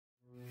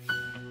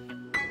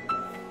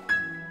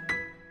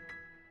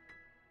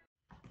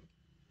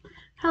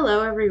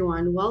Hello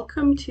everyone,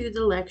 welcome to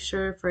the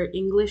lecture for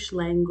English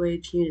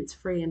Language Units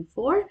 3 and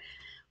 4.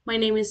 My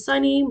name is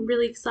Sunny. I'm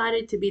really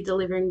excited to be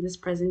delivering this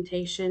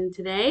presentation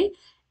today,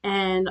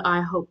 and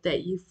I hope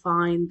that you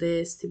find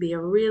this to be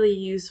a really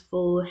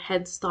useful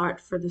head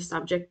start for the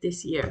subject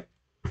this year.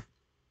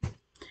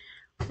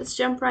 Let's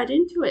jump right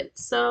into it.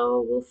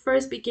 So we'll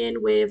first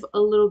begin with a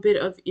little bit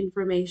of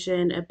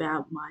information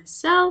about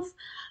myself.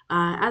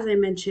 As I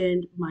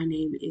mentioned, my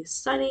name is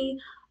Sunny.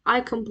 I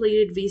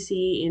completed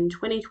VCE in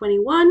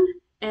 2021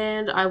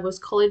 and I was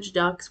college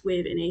dux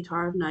with an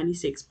ATAR of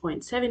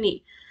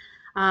 96.70.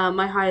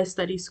 My highest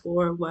study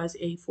score was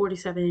a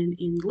 47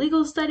 in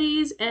legal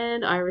studies,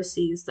 and I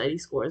received study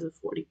scores of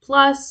 40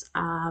 plus.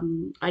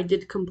 I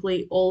did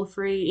complete all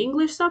three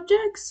English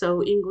subjects,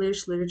 so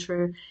English,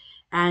 literature,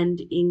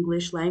 and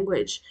English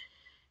language.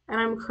 And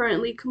I'm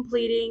currently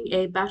completing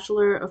a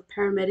Bachelor of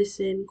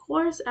Paramedicine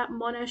course at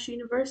Monash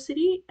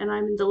University, and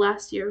I'm in the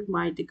last year of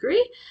my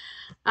degree.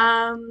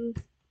 Um,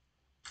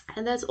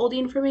 and that's all the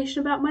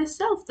information about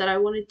myself that I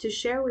wanted to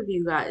share with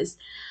you guys.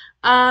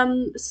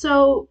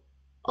 So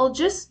I'll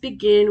just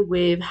begin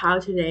with how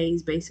today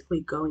is basically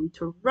going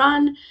to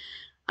run.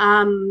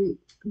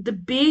 The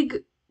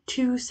big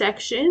two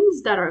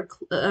sections that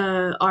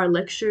our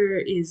lecture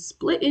is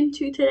split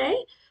into today.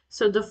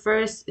 So the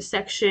first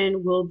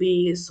section will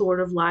be sort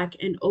of like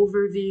an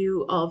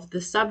overview of the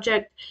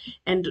subject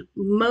and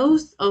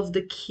most of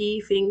the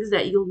key things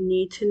that you'll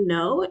need to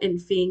know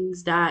and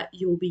things that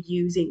you'll be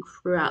using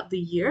throughout the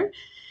year.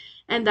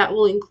 And that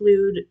will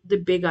include the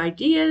big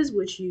ideas,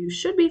 which you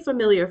should be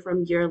familiar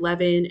from year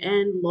 11,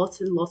 and lots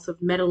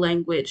of meta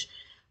language.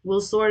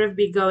 We'll sort of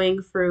be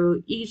going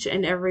through each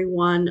and every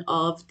one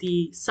of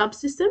the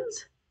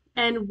subsystems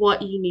and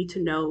what you need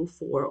to know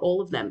for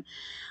all of them.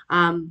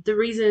 The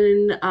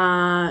reason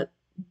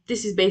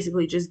this is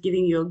basically just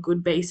giving you a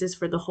good basis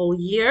for the whole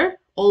year.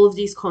 All of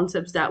these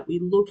concepts that we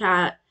look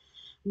at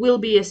will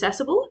be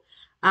accessible.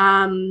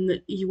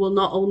 You will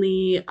not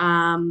only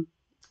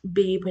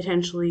be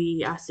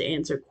potentially asked to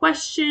answer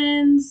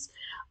questions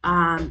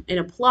and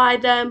apply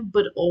them,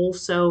 but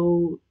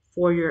also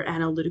for your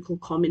analytical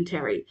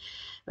commentary.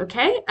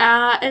 Okay,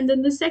 and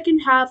then the second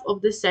half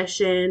of the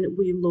session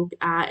we look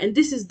at, and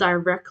this is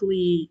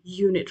directly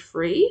unit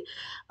free,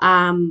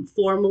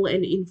 formal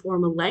and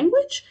informal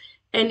language,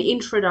 an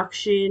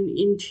introduction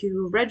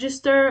into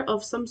register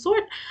of some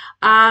sort.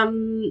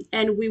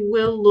 And we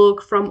will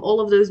look from all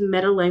of those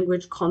meta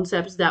language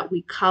concepts that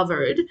we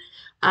covered,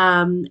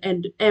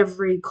 and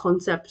every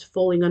concept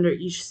falling under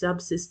each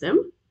subsystem.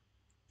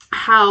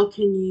 How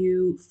can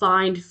you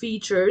find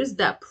features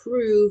that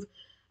prove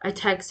a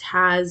text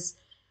has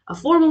a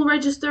formal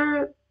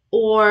register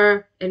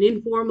or an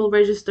informal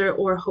register,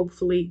 or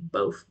hopefully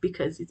both,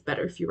 because it's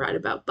better if you write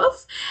about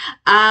both.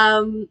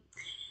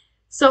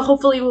 So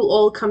hopefully it will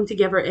all come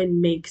together and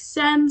make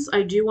sense.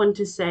 I do want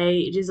to say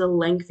it is a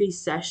lengthy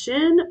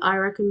session. I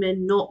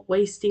recommend not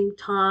wasting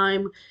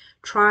time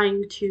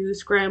trying to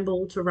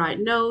scramble to write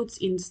notes.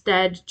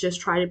 Instead,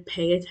 just try to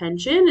pay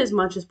attention as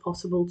much as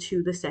possible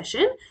to the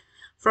session.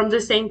 From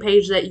the same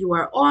page that you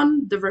are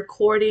on, the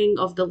recording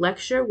of the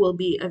lecture will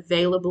be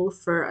available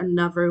for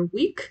another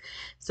week,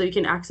 so you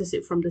can access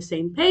it from the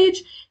same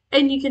page,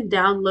 and you can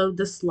download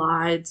the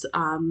slides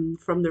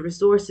from the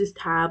resources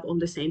tab on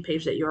the same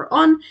page that you're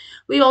on.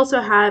 We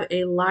also have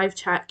a live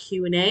chat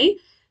Q&A,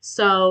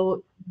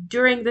 so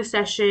during the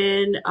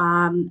session,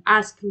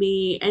 ask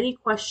me any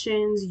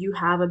questions you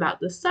have about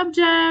the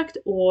subject,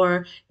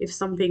 or if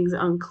something's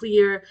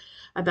unclear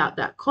about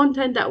that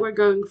content that we're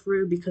going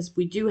through, because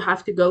we do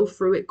have to go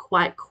through it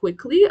quite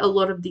quickly. A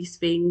lot of these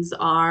things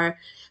are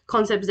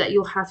concepts that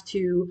you'll have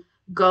to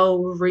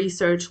go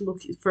research,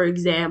 look for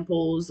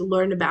examples,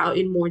 learn about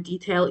in more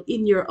detail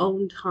in your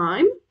own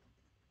time,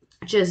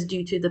 just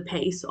due to the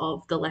pace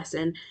of the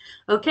lesson.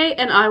 Okay,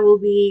 and I will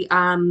be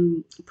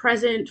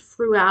present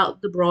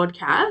throughout the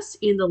broadcast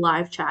in the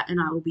live chat, and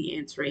I will be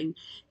answering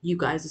you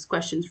guys'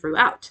 questions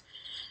throughout.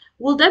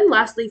 We'll then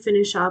lastly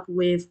finish up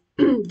with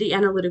the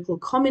analytical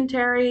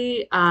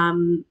commentary,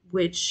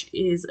 which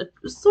is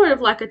sort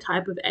of like a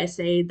type of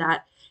essay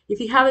that if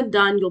you haven't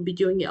done, you'll be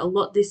doing it a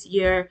lot this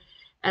year,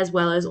 as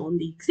well as on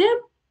the exam.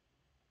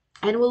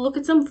 And we'll look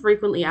at some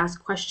frequently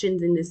asked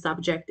questions in this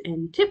subject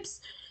and tips.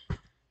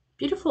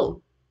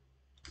 Beautiful.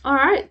 All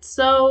right,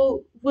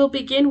 so we'll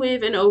begin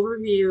with an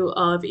overview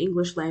of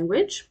English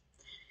language.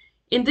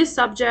 In this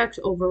subject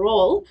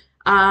overall,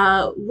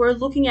 we're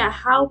looking at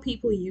how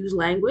people use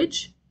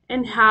language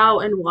and how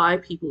and why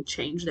people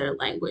change their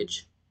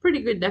language.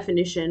 Pretty good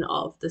definition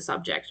of the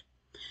subject.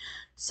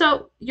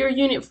 So your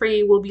unit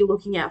 3 will be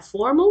looking at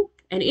formal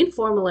and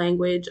informal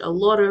language. A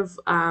lot of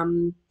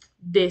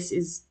this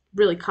is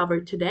really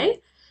covered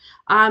today.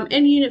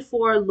 And unit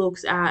 4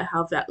 looks at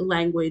how that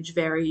language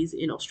varies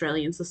in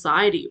Australian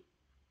society.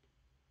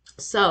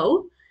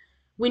 So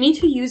we need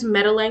to use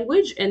meta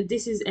language, and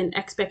this is an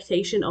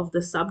expectation of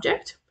the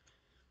subject.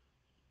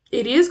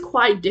 It is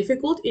quite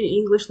difficult in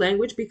English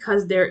language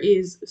because there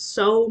is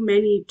so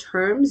many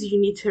terms you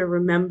need to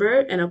remember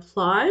and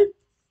apply.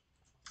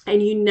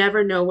 and you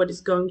never know what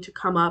is going to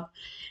come up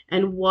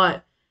and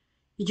what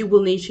you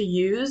will need to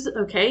use.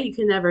 Okay, you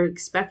can never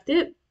expect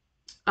it.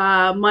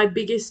 My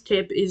biggest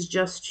tip is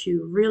just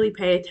to really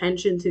pay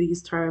attention to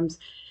these terms,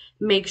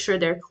 make sure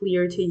they're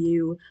clear to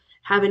you,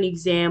 have an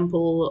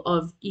example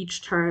of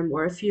each term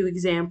or a few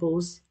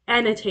examples,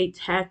 annotate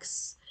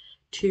texts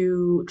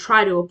to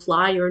try to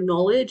apply your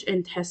knowledge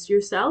and test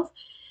yourself,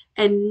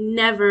 and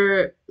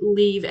never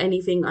leave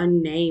anything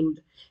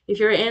unnamed. If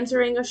you're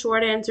answering a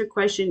short answer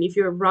question, if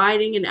you're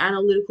writing an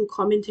analytical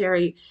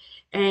commentary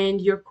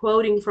and you're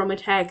quoting from a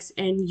text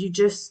and you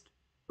just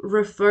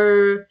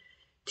refer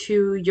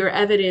to your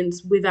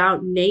evidence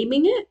without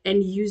naming it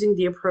and using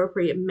the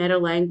appropriate meta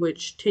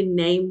language to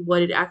name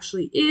what it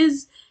actually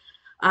is,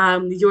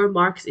 your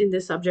marks in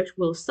this subject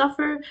will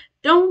suffer.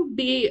 Don't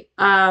be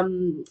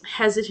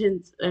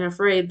hesitant and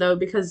afraid though,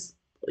 because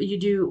you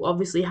do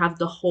obviously have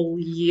the whole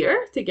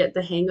year to get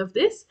the hang of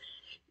this.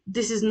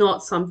 This is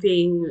not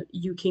something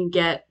you can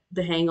get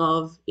the hang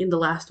of in the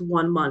last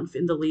 1 month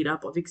in the lead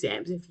up of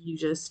exams. If you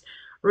just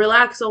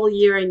relax all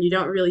year and you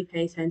don't really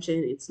pay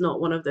attention, it's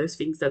not one of those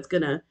things that's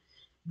gonna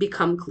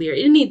become clear.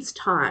 It needs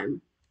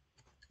time.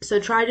 So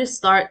try to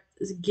start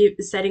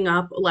setting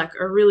up like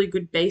a really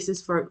good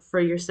basis for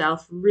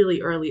yourself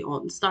really early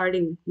on,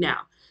 starting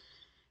now.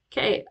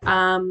 Okay,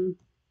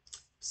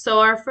 so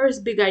our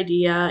first big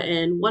idea,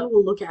 and one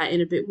we'll look at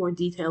in a bit more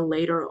detail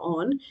later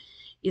on,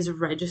 is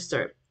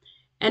register.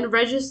 And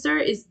register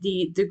is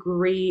the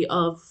degree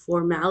of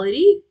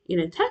formality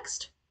in a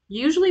text.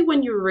 Usually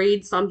when you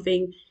read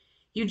something,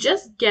 you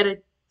just get a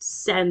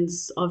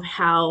sense of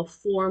how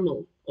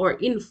formal or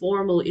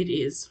informal it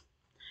is.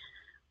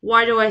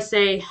 Why do I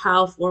say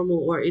how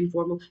formal or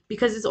informal?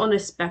 Because it's on a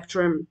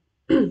spectrum.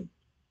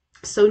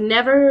 So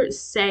never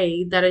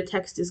say that a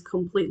text is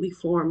completely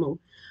formal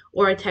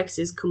or a text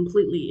is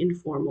completely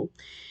informal.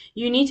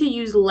 You need to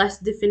use less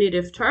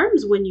definitive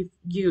terms when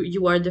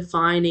you are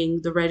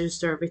defining the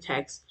register of a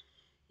text.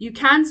 You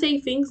can say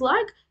things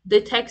like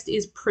the text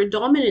is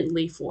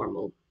predominantly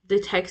formal. The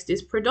text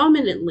is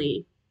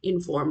predominantly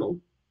informal.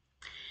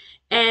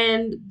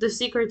 And the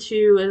secret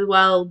to as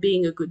well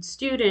being a good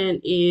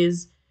student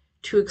is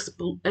to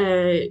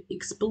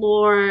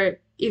explore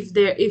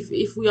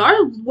if we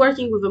are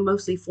working with a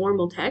mostly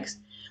formal text,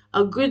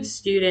 a good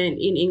student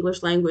in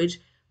English language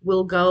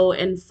will go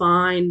and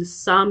find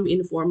some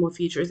informal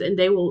features and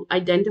they will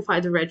identify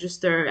the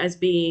register as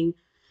being,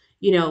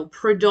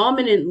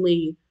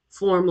 predominantly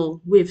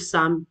formal with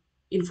some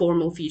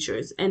informal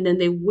features. And then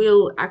they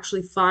will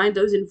actually find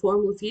those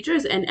informal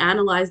features and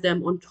analyze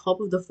them on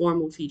top of the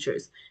formal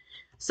features.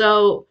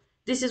 So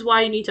this is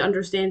why you need to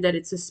understand that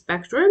it's a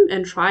spectrum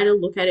and try to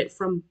look at it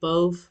from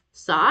both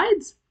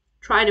sides.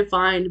 Try to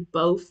find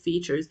both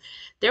features.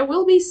 There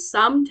will be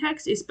some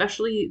text,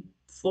 especially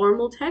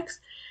formal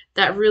text,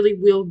 that really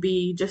will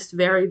be just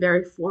very,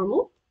 very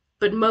formal.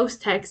 But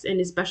most texts,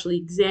 and especially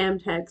exam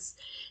texts,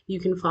 you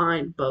can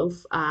find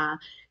both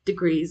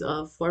degrees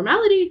of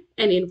formality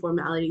and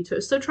informality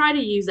too. So try to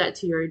use that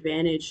to your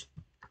advantage.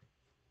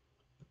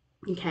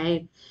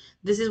 Okay,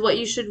 this is what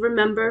you should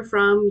remember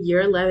from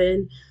year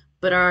 11.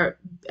 But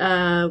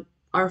uh,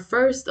 our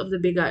second of the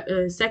big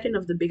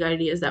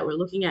ideas that we're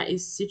looking at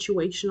is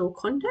situational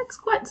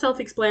context. Quite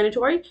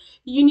self-explanatory.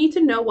 You need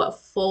to know what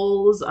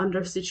falls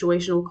under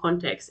situational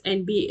context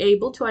and be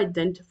able to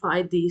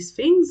identify these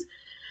things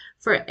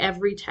for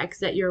every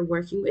text that you're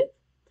working with.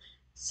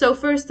 So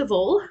first of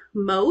all,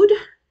 mode.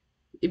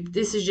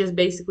 This is just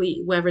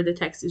basically whether the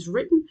text is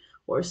written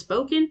or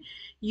spoken.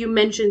 You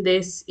mention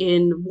this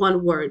in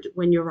one word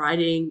when you're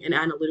writing an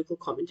analytical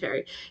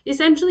commentary.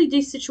 Essentially,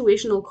 these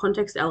situational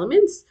context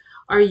elements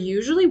are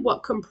usually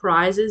what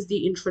comprises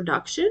the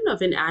introduction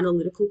of an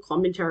analytical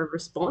commentary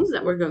response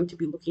that we're going to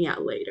be looking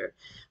at later.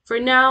 For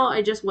now,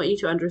 I just want you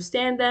to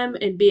understand them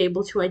and be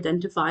able to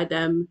identify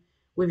them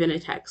within a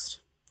text.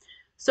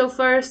 So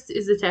first,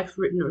 is the text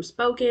written or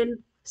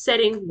spoken?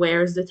 Setting,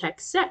 where is the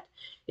text set?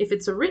 If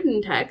it's a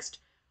written text,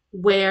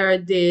 where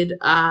did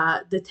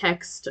the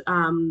text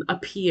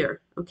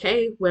appear?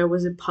 Okay, where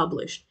was it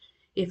published?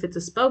 If it's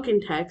a spoken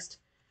text,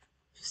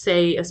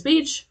 say a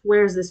speech,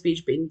 where is the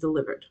speech being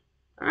delivered?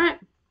 All right.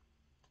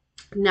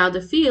 Now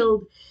the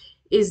field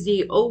is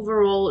the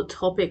overall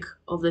topic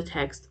of the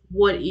text.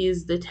 What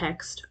is the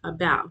text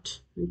about?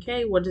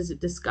 Okay, what does it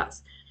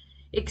discuss?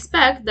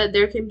 Expect that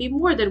there can be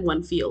more than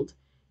one field,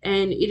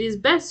 and it is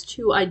best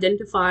to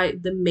identify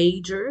the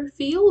major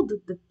field,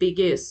 the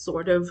biggest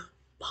sort of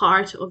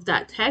part of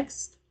that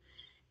text,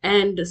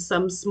 and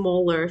some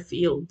smaller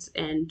fields,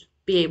 and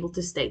be able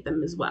to state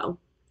them as well.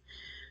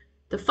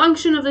 The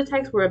function of the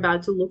text we're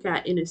about to look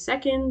at in a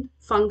second.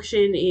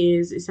 Function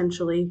is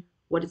essentially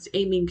what it's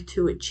aiming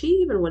to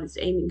achieve and what it's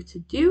aiming to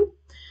do.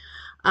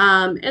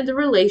 And the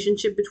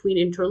relationship between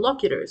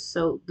interlocutors,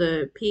 so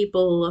the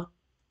people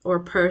or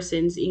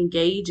persons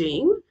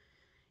engaging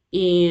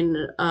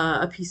in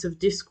a piece of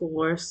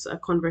discourse, a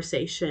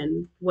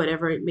conversation,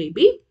 whatever it may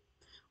be.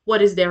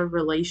 What is their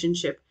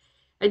relationship?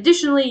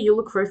 Additionally, you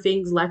look for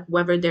things like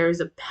whether there is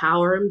a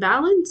power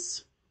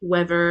imbalance,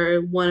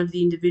 whether one of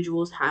the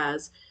individuals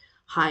has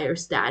higher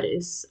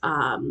status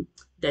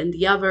than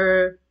the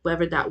other,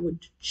 whether that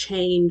would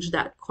change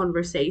that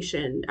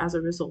conversation as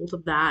a result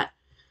of that.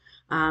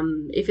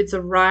 If it's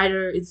a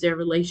writer, it's their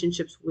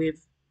relationships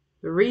with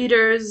the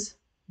readers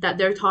that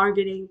they're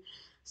targeting.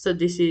 So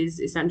this is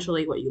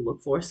essentially what you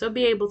look for. So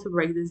be able to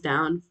break this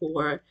down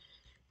for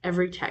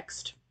every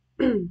text.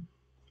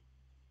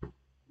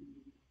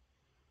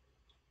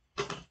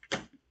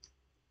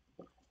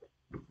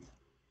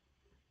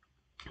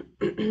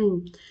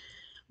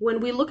 When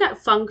we look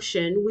at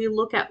function, we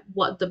look at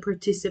what the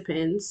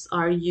participants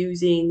are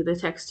using the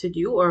text to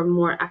do, or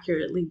more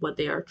accurately, what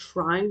they are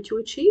trying to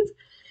achieve.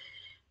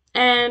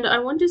 And I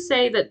want to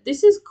say that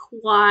this is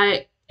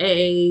quite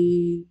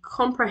a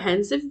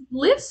comprehensive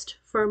list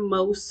for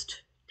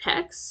most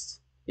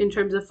texts in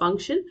terms of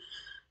function,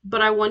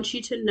 but I want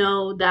you to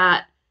know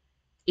that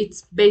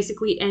it's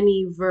basically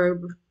any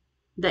verb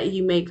that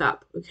you make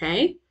up,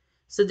 okay?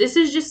 So this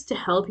is just to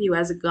help you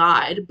as a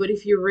guide, but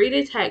if you read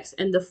a text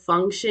and the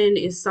function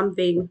is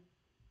something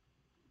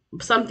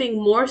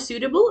more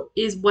suitable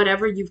is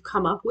whatever you've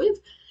come up with,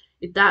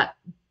 if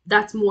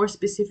that's more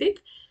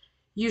specific,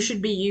 you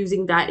should be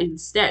using that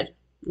instead,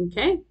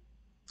 okay?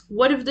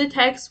 What if the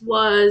text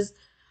was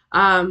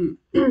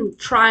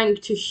trying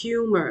to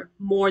humor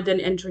more than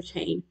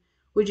entertain?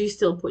 Would you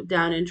still put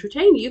down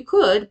entertain? You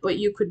could, but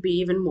you could be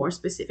even more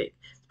specific.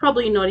 It's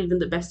probably not even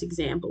the best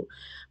example.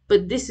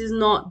 But this is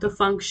not the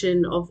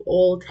function of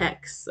all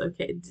texts,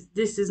 okay?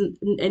 This isn't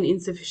an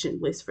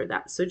insufficient list for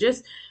that. So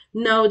just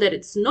know that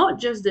it's not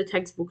just the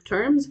textbook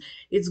terms.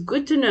 It's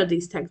good to know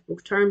these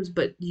textbook terms,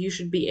 but you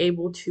should be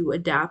able to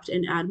adapt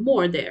and add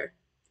more there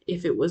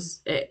if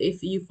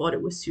you thought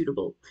it was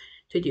suitable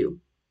to do.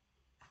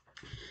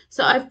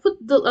 So I've put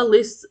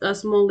a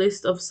small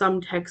list of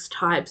some text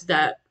types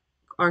that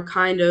are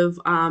kind of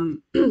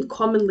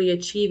commonly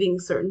achieving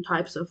certain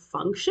types of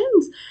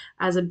functions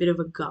as a bit of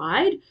a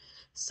guide.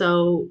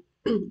 So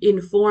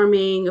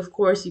informing, of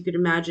course, you could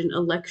imagine a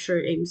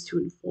lecture aims to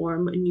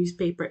inform, a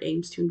newspaper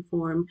aims to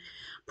inform,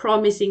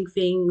 promising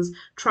things,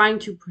 trying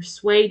to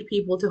persuade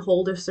people to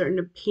hold a certain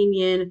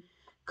opinion,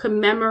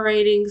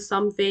 commemorating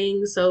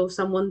something. So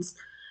someone's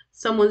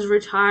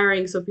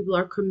retiring, so people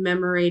are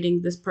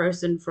commemorating this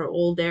person for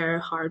all their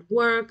hard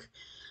work.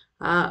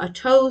 A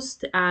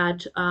toast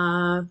at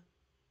an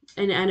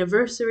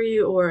anniversary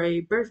or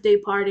a birthday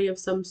party of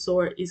some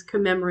sort is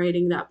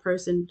commemorating that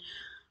person.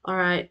 All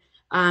right.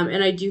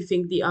 And I do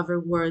think the other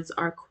words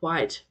are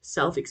quite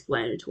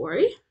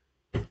self-explanatory.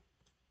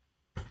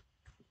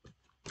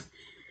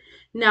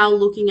 Now,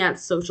 looking at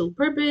social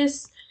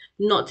purpose,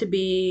 not to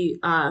be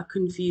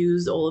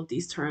confused, all of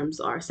these terms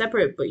are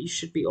separate, but you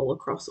should be all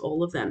across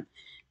all of them.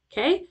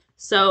 Okay,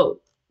 so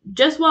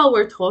just while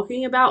we're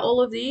talking about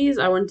all of these,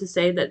 I want to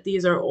say that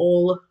these are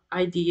all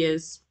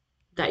ideas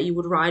that you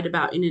would write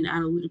about in an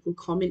analytical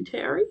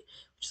commentary,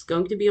 which is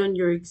going to be on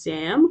your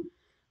exam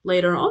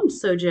later on.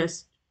 So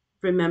just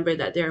remember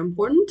that they're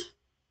important.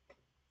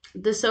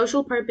 The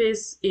social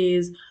purpose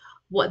is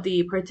what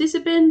the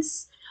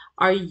participants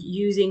are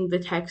using the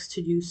text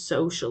to do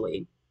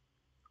socially,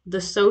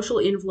 the social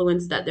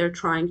influence that they're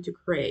trying to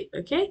create.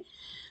 Okay,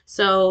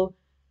 so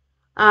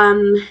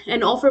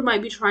an author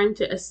might be trying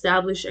to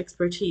establish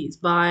expertise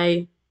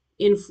by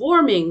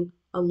informing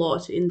a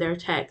lot in their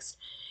text,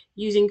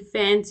 using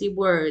fancy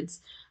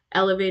words,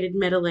 elevated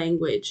meta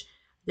language.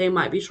 They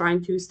might be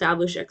trying to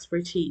establish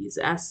expertise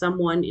as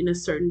someone in a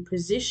certain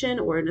position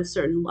or in a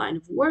certain line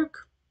of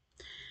work.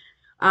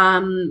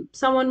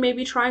 Someone may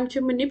be trying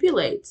to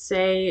manipulate,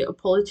 say a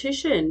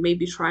politician may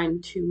be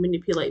trying to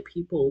manipulate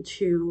people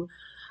to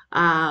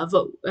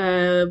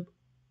vote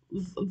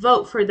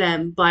for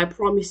them by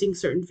promising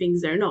certain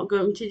things they're not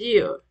going to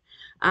do.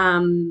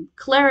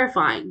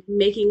 Clarifying,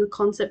 making a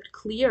concept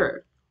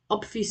clear.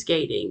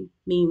 Obfuscating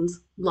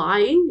means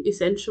lying,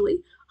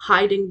 essentially,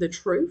 hiding the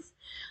truth.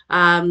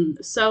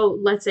 So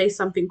let's say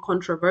something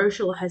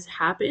controversial has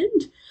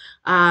happened.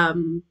 A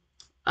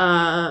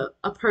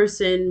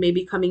person may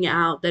be coming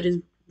out that is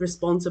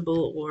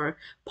responsible or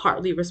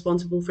partly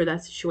responsible for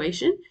that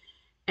situation,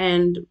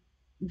 and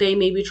they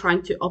may be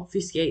trying to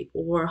obfuscate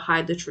or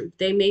hide the truth.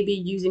 They may be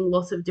using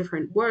lots of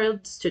different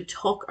words to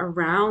talk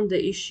around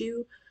the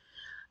issue,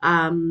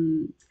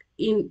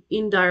 in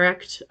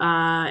indirect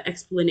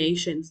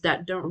explanations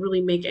that don't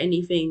really make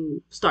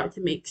anything start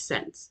to make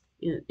sense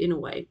in a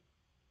way.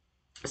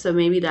 So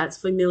maybe that's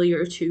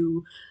familiar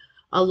to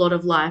a lot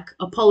of like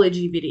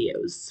apology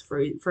videos,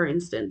 for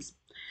instance.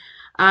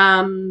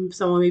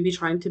 Someone may be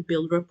trying to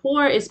build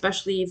rapport,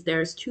 especially if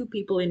there's two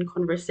people in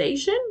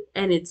conversation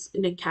and it's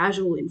in a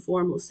casual,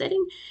 informal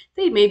setting.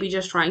 They may be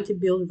just trying to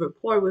build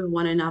rapport with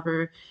one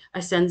another,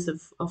 a sense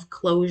of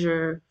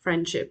closure,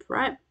 friendship,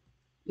 right?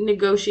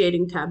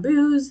 Negotiating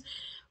taboos,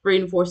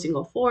 reinforcing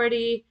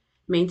authority,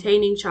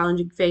 maintaining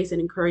challenging faith and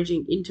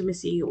encouraging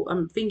intimacy.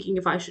 I'm thinking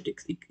if I should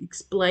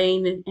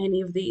explain any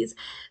of these.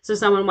 So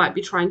someone might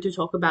be trying to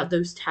talk about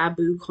those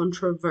taboo,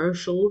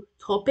 controversial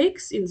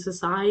topics in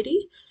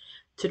society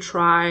to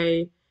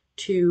try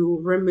to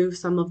remove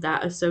some of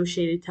that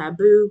associated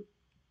taboo.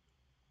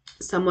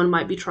 Someone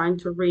might be trying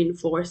to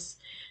reinforce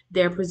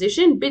their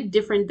position, bit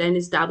different than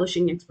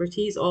establishing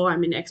expertise. Oh,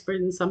 I'm an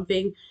expert in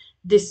something.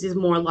 This is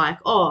more like,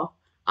 oh,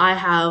 I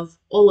have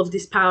all of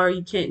this power,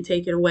 you can't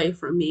take it away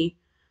from me.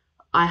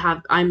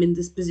 I'm in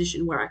this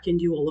position where I can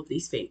do all of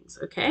these things,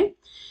 okay?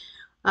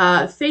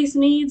 Face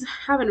needs,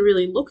 haven't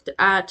really looked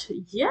at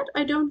yet,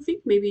 I don't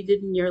think. Maybe you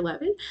did in year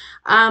 11.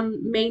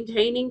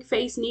 Maintaining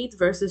face needs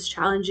versus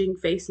challenging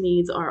face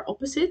needs are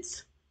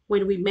opposites.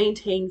 When we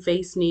maintain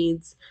face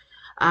needs,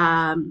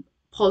 um,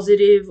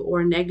 positive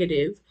or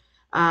negative,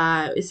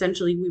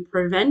 essentially we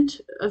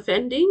prevent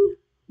offending.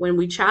 When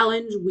we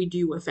challenge, we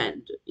do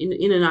offend,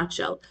 in a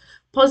nutshell.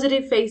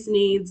 Positive face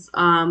needs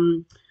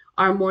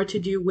are more to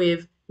do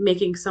with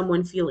making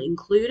someone feel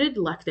included,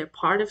 like they're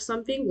part of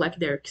something, like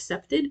they're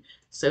accepted.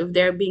 So if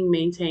they're being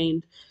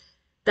maintained,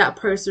 that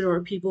person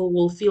or people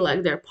will feel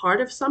like they're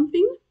part of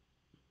something.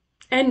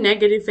 And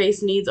negative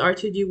face needs are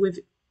to do with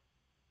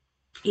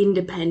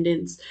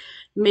independence,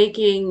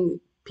 making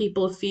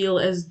people feel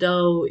as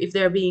though if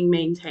they're being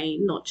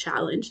maintained, not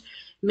challenged,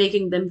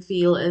 making them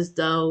feel as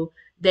though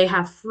they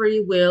have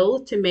free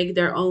will to make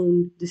their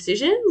own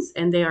decisions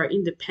and they are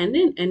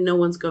independent and no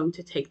one's going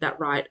to take that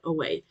right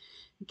away.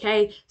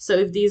 Okay, so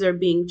if these are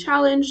being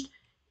challenged,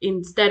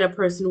 instead a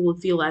person will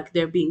feel like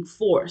they're being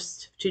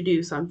forced to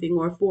do something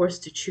or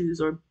forced to choose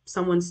or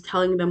someone's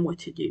telling them what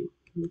to do.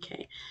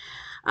 Okay.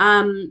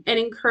 And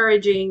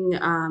encouraging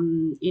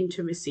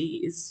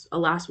intimacy is a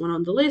last one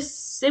on the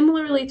list.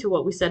 Similarly to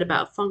what we said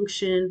about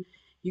function,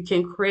 you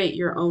can create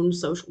your own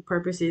social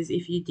purposes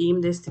if you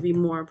deem this to be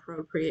more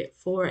appropriate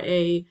for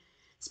a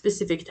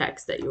specific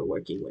text that you're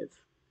working with.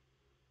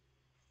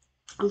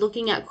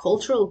 Looking at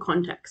cultural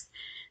context.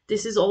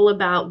 This is all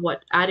about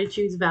what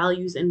attitudes,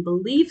 values, and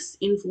beliefs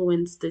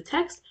influence the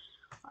text.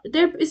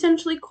 They're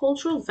essentially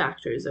cultural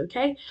factors,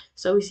 okay?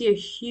 So we see a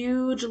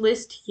huge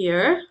list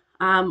here.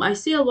 I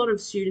see a lot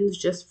of students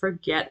just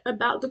forget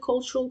about the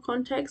cultural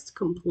context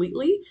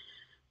completely.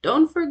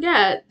 Don't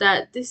forget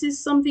that this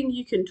is something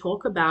you can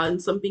talk about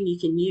and something you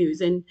can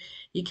use, and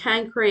you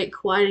can create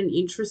quite an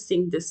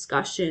interesting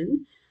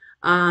discussion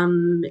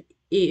um,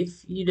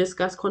 if you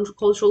discuss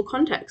cultural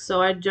context.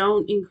 So I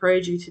don't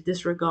encourage you to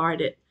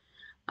disregard it.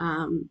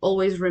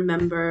 Always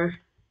remember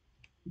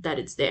that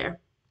it's there.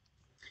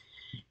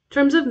 In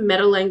terms of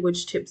meta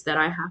language tips that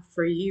I have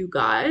for you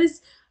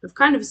guys, I've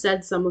kind of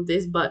said some of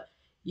this, but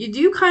you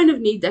do kind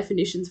of need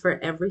definitions for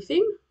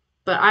everything.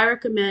 But I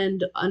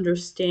recommend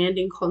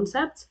understanding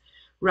concepts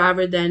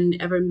rather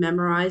than ever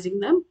memorizing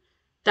them.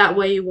 That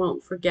way you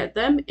won't forget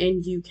them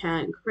and you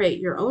can create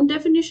your own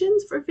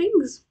definitions for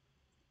things.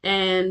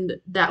 And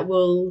that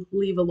will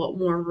leave a lot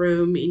more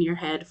room in your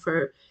head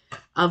for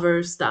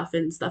other stuff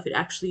and stuff it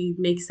actually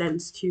makes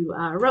sense to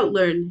rote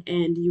learn,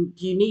 and you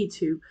need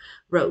to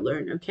rote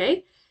learn,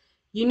 okay?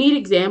 You need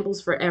examples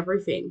for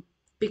everything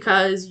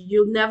because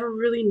you'll never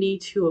really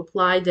need to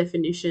apply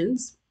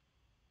definitions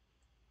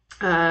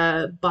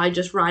by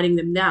just writing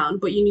them down,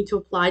 but you need to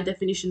apply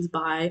definitions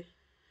by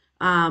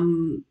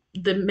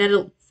the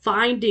meta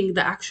finding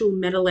the actual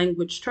meta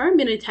language term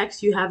in a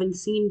text you haven't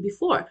seen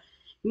before,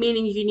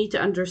 meaning you need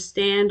to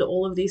understand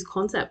all of these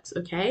concepts,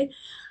 okay?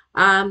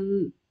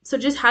 So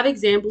just have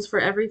examples for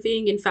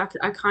everything. In fact,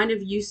 I kind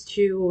of used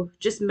to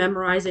just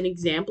memorize an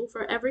example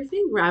for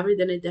everything rather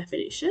than a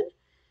definition.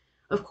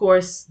 Of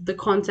course, the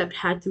concept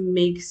had to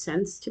make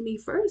sense to me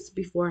first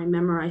before I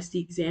memorized the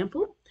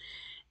example.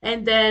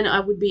 And then I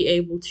would be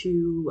able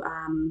to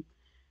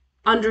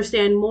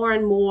understand more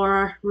and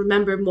more,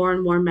 remember more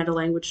and more meta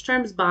language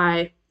terms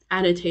by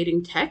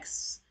annotating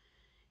texts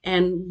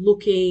and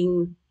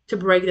looking to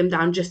break them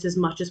down just as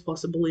much as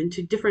possible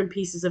into different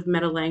pieces of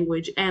meta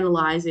language,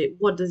 analyze it.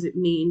 What does it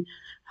mean?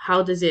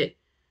 How does it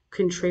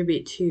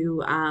contribute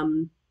to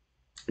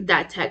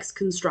that text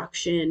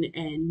construction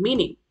and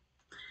meaning?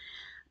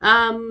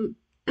 Um,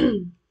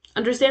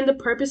 understand the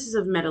purposes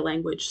of meta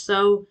language.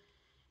 So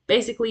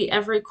basically,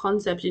 every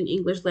concept in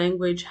English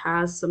language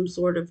has some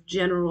sort of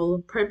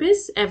general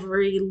purpose.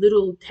 Every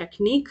little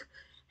technique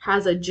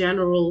has a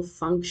general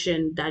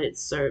function that it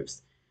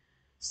serves.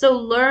 So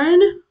learn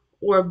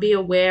or be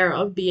aware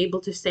of, be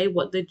able to say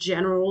what the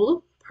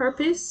general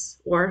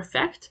purpose or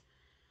effect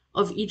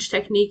of each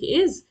technique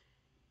is.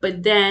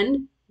 But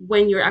then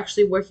when you're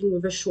actually working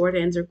with a short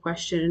answer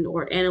question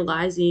or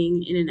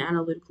analyzing in an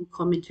analytical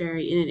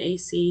commentary in an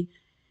AC,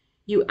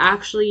 you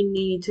actually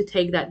need to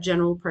take that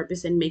general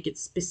purpose and make it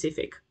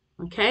specific,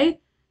 okay,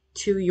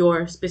 to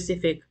your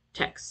specific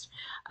text.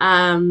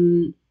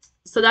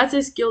 So that's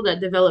a skill that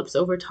develops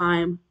over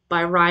time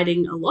by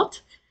writing a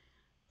lot,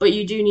 but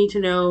you do need to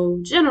know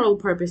general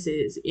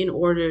purposes in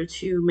order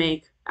to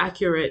make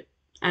accurate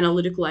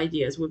analytical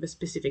ideas with a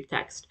specific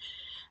text.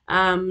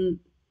 Um,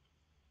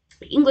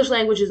 English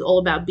language is all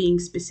about being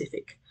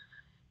specific.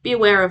 Be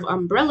aware of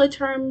umbrella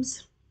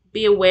terms.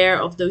 Be aware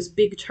of those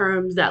big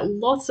terms that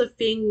lots of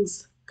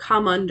things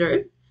come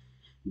under.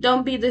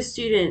 Don't be the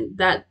student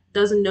that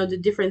doesn't know the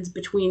difference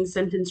between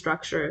sentence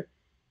structure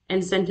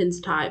and sentence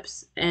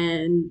types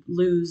and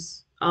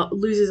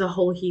loses a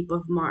whole heap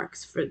of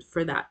marks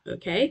for that,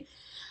 okay?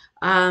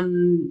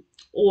 Um,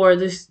 or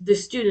the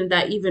student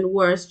that, even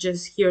worse,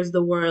 just hears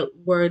the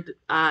word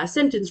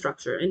sentence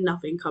structure and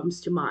nothing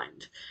comes to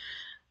mind.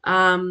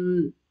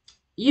 Um,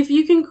 if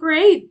you can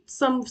create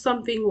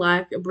something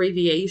like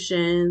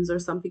abbreviations or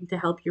something to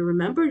help you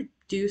remember,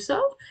 do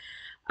so.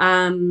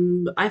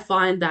 I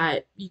find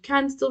that you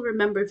can still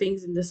remember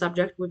things in the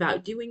subject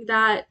without doing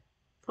that.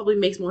 Probably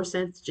makes more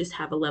sense to just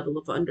have a level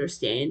of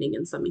understanding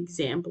and some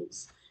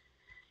examples.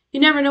 You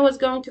never know what's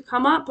going to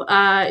come up,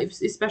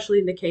 especially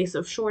in the case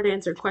of short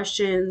answer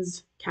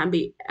questions. Can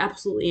be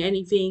absolutely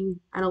anything.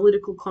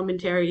 Analytical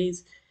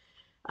commentaries.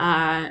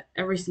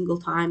 Every single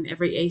time,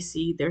 every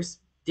AC, there's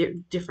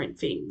different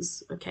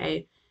things,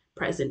 okay,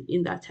 present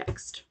in that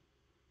text.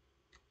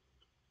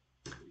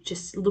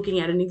 Just looking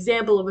at an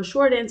example of a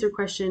short answer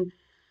question,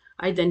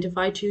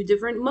 identify two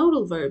different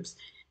modal verbs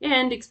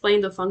and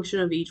explain the function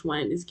of each one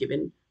in this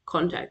given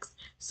context.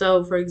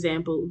 So, for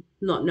example,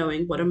 not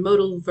knowing what a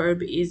modal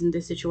verb is in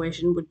this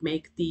situation would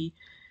make the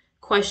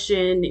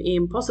question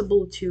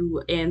impossible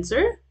to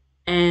answer,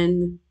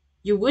 and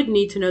you would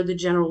need to know the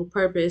general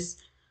purpose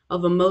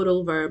of a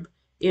modal verb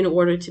in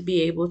order to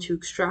be able to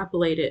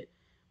extrapolate it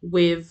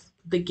with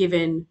the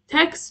given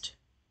text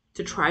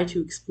to try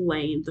to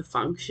explain the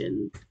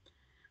function.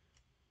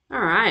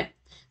 All right.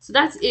 So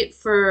that's it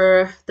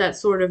for that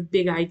sort of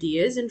big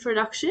ideas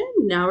introduction.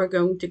 Now we're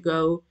going to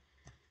go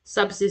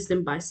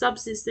subsystem by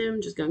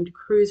subsystem, just going to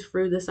cruise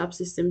through the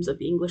subsystems of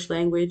the English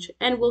language,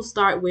 and we'll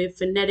start with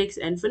phonetics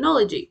and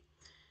phonology.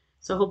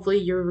 So hopefully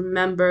you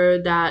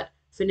remember that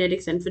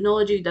phonetics and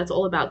phonology, that's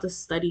all about the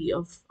study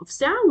of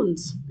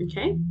sounds,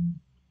 okay?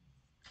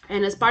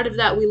 And as part of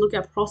that, we look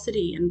at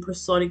prosody and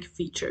prosodic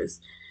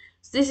features.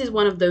 So this is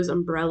one of those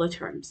umbrella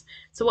terms.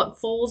 So what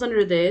falls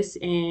under this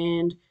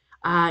and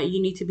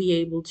you need to be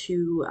able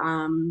to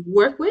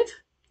work with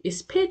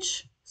is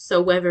pitch.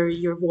 So whether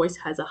your voice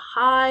has a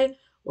high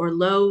or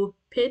low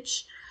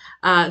pitch,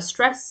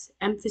 stress,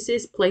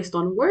 emphasis placed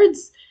on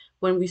words.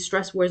 When we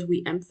stress words,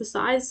 we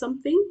emphasize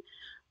something.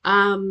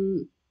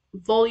 Um,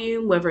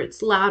 Volume, whether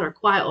it's loud or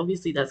quiet,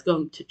 obviously that's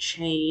going to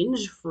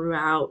change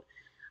throughout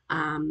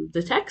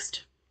the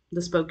text,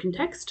 the spoken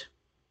text.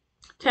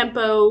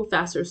 Tempo,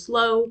 fast or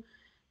slow,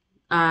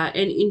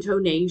 and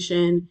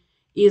intonation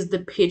is the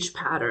pitch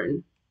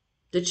pattern,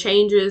 the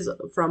changes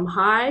from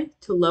high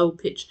to low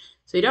pitch.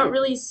 So you don't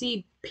really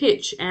see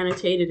pitch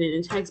annotated in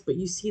a text, but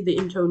you see the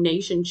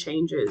intonation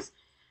changes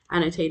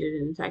annotated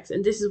in the text.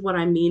 And this is what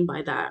I mean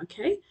by that,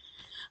 okay?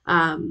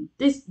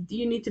 This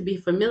you need to be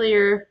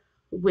familiar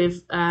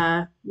with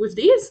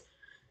these,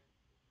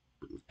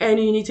 and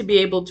you need to be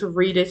able to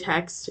read a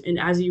text, and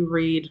as you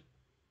read,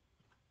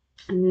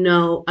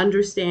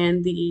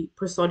 understand the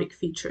prosodic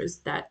features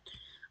that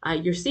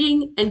you're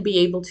seeing and be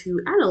able to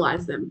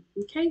analyze them.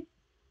 Okay,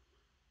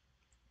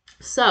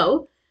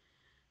 so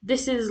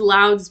this is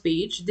loud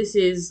speech. This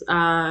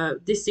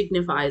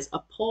signifies a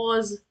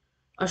pause.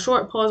 A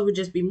short pause would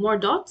just be more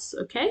dots.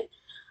 Okay,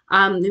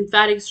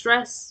 emphatic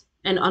stress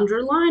and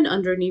underline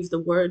underneath the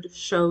word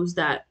shows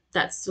that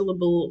that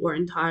syllable or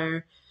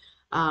entire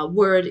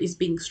word is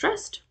being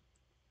stressed.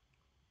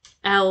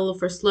 L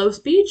for slow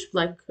speech,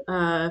 like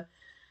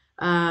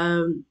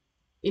um,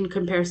 in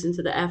comparison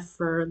to the F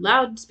for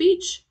loud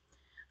speech.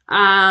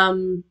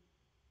 Um,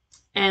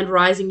 and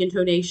rising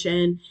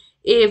intonation.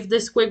 If the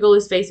squiggle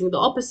is facing the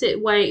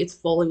opposite way, it's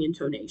falling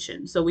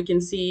intonation. So we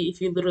can see if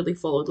you literally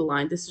follow the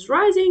line, this is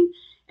rising,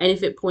 and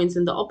if it points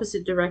in the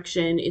opposite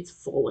direction, it's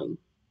falling.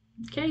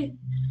 Okay,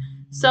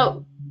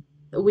 so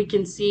we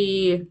can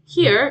see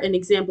here an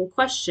example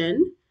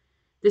question.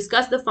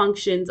 Discuss the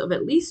functions of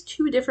at least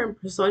two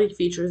different prosodic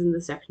features in the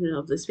section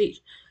of the speech.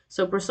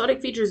 So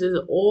prosodic features is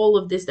all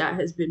of this that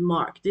has been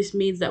marked. This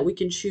means that we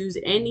can choose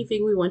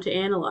anything we want to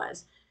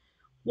analyze.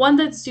 One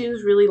that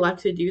students really like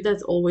to do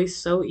that's always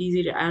so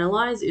easy to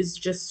analyze is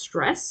just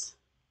stress.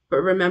 But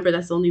remember,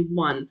 that's only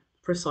one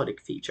prosodic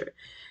feature.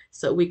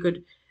 So we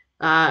could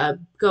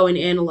go and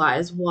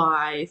analyze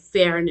why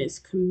fairness,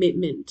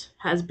 commitment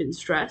has been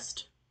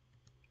stressed.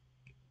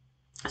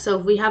 So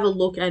if we have a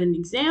look at an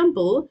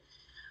example,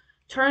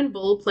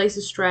 Turnbull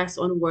places stress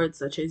on words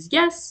such as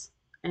yes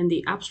and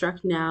the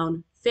abstract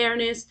noun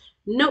fairness.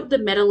 Note the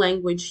meta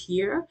language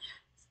here,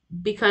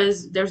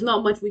 because there's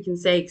not much we can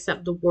say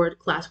except the word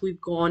class. We've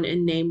gone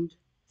and named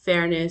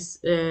fairness,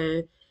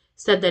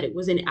 said that it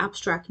was an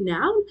abstract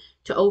noun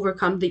to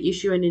overcome the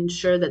issue and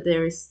ensure that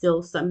there is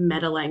still some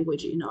meta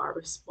language in our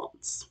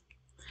response.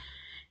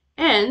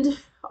 And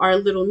our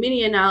little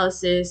mini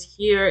analysis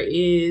here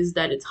is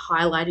that it's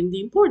highlighting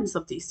the importance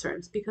of these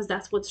terms because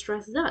that's what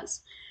stress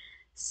does.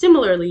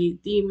 Similarly,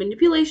 the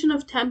manipulation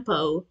of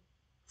tempo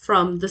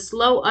from the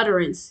slow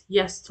utterance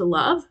yes to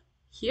love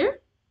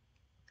here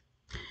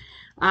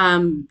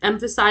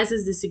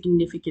emphasizes the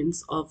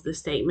significance of the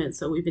statement.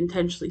 So we've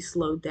intentionally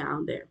slowed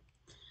down there.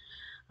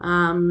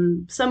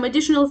 Some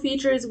additional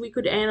features we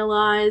could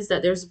analyze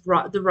that there's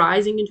the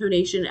rising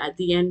intonation at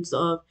the ends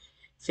of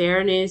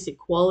fairness,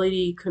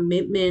 equality,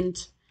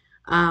 commitment,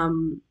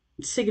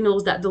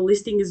 signals that the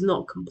listing is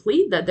not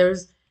complete, that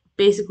there's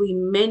basically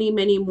many,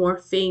 many more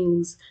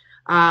things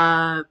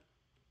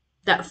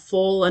that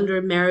fall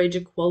under marriage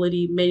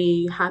equality,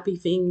 many happy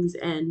things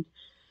and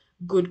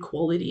good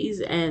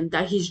qualities, and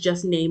that he's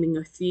just naming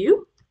a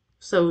few.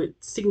 So it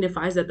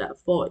signifies that that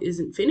thought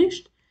isn't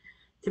finished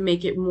to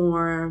make it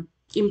more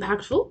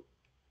impactful.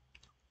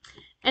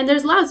 And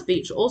there's loud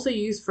speech, also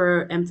used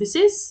for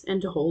emphasis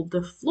and to hold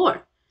the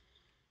floor.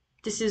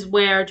 This is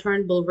where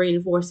Turnbull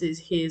reinforces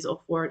his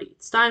authority.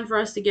 It's time for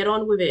us to get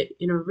on with it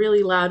in a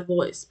really loud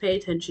voice. Pay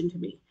attention to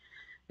me.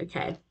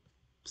 Okay,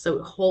 so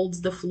it holds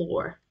the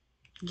floor,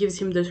 gives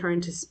him the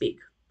turn to speak.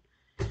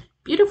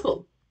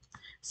 Beautiful.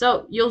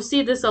 So you'll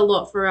see this a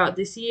lot throughout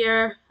this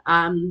year.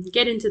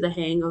 Get into the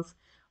hang of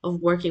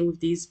working with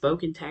these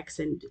spoken texts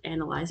and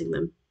analyzing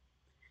them.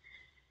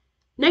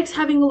 Next,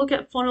 having a look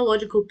at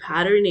phonological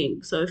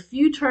patterning. So a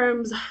few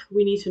terms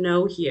we need to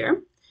know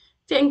here.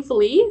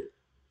 Thankfully,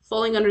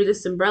 falling under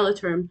this umbrella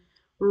term,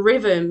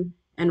 rhythm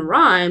and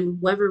rhyme,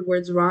 whether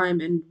words rhyme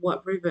and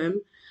what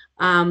rhythm,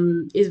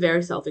 is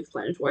very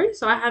self-explanatory.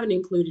 So I haven't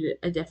included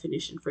a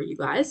definition for you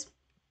guys,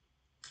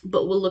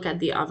 but we'll look at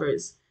the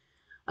others.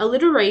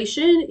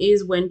 Alliteration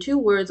is when two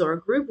words or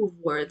a group of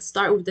words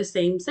start with the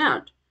same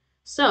sound.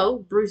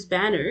 So Bruce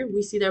Banner,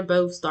 we see they're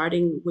both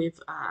starting with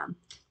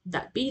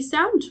that B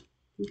sound.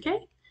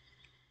 Okay.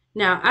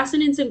 Now,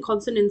 assonance and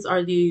consonants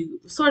are the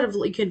sort of,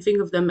 you can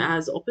think of them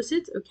as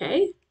opposites,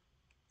 okay?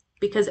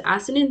 Because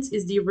assonance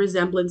is the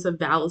resemblance of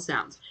vowel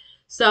sounds.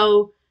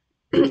 So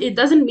it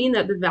doesn't mean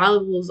that the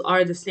vowels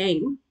are the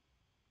same.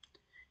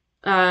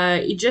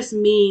 It just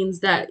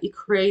means that it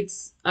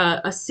creates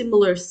a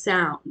similar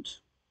sound,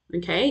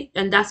 okay?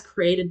 And that's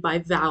created by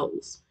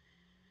vowels.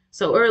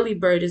 So early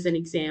bird is an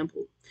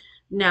example.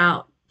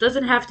 Now,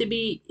 doesn't have to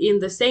be in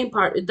the same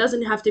part. It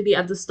doesn't have to be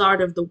at the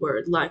start of the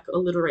word, like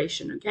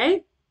alliteration,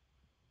 okay?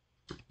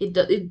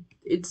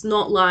 It's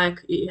not like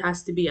it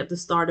has to be at the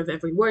start of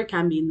every word. It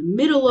can be in the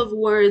middle of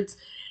words,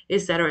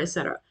 etc.,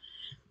 etc.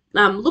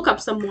 Look up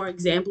some more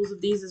examples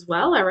of these as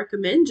well, I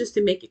recommend, just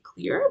to make it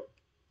clear.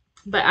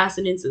 But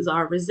assonances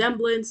are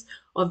resemblance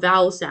of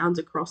vowel sounds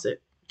across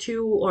it,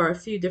 two or a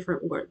few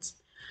different words.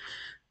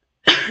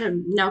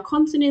 Now,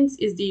 consonance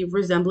is the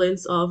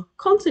resemblance of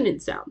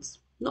consonant sounds,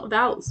 not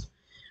vowels.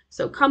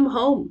 So come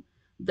home.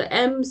 The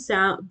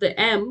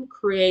M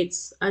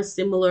creates a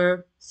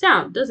similar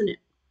sound, doesn't it?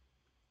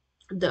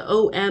 The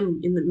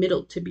OM in the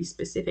middle, to be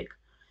specific.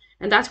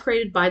 And that's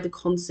created by the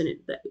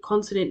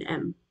consonant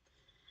M.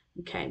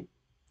 Okay.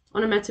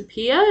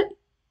 Onomatopoeia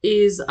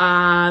is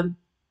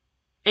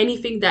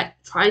anything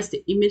that tries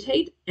to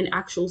imitate an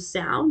actual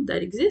sound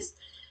that exists.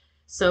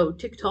 So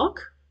tick-tock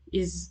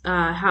is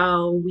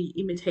how we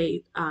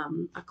imitate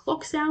a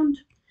clock sound.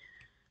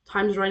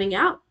 Time's running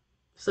out.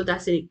 So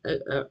that's an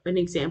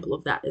example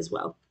of that as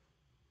well.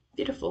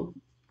 Beautiful.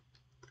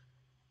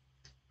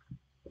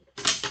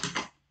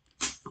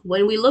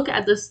 When we look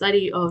at the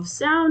study of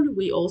sound,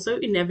 we also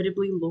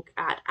inevitably look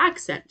at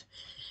accent.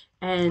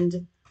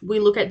 And we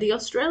look at the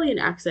Australian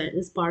accent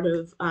as part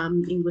of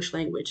English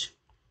language.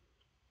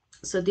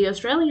 So the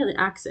Australian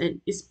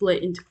accent is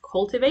split into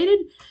cultivated,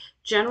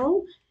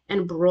 general,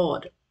 and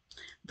broad.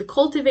 The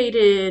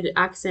cultivated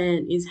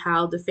accent is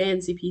how the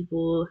fancy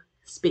people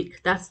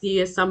speak. That's the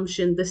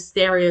assumption, the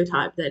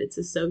stereotype that it's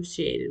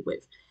associated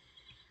with.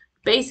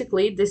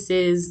 Basically, this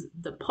is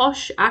the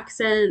posh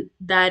accent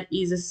that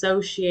is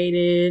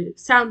associated,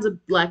 sounds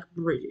like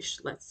British,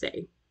 let's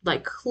say,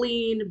 like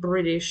clean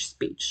British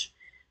speech.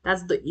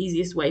 That's the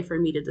easiest way for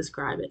me to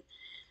describe it.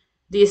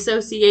 The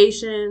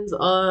associations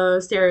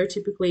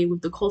stereotypically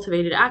with the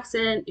cultivated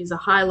accent is a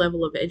high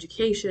level of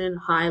education,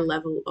 high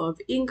level of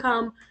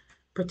income,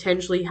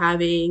 potentially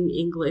having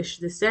English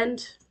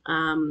descent.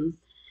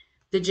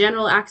 The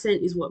general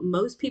accent is what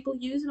most people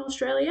use in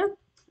Australia,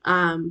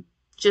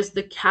 just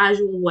the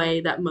casual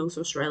way that most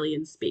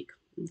Australians speak.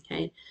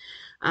 Okay,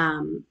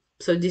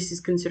 so this is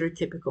considered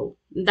typical.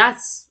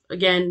 That's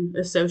again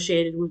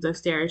associated with the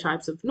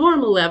stereotypes of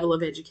normal level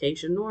of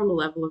education, normal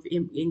level of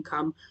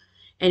income,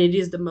 and it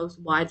is the most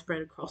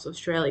widespread across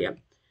Australia.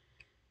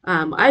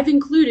 I've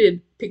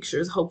included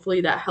pictures,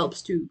 hopefully that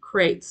helps to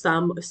create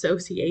some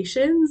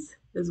associations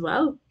as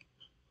well.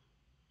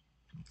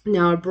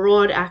 Now, a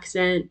broad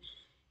accent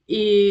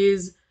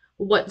is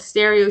what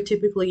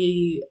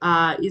stereotypically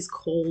is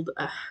called,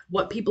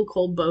 what people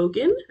call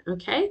bogan,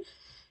 okay?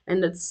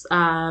 And that's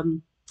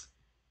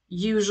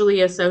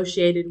usually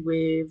associated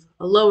with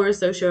a lower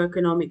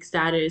socioeconomic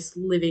status,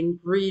 living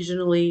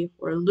regionally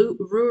or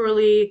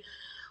rurally,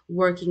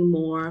 working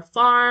more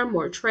farm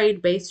or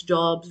trade-based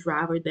jobs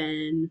rather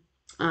than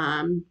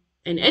an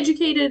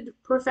educated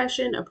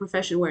profession, a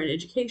profession where an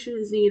education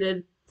is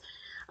needed,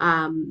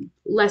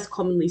 less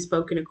commonly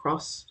spoken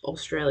across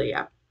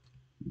Australia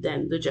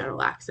than the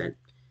general accent.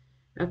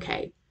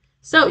 Okay,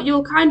 so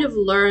you'll kind of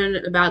learn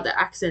about the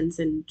accents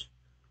and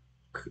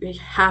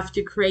have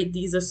to create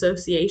these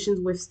associations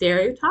with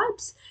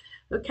stereotypes,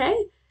 okay?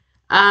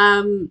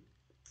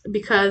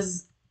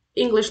 Because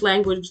English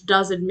language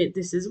does admit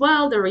this as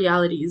well. The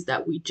reality is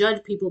that we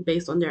judge people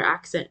based on their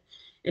accent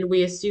and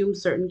we assume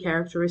certain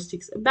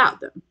characteristics about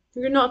them.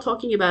 You're not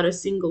talking about a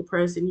single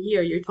person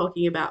here. You're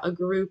talking about a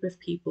group of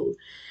people.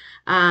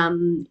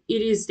 It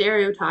is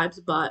stereotypes,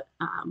 but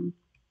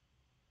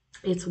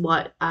it's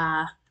what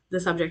the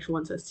subject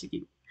wants us to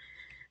do.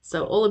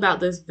 So all about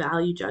those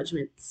value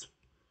judgments.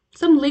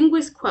 Some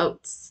linguist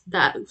quotes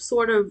that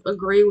sort of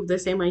agree with the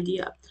same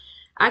idea.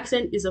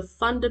 Accent is a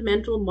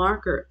fundamental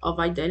marker of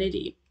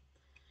identity,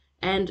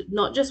 and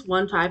not just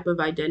one type of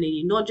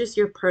identity, not just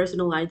your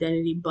personal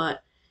identity,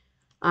 but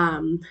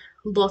um,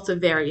 lots of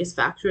various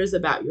factors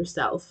about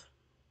yourself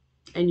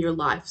and your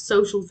life,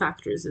 social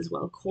factors as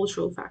well,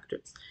 cultural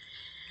factors.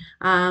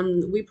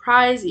 We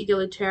prize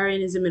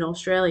egalitarianism in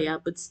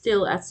Australia, but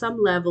still, at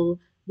some level,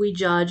 we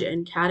judge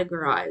and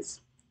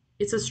categorize.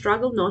 It's a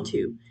struggle not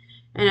to.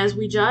 And as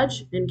we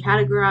judge and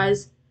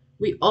categorize,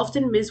 we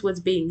often miss what's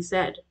being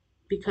said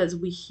because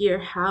we hear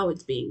how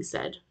it's being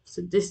said.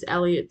 So, this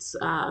Eliot's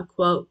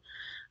quote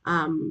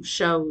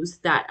shows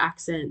that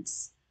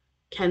accents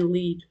can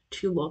lead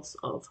to lots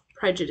of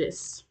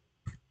prejudice.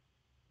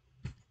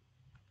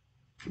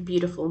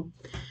 Beautiful.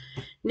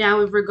 Now,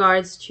 with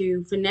regards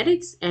to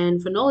phonetics and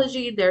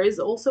phonology, there is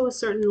also a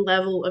certain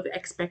level of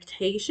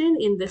expectation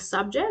in this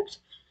subject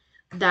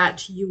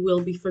that you will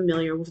be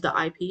familiar with the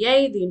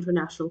IPA, the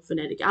International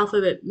Phonetic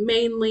Alphabet,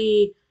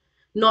 mainly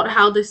not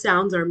how the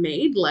sounds are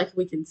made, like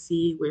we can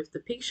see with the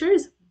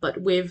pictures, but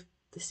with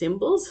the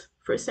symbols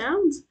for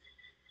sounds.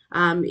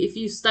 If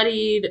you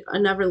studied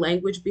another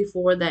language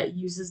before that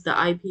uses the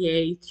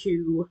IPA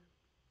to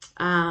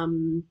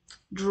um,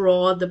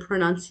 draw the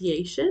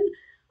pronunciation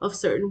of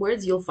certain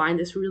words, you'll find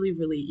this really,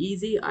 really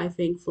easy. I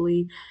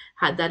thankfully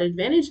had that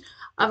advantage.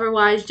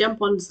 Otherwise,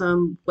 jump on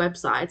some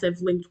websites.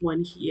 I've linked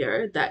one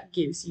here that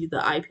gives you the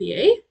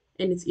IPA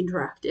and it's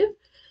interactive.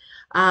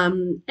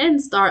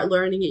 And start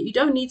learning it. You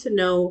don't need to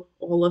know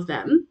all of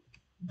them,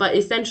 but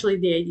essentially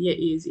the idea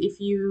is if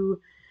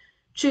you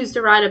choose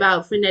to write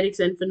about phonetics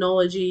and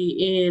phonology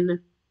in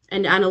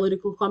an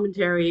analytical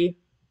commentary,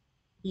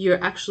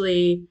 you're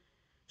actually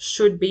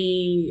should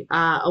be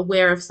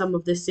aware of some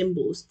of the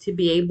symbols to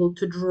be able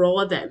to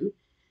draw them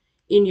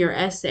in your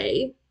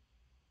essay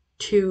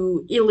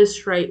to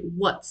illustrate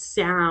what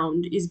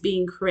sound is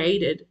being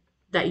created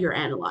that you're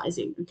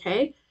analyzing.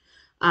 Okay.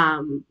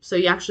 So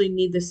you actually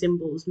need the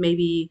symbols.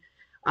 Maybe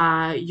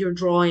you're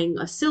drawing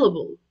a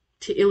syllable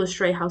to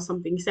illustrate how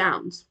something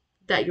sounds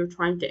that you're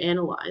trying to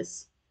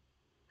analyze.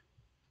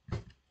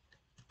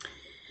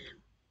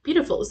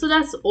 Beautiful. So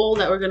that's all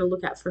that we're going to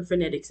look at for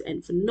phonetics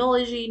and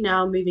phonology.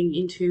 Now moving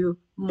into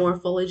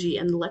morphology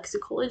and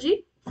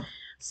lexicology.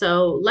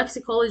 So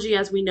lexicology,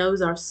 as we know,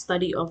 is our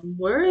study of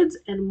words,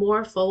 and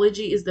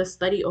morphology is the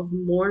study of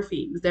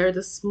morphemes. They're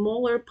the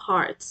smaller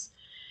parts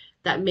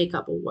that make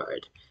up a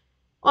word.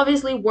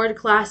 Obviously, word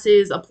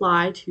classes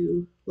apply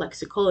to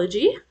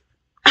lexicology.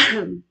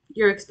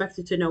 You're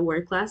expected to know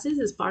word classes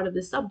as part of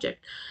this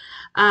subject.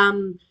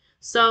 Um,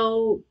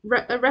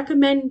 I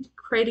recommend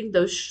creating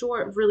those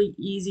short, really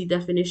easy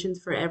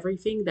definitions for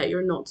everything that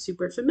you're not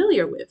super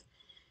familiar with.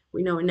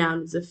 We know a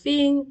noun is a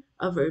thing,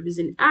 a verb is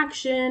an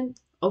action.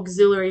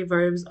 Auxiliary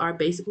verbs are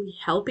basically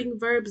helping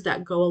verbs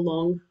that go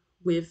along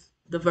with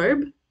the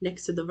verb,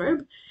 next to the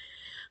verb.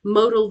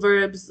 Modal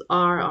verbs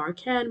are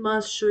can,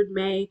 must, should,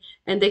 may,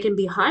 and they can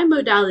be high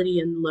modality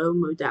and low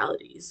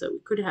modality. So we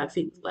could have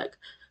things like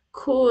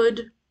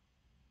could,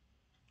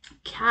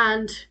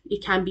 can't.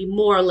 It can be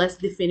more or less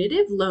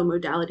definitive. Low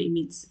modality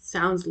means it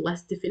sounds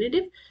less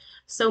definitive.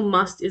 So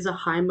must is a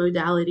high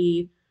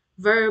modality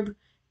verb,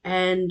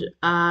 and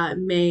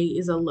may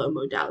is a low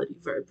modality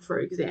verb, for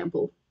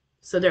example.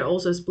 So they're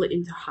also split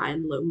into high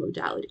and low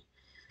modality.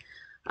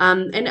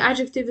 An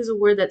adjective is a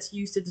word that's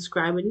used to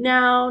describe a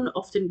noun,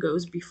 often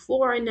goes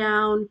before a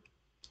noun.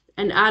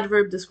 An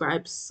adverb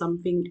describes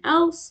something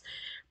else.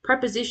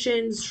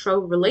 Prepositions show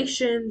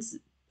relations.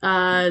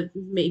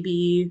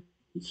 Maybe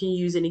you can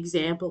use an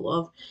example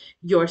of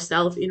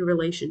yourself in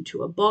relation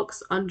to a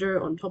box,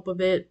 under, on top of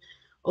it,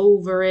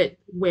 over it,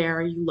 where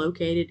are you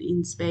located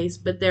in space.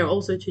 But they're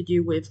also to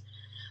do with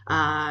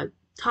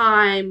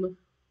time,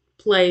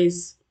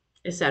 place,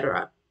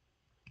 etc.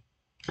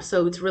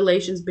 So it's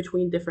relations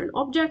between different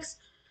objects.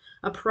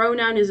 A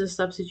pronoun is a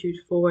substitute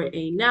for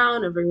a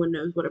noun. Everyone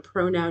knows what a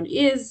pronoun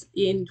is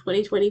in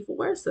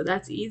 2024, so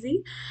that's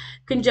easy.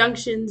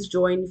 Conjunctions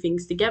join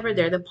things together.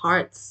 They're the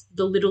parts,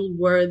 the little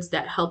words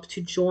that help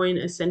to join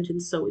a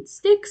sentence so it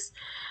sticks.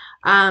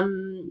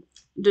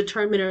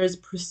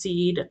 Determiners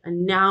precede a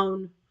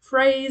noun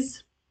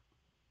phrase,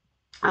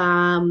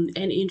 and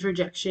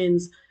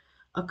interjections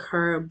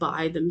occur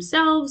by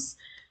themselves.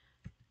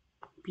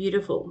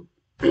 Beautiful.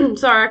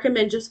 So I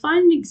recommend just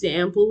find an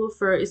example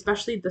for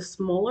especially the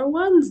smaller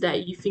ones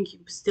that you think you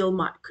still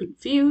might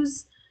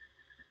confuse.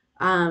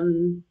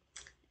 And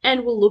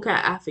we'll look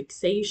at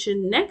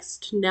affixation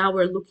next. Now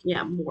we're looking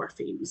at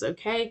morphemes,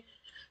 okay?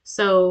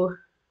 So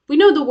we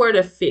know the word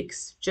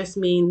affix just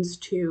means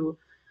to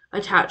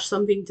attach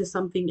something to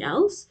something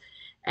else.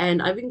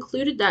 And I've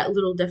included that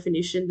little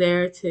definition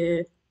there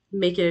to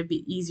make it a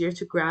bit easier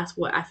to grasp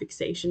what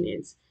affixation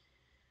is.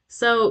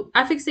 So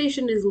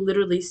affixation is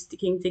literally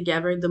sticking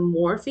together the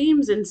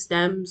morphemes and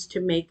stems to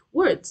make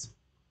words.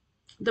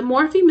 The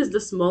morpheme is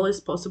the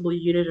smallest possible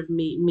unit of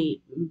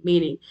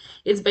meaning.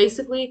 It's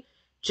basically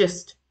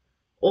just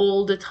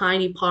all the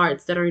tiny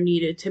parts that are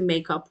needed to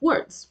make up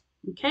words.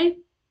 Okay?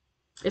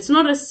 It's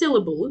not a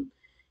syllable.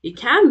 It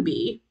can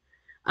be,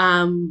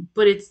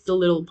 but it's the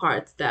little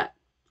parts that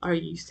are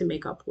used to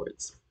make up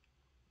words.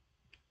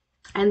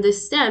 And the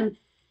stem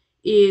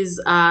is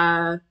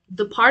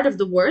the part of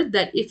the word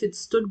that if it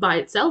stood by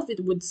itself,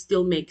 it would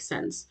still make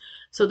sense.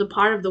 So the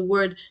part of the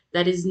word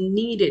that is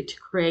needed to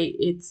create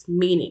its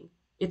meaning.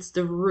 It's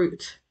the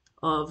root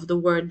of the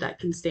word that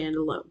can stand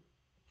alone.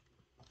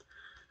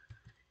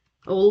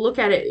 We'll look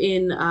at it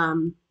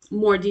in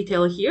more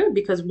detail here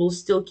because we'll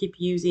still keep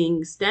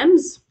using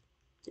stems,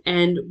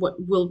 and what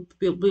we'll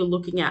be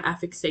looking at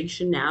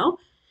affixation now.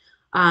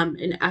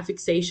 And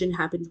affixation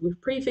happens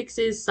with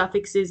prefixes,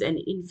 suffixes, and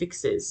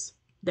infixes.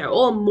 They're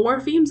all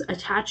morphemes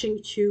attaching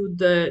to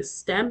the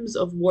stems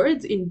of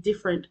words in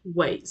different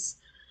ways.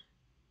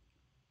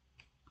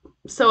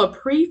 So a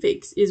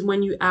prefix is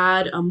when you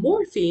add a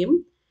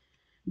morpheme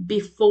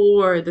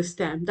before the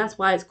stem. That's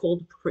why it's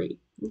called pre.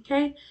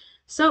 Okay?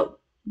 So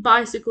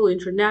bicycle,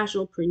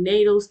 international,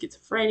 prenatal,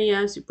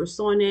 schizophrenia,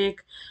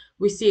 supersonic.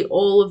 We see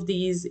all of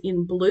these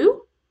in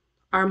blue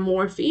are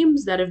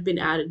morphemes that have been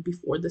added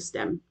before the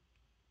stem.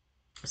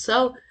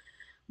 So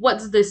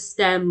what's the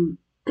stem?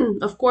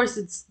 Of course,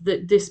 it's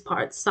this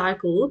part.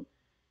 Cycle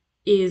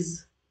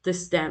is the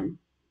stem.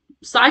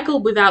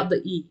 Cycle without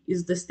the E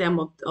is the stem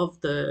of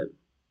the,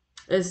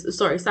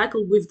 sorry,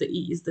 cycle with the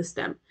E is the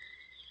stem.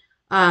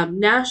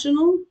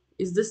 National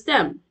is the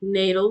stem.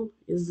 Natal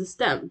is the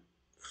stem.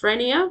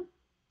 Phrenia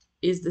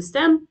is the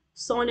stem.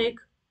 Sonic,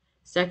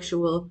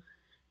 sexual,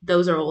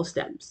 those are all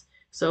stems.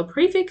 So a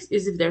prefix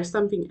is if there's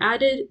something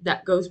added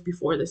that goes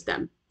before the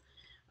stem.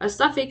 A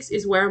suffix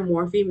is where a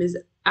morpheme is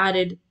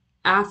added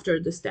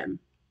after the stem.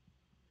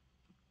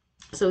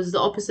 So it's the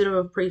opposite of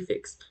a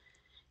prefix.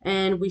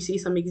 And we see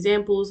some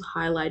examples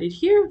highlighted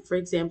here. For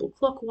example,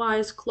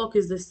 clockwise. Clock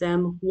is the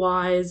stem.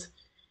 Wise.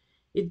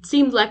 It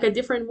seems like a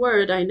different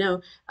word, I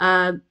know,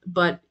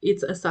 but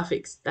it's a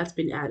suffix that's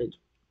been added.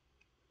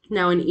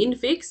 Now, an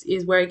infix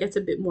is where it gets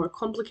a bit more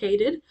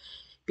complicated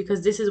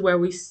because this is where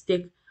we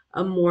stick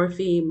a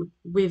morpheme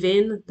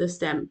within the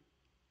stem.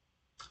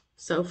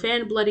 So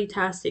fan, bloody,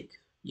 tastic.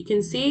 You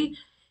can see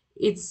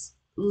it's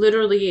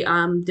literally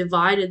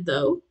divided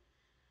though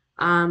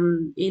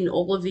in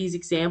all of these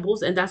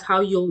examples, and that's how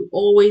you'll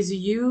always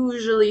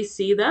usually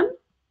see them.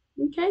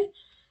 Okay.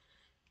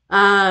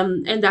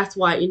 And that's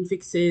why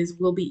infixes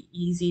will be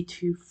easy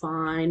to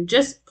find.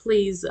 Just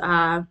please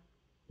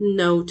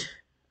note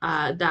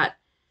that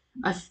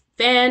a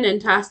fan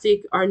and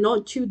tastic are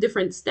not two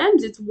different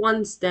stems. It's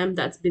one stem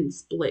that's been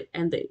split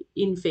and the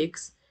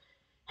infix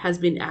has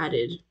been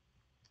added.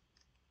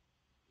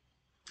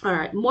 All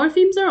right,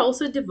 morphemes are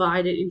also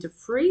divided into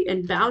free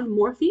and bound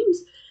morphemes.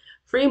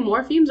 Free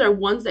morphemes are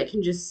ones that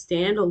can just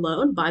stand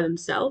alone by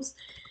themselves.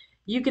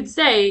 You could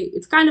say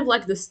it's kind of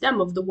like the stem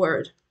of the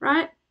word,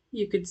 right?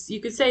 You could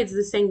say it's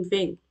the same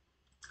thing.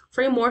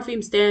 Free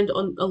morphemes stand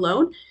on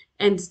alone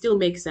and still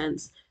make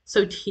sense.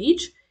 So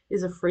teach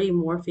is a free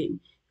morpheme.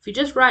 If you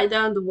just write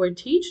down the word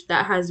teach,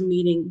 that has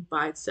meaning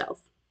by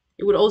itself.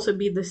 It would also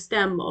be the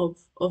stem of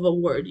a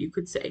word, you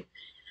could say.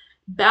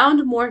 Bound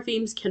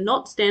morphemes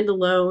cannot stand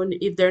alone.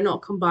 If they're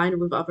not combined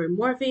with other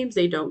morphemes,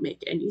 they don't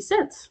make any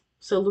sense.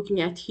 So looking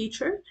at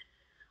teacher,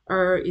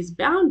 is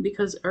bound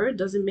because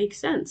doesn't make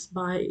sense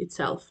by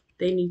itself.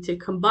 They need to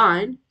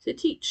combine to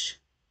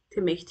teach,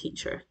 to make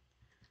teacher.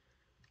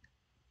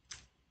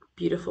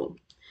 Beautiful.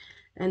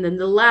 And then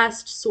the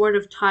last sort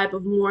of type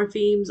of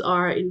morphemes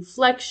are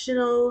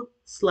inflectional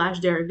 /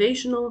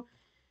 derivational.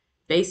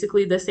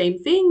 Basically the same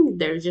thing.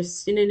 They're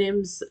just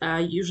synonyms.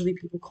 Usually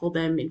people call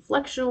them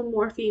inflectional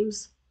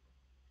morphemes.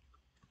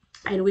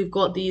 And we've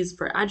got these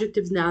for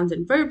adjectives, nouns,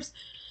 and verbs.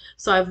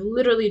 So I've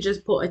literally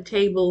just put a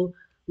table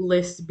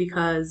list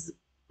because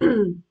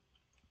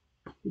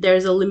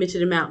there's a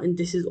limited amount and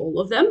this is all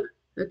of them.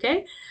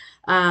 Okay.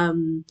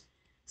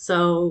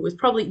 So it's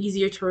probably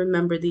easier to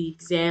remember the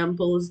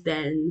examples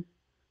than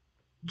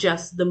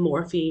just the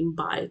morpheme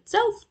by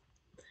itself.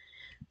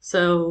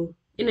 So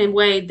in a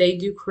way, they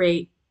do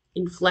create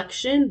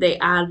inflection. They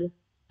add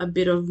a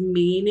bit of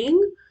meaning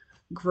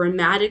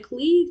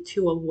grammatically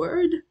to a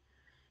word.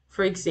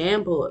 For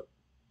example,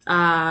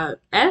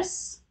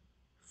 S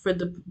for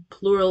the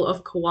plural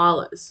of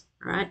koalas,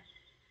 right?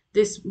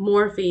 This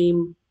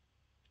morpheme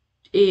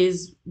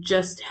is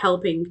just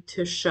helping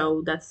to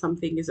show that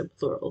something is a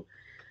plural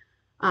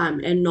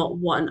and not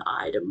one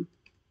item.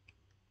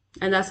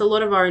 And that's a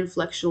lot of our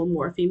inflectional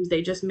morphemes.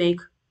 They just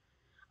make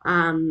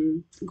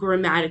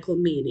grammatical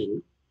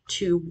meaning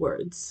to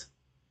words.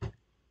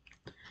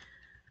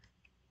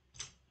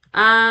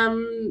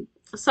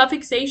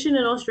 Suffixation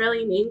in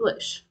Australian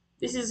English.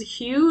 This is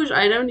huge.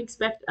 I don't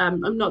expect,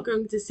 I'm not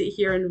going to sit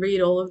here and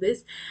read all of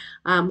this.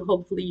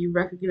 Hopefully you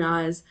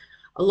recognize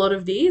a lot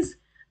of these.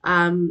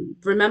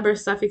 Remember,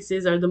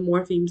 suffixes are the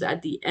morphemes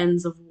at the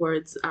ends of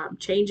words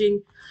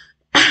changing.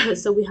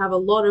 So we have a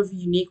lot of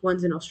unique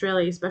ones in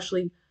Australia,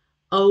 especially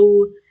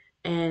O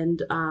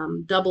and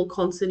double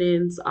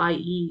consonants,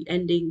 i.e.,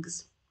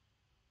 endings.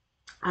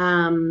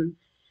 Um,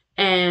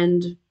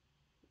 and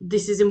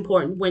this is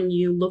important when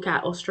you look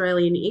at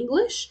Australian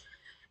English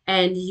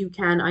and you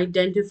can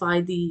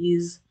identify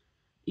these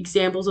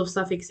examples of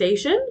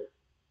suffixation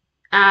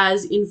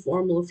as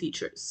informal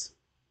features,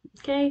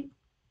 okay,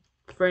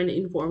 for an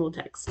informal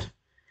text.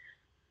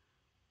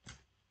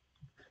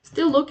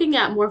 Still looking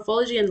at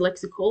morphology and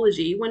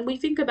lexicology, when we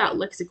think about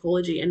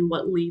lexicology and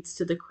what leads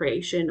to the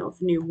creation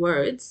of new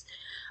words,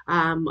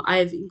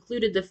 I've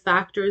included the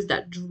factors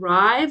that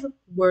drive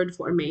word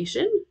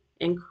formation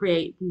and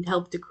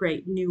help to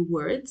create new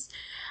words.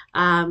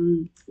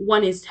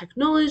 One is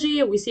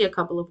technology. We see a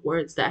couple of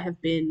words that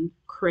have been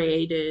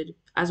created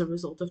as a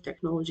result of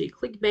technology: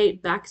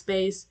 clickbait,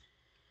 backspace,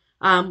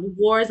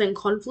 wars and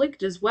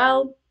conflict as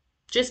well.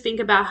 Just think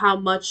about how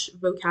much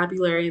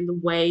vocabulary and the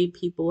way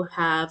people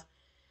have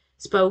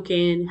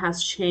spoken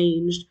has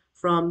changed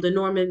from the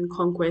Norman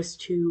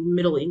conquest to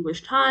Middle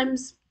English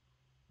times.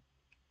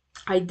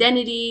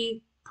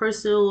 Identity,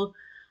 personal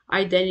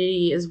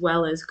identity, as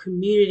well as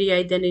community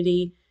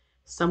identity.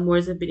 Some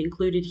words have been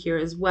included here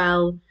as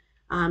well.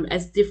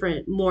 As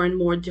more and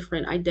more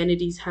different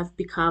identities have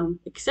become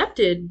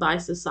accepted by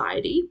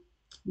society,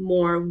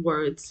 more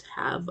words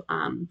have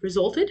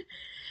resulted,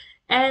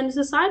 and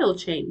societal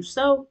change.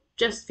 So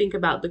just think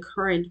about the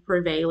current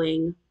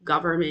prevailing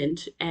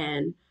government,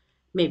 and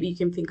maybe you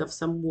can think of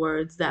some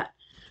words that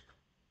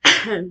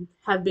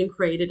have been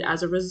created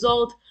as a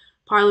result.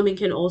 Parliament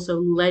can also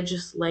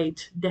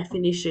legislate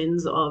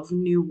definitions of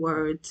new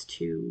words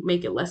to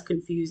make it less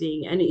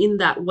confusing, and in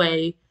that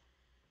way,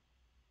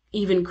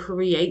 even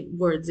create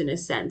words in a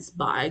sense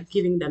by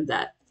giving them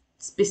that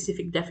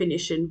specific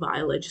definition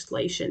via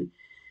legislation.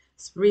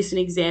 Recent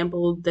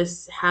example,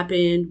 this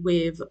happened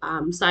with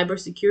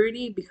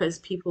cybersecurity because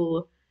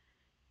people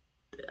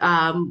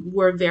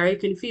were very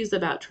confused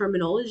about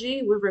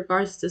terminology with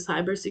regards to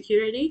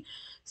cybersecurity.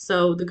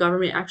 So the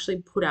government actually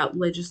put out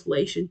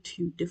legislation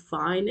to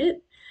define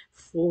it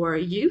for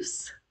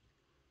use.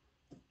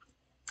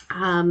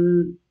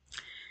 Um,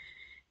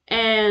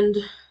 and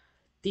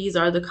these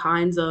are the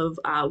kinds of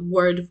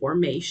word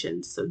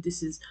formations. So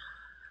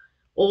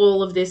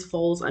all of this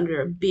falls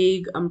under a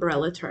big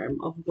umbrella term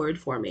of word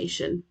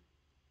formation.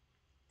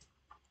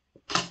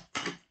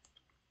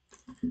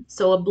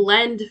 So a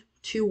blend,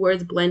 two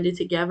words blended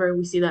together.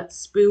 We see that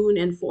spoon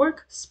and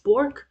fork,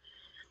 spork.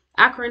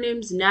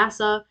 Acronyms,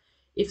 NASA.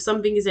 If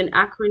something is an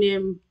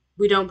acronym,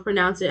 we don't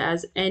pronounce it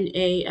as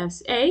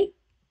NASA.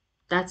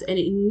 That's an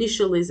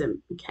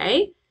initialism,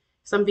 okay?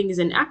 Something is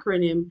an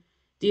acronym.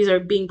 These are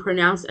being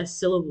pronounced as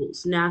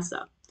syllables,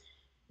 NASA.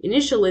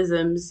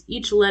 Initialisms,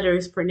 each letter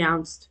is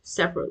pronounced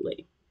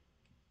separately.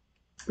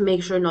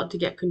 Make sure not to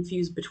get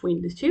confused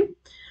between the two.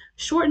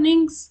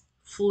 Shortenings,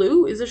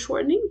 flu is a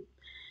shortening.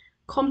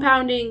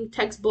 Compounding,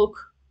 textbook,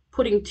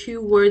 putting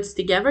two words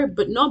together,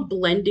 but not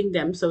blending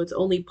them so it's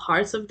only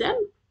parts of them,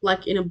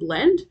 like in a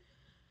blend,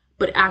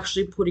 but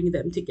actually putting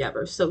them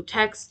together. So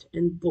text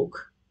and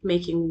book,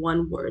 making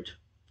one word.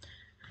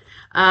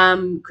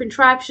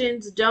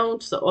 Contractions,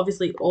 don't. So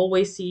obviously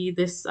always see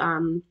this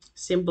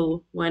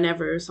symbol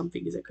whenever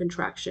something is a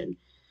contraction.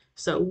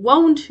 So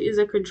won't is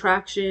a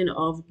contraction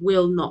of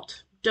will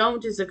not.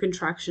 Don't is a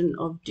contraction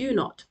of do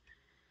not.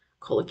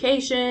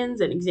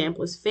 Collocations, an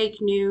example is fake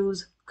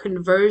news.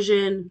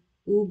 Conversion,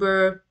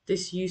 Uber,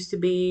 this used to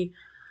be,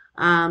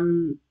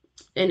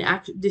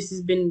 this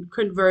has been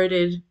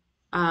converted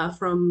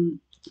from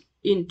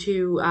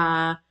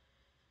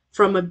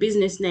a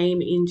business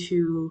name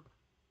into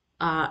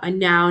a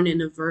noun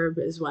and a verb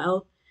as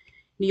well.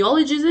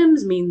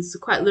 Neologisms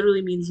quite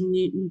literally means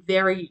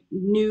very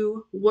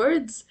new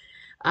words.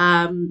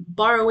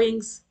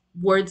 Borrowings,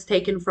 words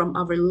taken from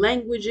other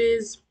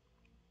languages.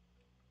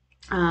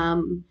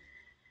 And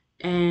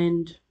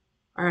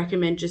I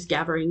recommend just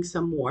gathering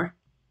some more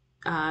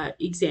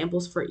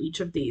examples for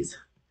each of these.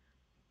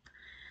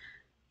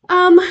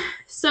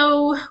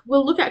 So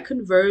we'll look at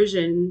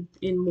conversion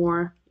in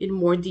more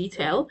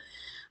detail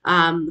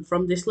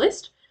from this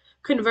list.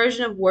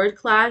 Conversion of word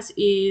class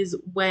is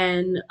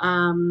when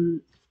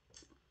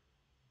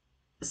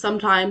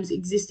sometimes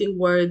existing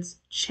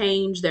words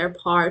change their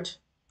part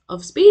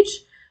of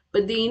speech,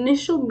 but the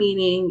initial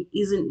meaning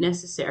isn't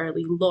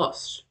necessarily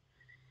lost.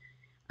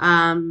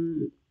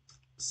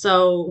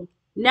 So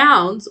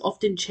nouns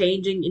often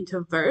changing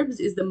into verbs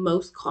is the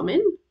most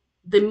common.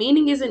 The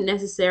meaning isn't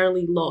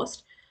necessarily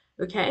lost,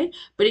 okay?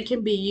 But it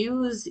can be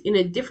used in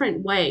a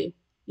different way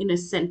in a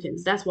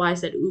sentence. That's why I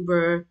said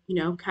Uber,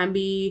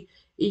 it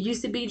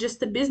used to be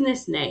just a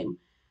business name,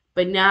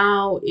 but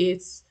now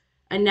it's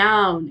a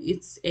noun,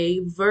 it's a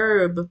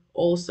verb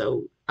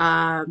also.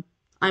 I'm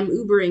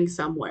Ubering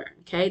somewhere,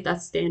 okay?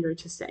 That's standard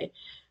to say.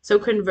 So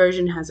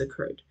conversion has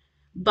occurred.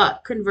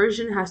 But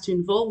conversion has to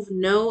involve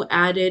no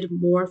added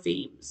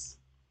morphemes.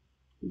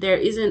 There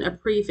isn't a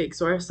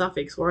prefix or a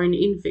suffix or an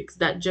infix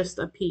that just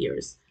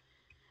appears.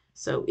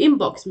 So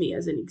inbox me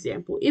as an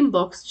example.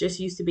 Inbox just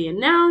used to be a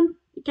noun.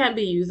 It can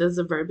be used as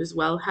a verb as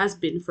well, has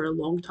been for a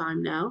long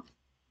time now.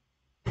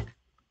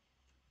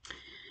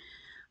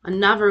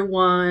 Another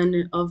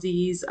one of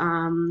these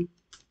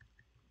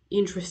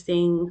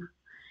interesting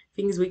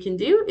things we can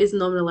do is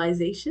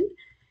nominalization,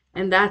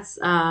 and that's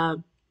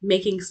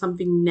making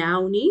something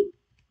nouny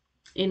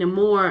in a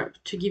more,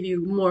 to give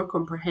you more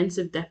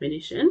comprehensive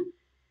definition.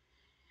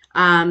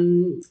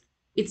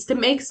 It's to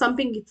make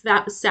something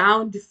that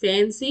sound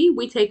fancy.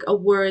 We take a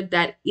word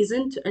that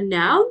isn't a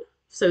noun,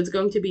 so it's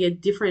going to be a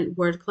different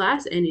word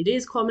class, and it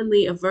is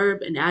commonly a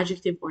verb, an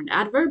adjective, or an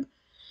adverb,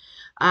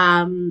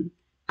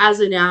 as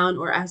a noun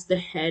or as the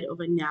head of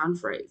a noun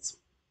phrase.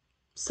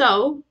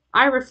 So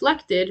I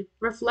reflected.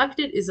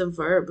 Reflected is a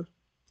verb,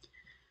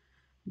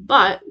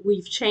 but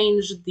we've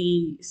changed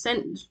the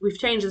sentence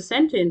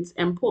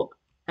and put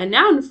a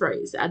noun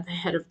phrase at the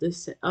head of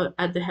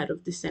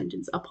the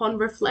sentence. Upon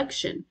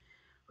reflection,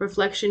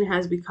 reflection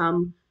has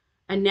become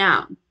a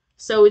noun.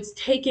 So it's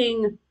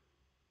taking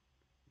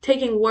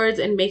words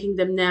and making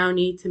them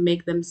nouny to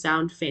make them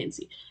sound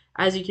fancy.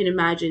 As you can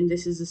imagine,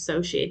 this is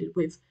associated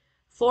with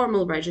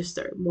formal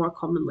register more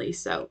commonly.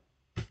 So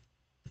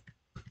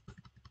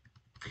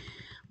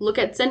look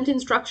at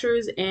sentence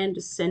structures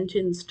and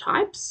sentence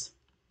types.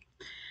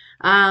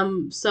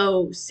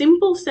 So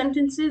simple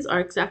sentences are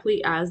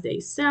exactly as they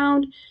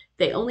sound.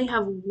 They only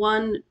have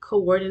one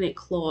coordinate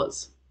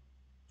clause.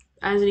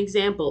 As an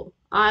example,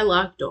 I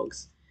like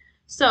dogs.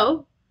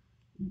 So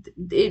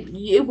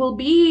it will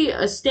be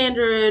a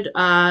standard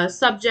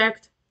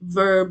subject,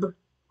 verb,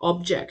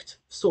 object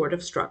sort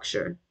of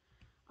structure.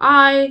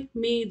 I,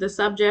 me, the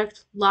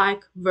subject,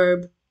 like,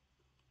 verb,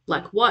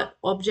 like what,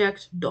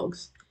 object,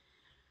 dogs.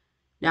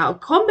 Now, a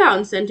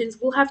compound sentence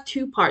will have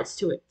two parts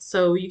to it.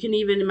 So you can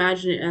even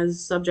imagine it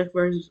as subject,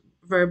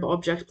 verb,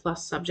 object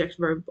plus subject,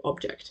 verb,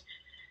 object.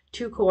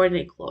 Two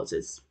coordinate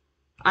clauses.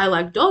 I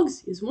like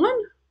dogs is one.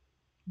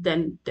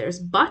 Then there's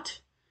but.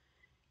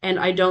 And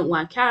I don't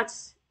like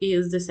cats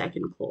is the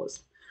second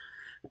clause.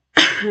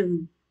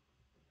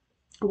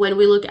 When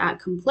we look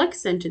at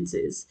complex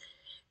sentences,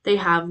 they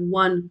have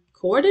one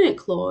coordinate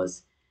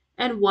clause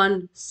and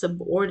one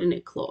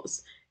subordinate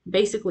clause.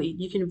 Basically,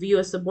 you can view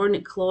a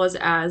subordinate clause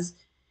as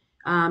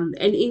an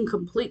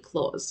incomplete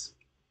clause.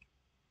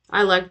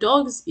 I like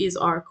dogs is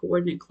our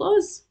coordinate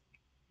clause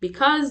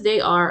because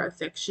they are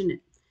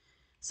affectionate.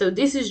 So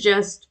this is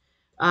just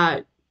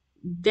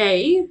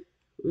they,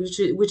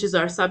 which is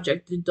our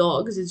subject, the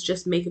dogs, is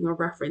just making a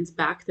reference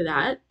back to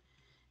that,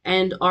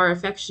 and are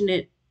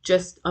affectionate,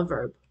 just a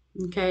verb.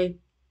 Okay,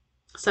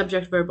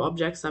 subject, verb,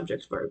 object,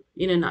 subject, verb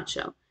in a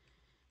nutshell.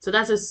 So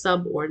that's a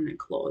subordinate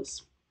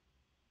clause.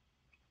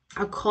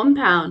 A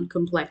compound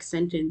complex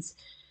sentence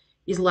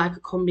is like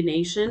a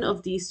combination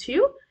of these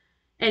two,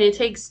 and it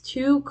takes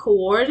two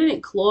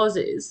coordinate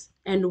clauses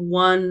and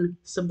one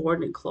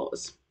subordinate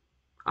clause.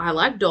 I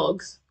like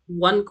dogs,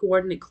 one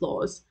coordinate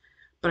clause,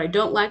 but I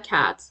don't like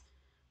cats,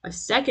 a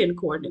second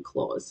coordinate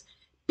clause,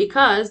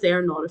 because they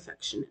are not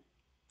affectionate.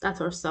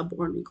 That's our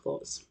subordinate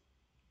clause.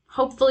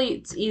 Hopefully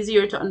it's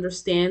easier to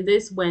understand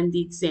this when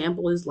the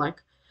example is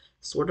like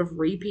sort of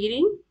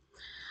repeating.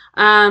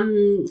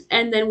 And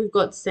then we've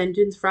got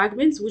sentence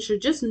fragments, which are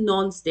just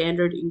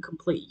non-standard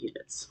incomplete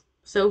units.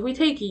 So if we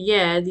take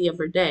yeah the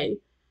other day,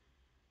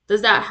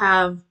 does that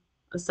have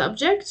a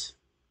subject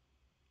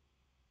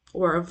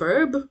or a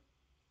verb?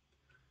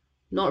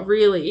 Not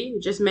really.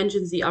 It just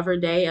mentions the other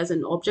day as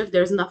an object.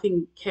 There's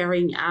nothing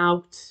carrying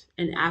out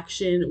an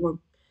action or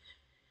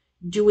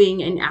doing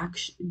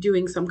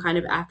some kind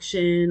of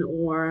action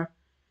or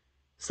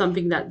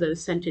something that the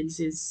sentence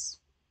is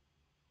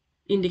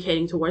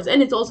indicating towards.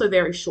 And it's also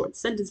very short.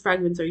 Sentence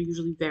fragments are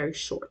usually very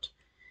short.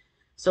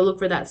 So look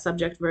for that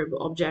subject, verb,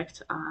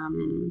 object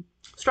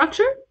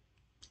structure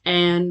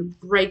and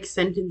break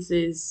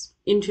sentences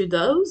into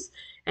those.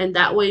 And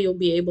that way you'll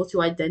be able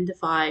to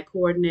identify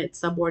coordinate,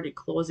 subordinate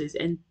clauses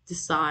and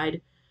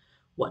decide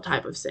what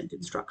type of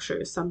sentence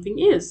structure something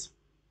is.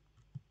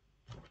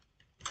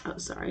 Oh,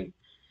 sorry.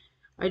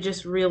 I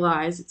just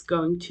realized it's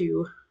going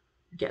to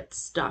get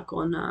stuck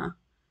on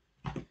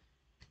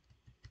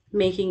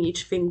making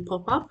each thing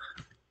pop up.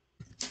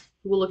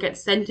 We'll look at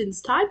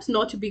sentence types,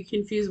 not to be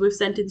confused with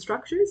sentence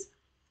structures.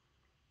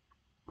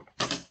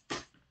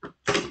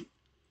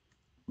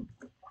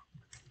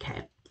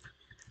 Okay.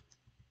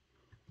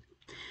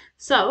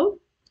 So,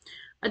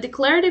 a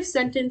declarative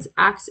sentence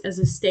acts as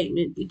a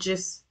statement. It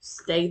just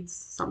states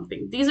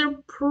something. These are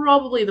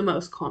probably the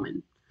most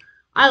common.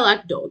 I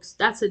like dogs.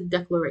 That's a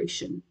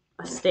declaration,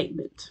 a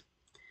statement.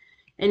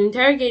 An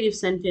interrogative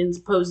sentence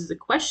poses a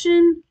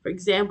question. For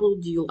example,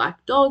 do you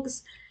like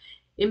dogs?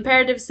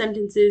 Imperative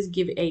sentences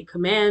give a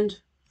command.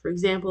 For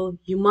example,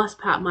 you must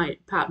pat my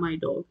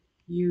dog.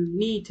 You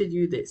need to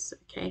do this,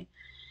 okay?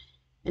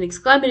 And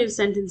exclamative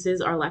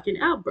sentences are like an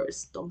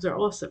outburst. Dogs are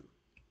awesome.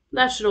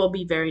 That should all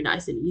be very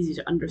nice and easy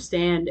to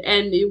understand,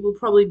 and it will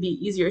probably be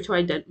easier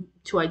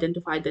to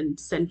identify than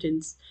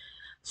sentence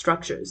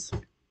structures.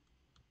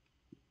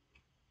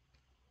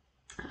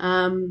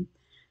 Um,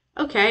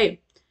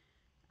 okay,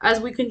 as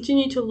we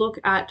continue to look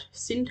at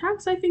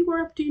syntax, I think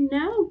we're up to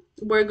now.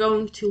 We're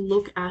going to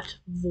look at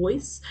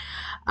voice.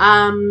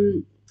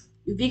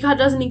 VCAT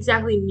doesn't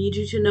exactly need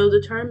you to know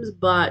the terms,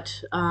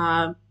 but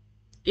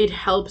it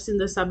helps in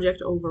the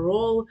subject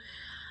overall.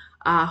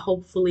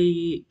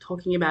 Hopefully,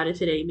 talking about it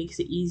today makes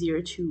it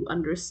easier to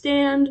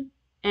understand.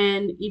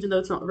 And even though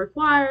it's not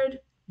required,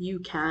 you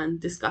can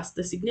discuss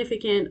the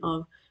significance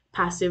of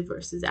passive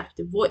versus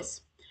active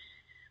voice.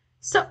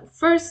 So,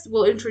 first,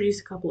 we'll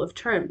introduce a couple of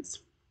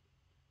terms.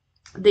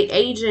 The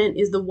agent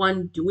is the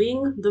one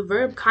doing the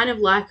verb, kind of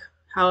like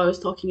how I was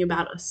talking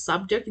about a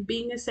subject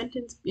being a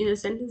sentence in a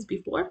sentence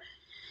before.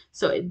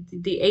 So,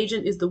 the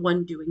agent is the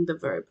one doing the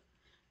verb.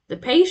 The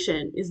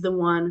patient is the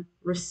one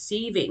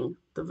receiving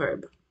the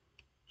verb.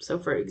 So,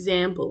 for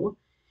example,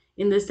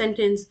 in the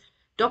sentence,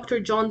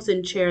 Dr.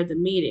 Johnson chaired the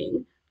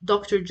meeting,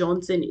 Dr.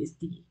 Johnson is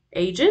the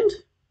agent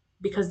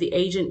because the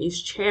agent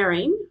is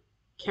chairing,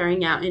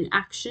 carrying out an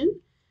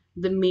action,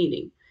 the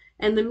meeting.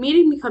 And the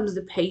meeting becomes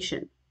the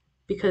patient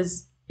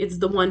because it's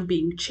the one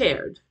being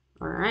chaired.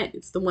 All right,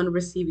 it's the one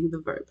receiving the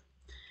verb.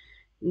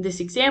 In this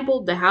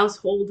example, the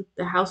household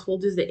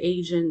is the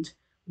agent,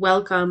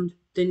 welcomed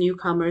the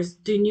newcomers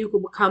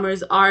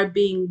are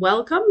being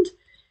welcomed,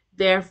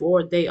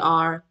 therefore they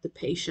are the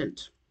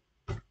patient.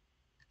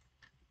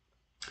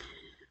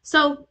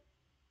 So,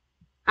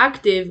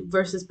 active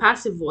versus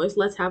passive voice,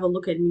 let's have a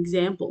look at an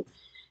example.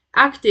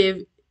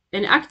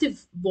 An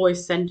active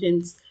voice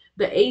sentence,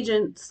 the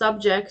agent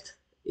subject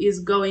is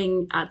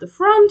going at the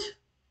front,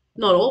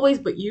 not always,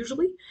 but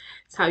usually.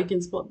 It's how you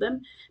can spot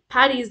them.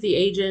 Patty is the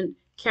agent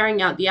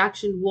carrying out the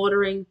action,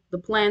 watering the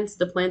plants.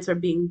 The plants are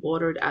being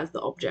watered as the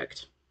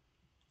object.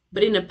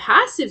 But in a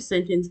passive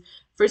sentence,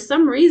 for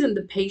some reason,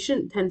 the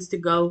patient has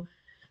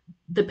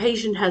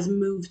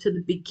moved to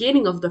the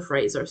beginning of the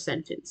phrase or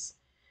sentence.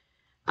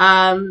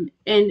 And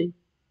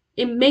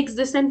it makes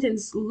the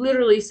sentence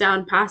literally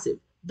sound passive.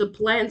 The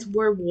plants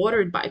were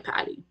watered by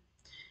Patty.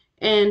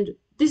 And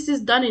this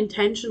is done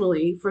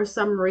intentionally for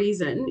some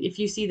reason. If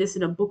you see this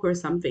in a book or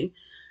something,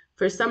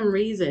 for some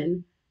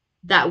reason,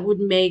 that would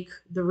make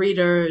the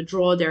reader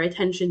draw their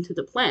attention to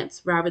the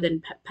plants rather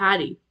than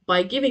Patty.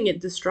 By giving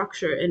it the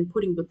structure and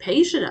putting the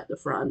patient at the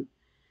front,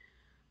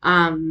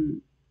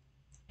 and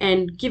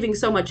giving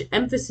so much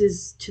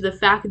emphasis to the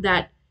fact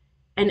that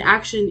an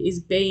action is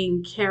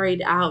being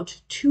carried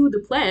out to the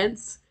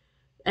plants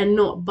and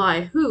not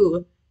by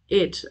who,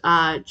 it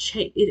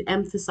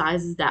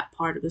emphasizes that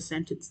part of the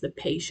sentence, the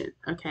patient.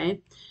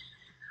 Okay,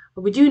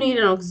 but we do need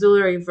an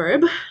auxiliary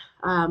verb.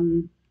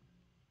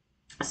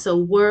 So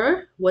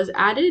were was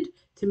added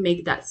to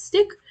make that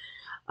stick,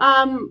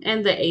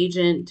 and the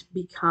agent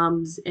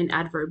becomes an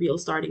adverbial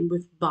starting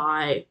with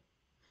by,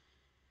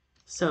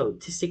 so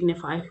to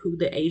signify who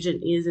the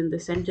agent is in the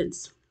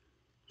sentence.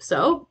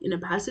 So in a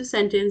passive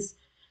sentence,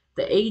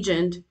 the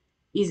agent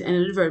is an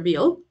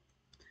adverbial,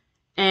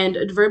 and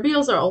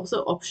adverbials are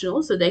also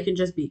optional, so they can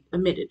just be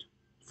omitted.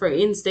 For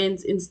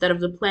instance, instead of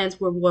the plants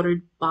were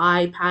watered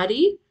by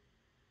Patty,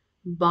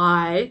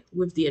 by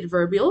with the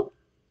adverbial,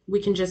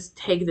 we can just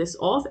take this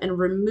off and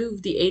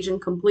remove the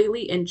agent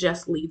completely and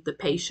just leave the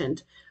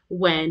patient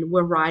when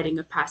we're writing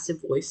a passive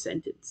voice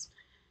sentence.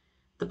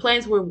 The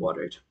plants were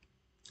watered.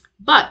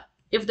 But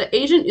if the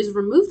agent is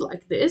removed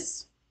like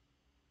this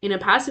in a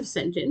passive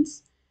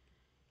sentence,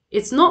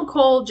 it's not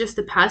called just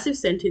a passive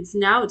sentence.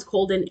 Now it's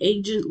called an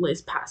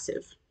agentless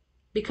passive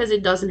because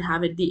it doesn't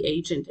have the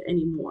agent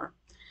anymore.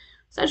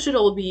 So that should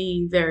all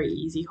be very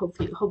easy.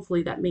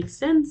 Hopefully that makes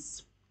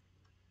sense.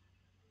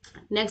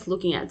 Next,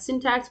 looking at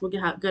syntax, we're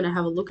going to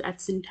have a look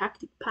at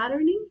syntactic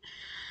patterning.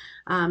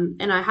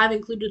 And I have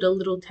included a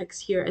little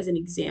text here as an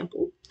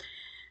example.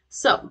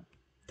 So,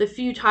 the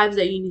few types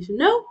that you need to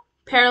know: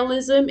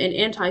 parallelism and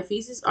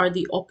antithesis are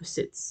the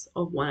opposites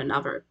of one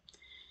another.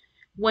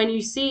 When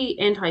you see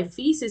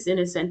antithesis in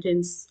a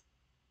sentence,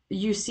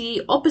 you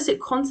see opposite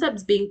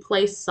concepts being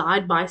placed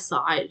side by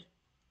side.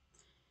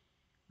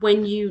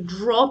 When you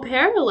draw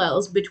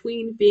parallels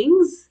between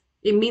things,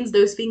 it means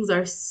those things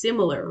are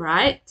similar,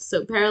 right?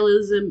 So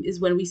parallelism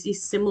is when we see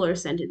similar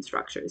sentence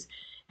structures,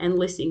 and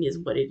listing is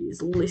what it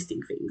is,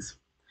 listing things.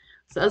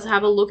 So let's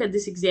have a look at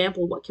this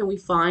example. What can we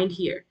find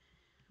here?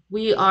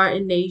 We are a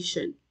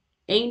nation,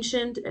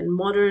 ancient and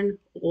modern,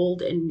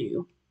 old and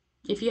new.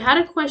 If you had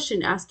a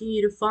question asking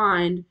you to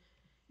find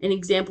an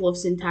example of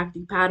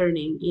syntactic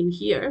patterning in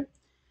here,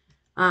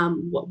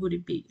 what would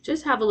it be?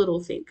 Just have a little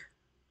think.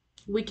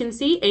 We can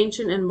see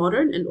ancient and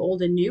modern and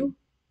old and new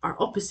are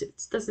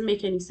opposites. Doesn't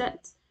make any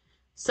sense.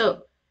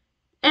 So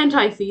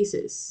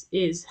antithesis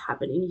is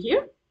happening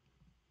here.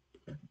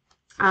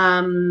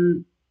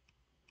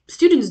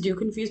 Students do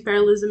confuse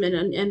parallelism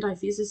and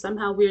antithesis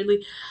somehow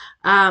weirdly.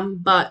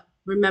 But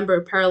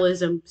remember,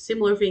 parallelism,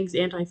 similar things,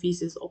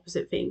 antithesis,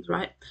 opposite things,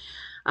 right?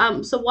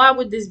 So why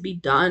would this be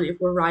done if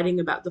we're writing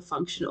about the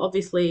function?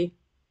 Obviously,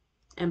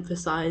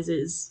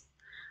 emphasizes,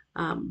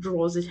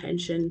 draws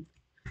attention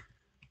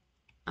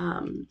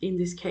in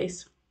this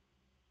case.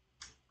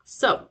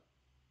 So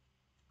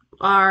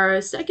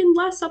Our second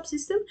last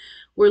subsystem,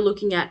 we're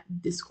looking at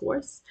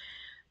discourse,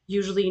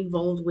 usually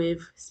involved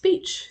with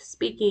speech,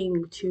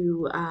 speaking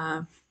to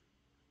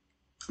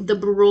the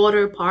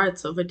broader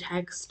parts of a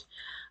text,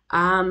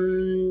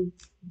 um,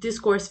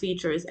 discourse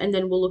features, and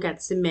then we'll look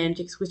at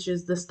semantics, which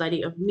is the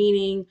study of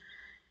meaning.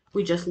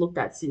 We just looked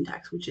at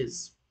syntax, which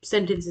is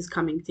sentences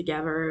coming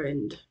together,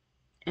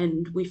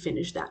 and we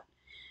finished that.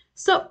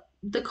 So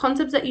the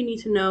concepts that you need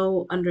to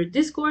know under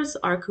discourse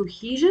are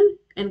cohesion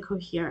and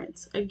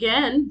coherence.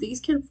 Again,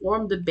 these can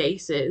form the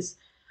basis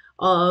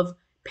of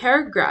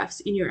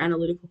paragraphs in your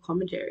analytical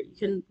commentary. You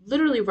can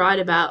literally write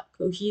about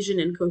cohesion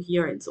and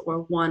coherence or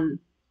one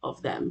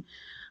of them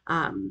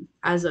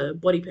as a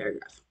body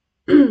paragraph.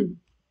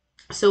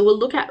 So we'll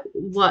look at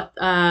what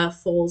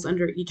falls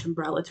under each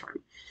umbrella term.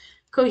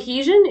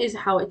 Cohesion is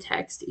how a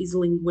text is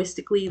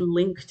linguistically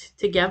linked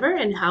together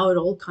and how it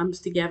all comes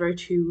together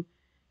to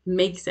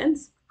make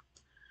sense.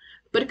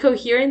 But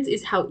coherence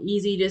is how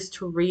easy it is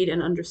to read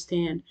and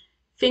understand.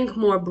 Think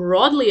more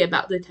broadly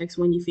about the text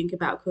when you think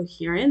about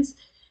coherence.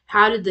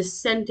 How did the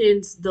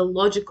sentence, the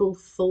logical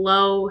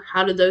flow,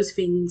 how do those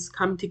things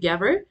come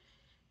together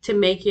to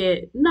make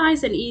it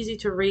nice and easy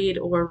to read,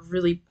 or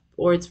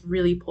it's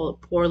really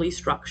poorly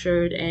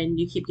structured and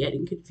you keep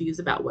getting confused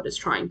about what it's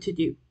trying to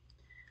do.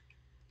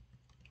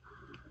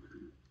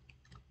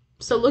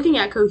 So looking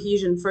at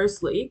cohesion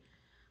firstly,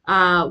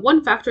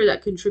 one factor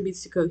that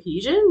contributes to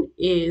cohesion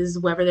is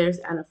whether there's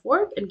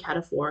anaphoric and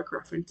cataphoric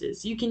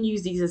references. You can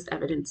use these as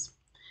evidence.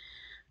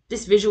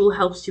 This visual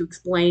helps to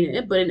explain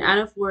it, but an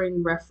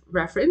anaphoric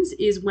reference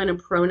is when a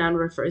pronoun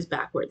refers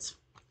backwards.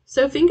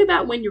 So think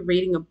about when you're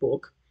reading a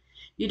book.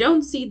 You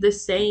don't see the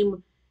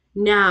same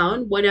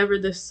noun, whatever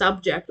the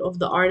subject of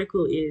the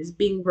article is,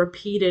 being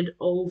repeated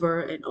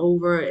over and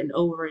over and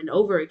over and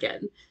over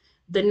again.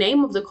 The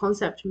name of the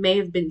concept may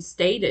have been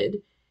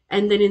stated,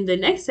 and then in the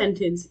next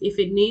sentence, if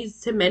it needs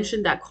to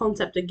mention that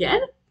concept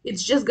again,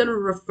 it's just going to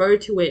refer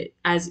to it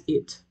as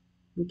it.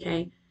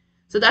 Okay?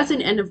 So that's an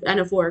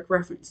anaphoric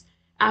reference.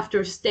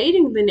 After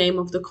stating the name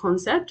of the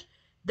concept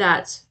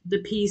that the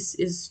piece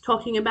is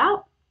talking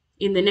about,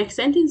 in the next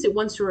sentence, it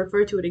wants to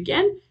refer to it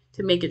again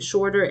to make it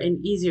shorter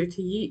and easier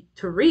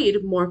to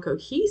read, more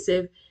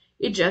cohesive.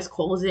 It just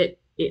calls it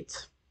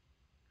it.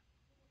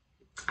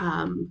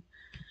 A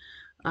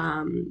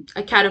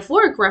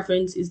cataphoric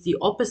reference is the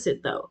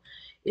opposite, though.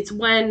 It's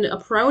when a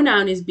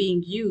pronoun is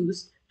being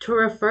used to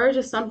refer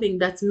to something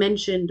that's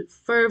mentioned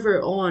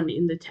further on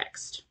in the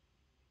text.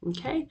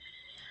 Okay?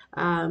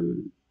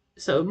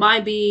 So it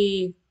might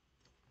be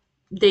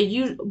they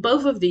use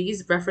both of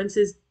these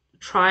references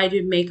try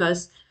to make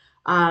us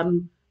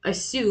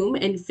assume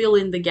and fill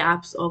in the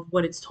gaps of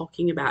what it's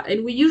talking about.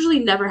 And we usually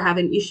never have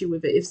an issue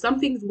with it. If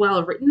something's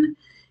well written,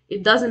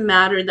 it doesn't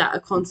matter that a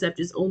concept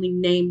is only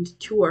named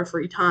 2 or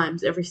 3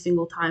 times every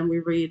single time we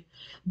read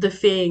the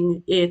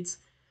thing.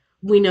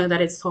 We know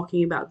that it's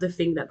talking about the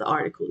thing that the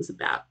article is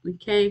about.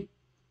 Okay?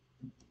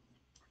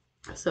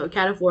 So a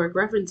cataphoric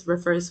reference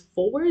refers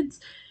forwards,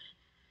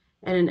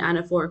 and an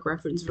anaphoric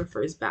reference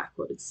refers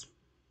backwards.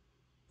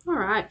 All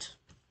right.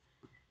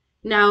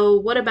 Now,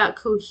 what about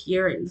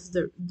coherence?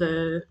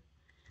 The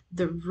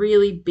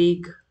really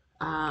big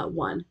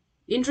one.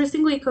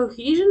 Interestingly,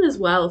 cohesion as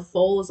well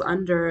falls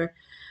under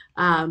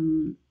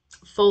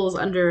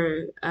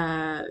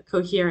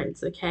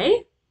coherence.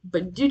 Okay,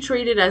 but do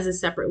treat it as a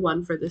separate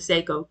one for the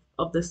sake of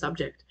the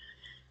subject.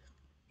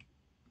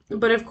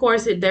 But of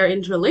course, they're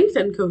interlinked,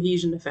 and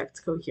cohesion affects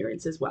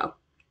coherence as well.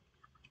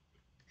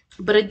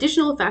 But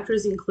additional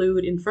factors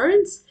include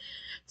inference.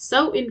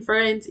 So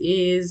inference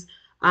is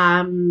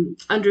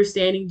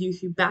understanding due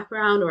to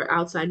background or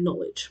outside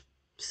knowledge.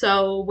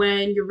 So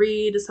when you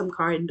read some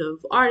kind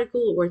of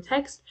article or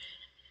text,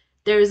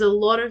 there's a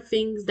lot of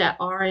things that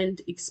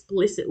aren't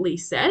explicitly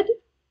said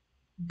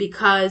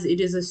because it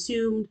is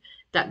assumed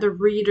that the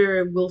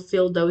reader will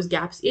fill those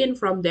gaps in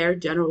from their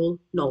general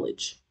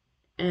knowledge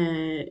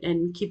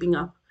and keeping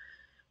up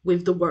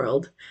with the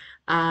world.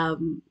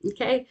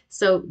 Okay,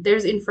 so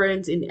there's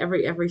inference in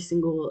every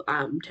single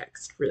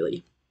text,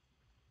 really.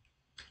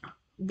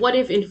 What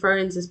if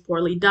inference is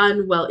poorly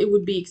done? Well, it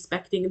would be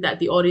expecting that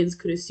the audience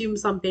could assume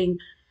something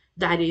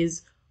that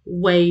is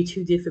way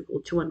too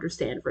difficult to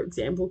understand. For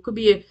example, it could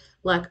be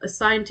like a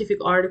scientific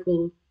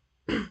article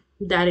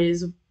that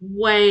is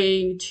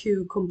way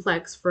too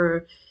complex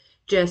for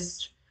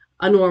just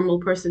a normal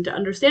person to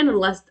understand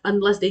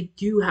unless they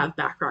do have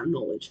background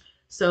knowledge.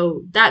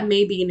 So that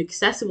may be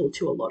inaccessible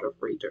to a lot of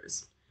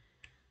readers.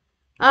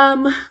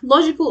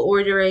 Logical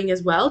ordering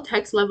as well,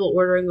 text level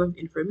ordering of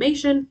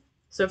information.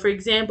 So for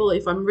example,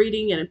 if I'm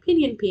reading an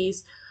opinion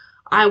piece,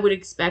 I would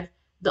expect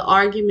the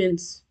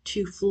arguments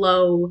to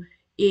flow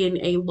in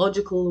a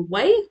logical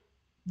way.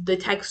 The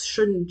text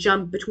shouldn't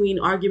jump between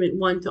argument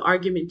 1 to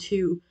argument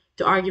 2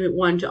 to argument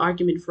 1 to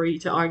argument 3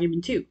 to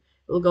argument 2.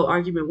 It'll go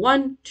argument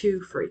 1,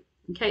 2, 3.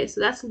 Okay, so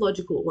that's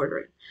logical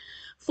ordering.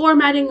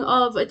 Formatting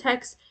of a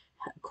text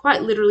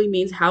quite literally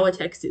means how a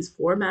text is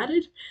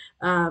formatted.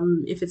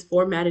 If it's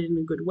formatted in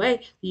a good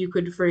way, you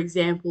could, for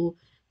example,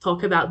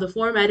 talk about the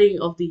formatting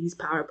of these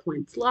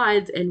PowerPoint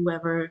slides and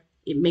whether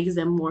it makes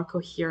them more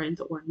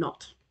coherent or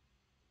not.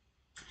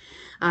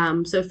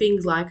 So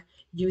things like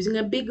using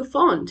a big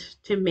font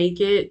to make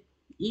it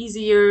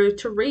easier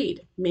to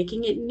read,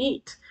 making it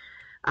neat,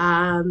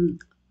 um,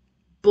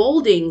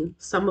 bolding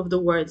some of the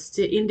words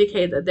to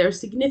indicate that they're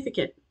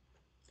significant.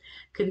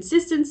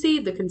 Consistency,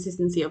 the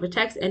consistency of a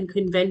text, and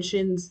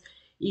conventions.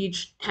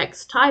 Each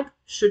text type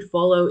should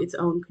follow its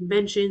own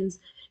conventions.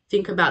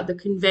 Think about the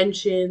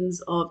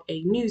conventions of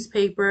a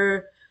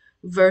newspaper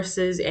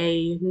versus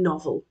a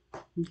novel.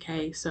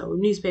 Okay, so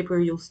newspaper,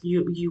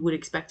 you would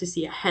expect to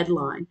see a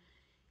headline,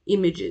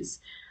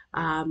 images,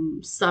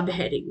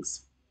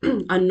 subheadings.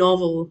 A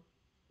novel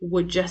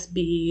would just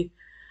be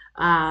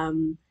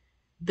um,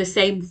 the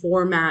same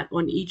format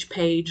on each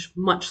page,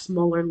 much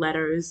smaller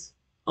letters,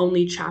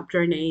 only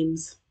chapter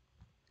names,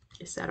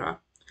 etc.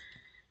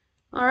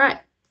 All right,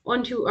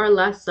 on to our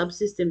last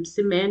subsystem,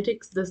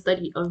 semantics, the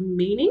study of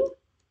meaning.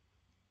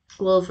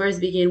 We'll first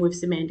begin with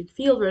semantic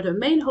field or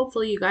domain.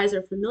 Hopefully you guys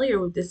are familiar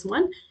with this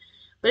one.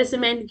 But a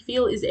semantic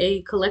field is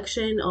a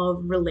collection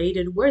of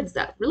related words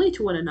that relate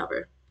to one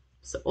another.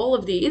 So all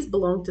of these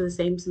belong to the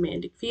same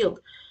semantic field.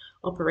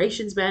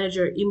 Operations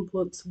manager,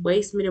 inputs,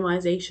 waste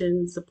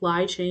minimization,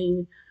 supply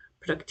chain,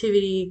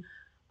 productivity,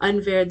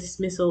 unfair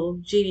dismissal,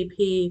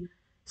 GDP.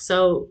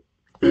 So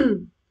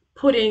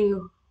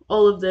putting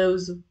all of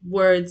those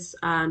words,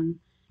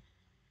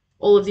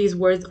 all of these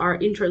words are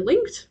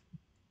interlinked,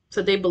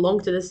 so they belong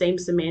to the same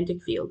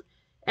semantic field.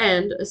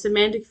 And a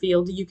semantic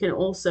field, you can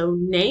also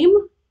name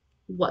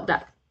what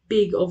that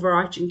big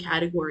overarching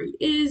category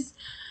is.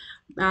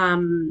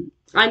 I'm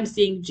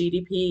seeing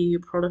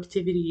GDP,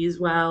 productivity as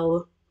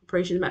well,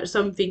 operations matter.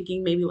 So I'm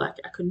thinking maybe like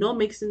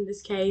economics in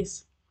this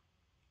case.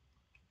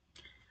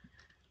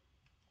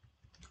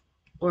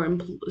 Or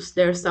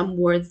there are some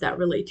words that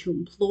relate to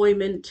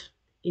employment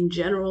in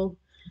general,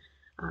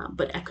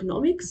 but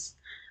economics.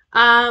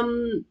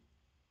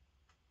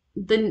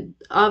 The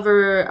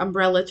other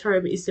umbrella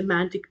term is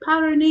semantic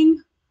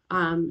patterning,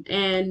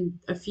 and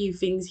a few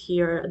things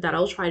here that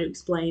I'll try to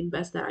explain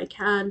best that I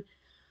can.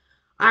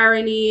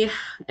 Irony,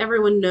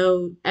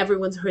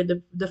 everyone's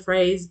heard the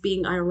phrase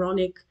being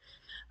ironic,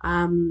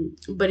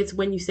 but it's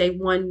when you say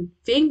one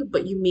thing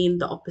but you mean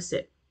the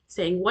opposite,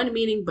 saying one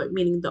meaning but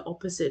meaning the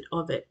opposite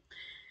of it.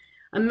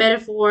 A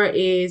metaphor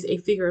is a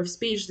figure of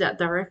speech that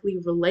directly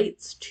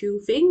relates to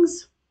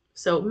things.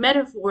 So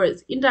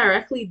metaphors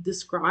indirectly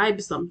describe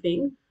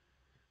something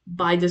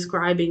by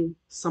describing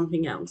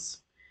something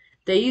else.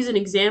 They use an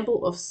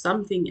example of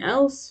something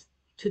else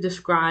to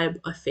describe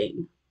a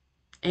thing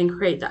and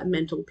create that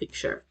mental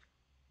picture.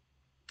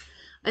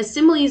 A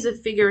simile is a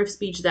figure of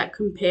speech that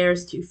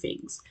compares two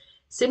things.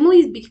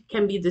 Similes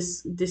can be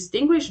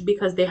distinguished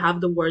because they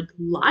have the word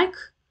like.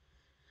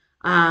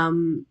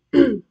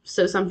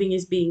 So something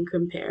is being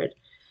compared.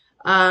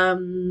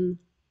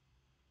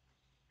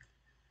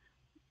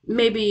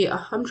 Maybe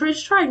I'm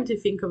just trying to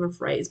think of a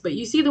phrase, but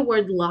you see the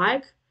word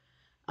like.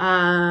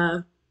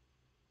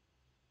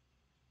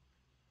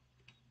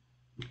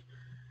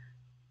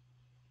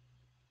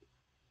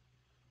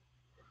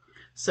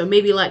 So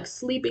maybe like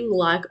sleeping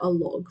like a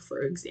log,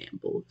 for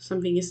example.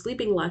 Something is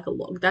sleeping like a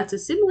log. That's a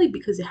simile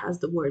because it has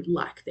the word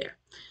like there.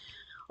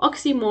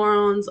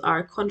 Oxymorons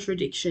are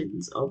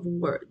contradictions of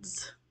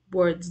words,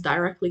 words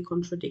directly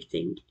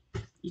contradicting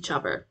each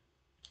other.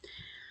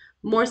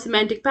 More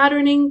semantic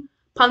patterning.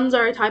 Puns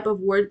are a type of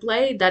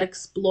wordplay that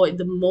exploit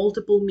the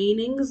multiple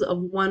meanings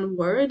of one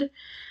word.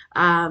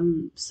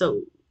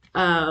 So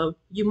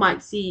you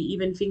might see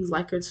even things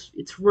like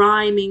it's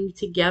rhyming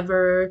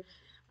together.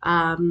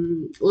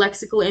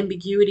 Lexical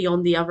ambiguity,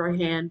 on the other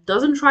hand,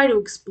 doesn't try to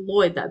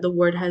exploit that the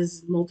word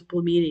has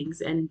multiple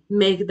meanings and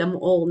make them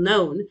all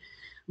known,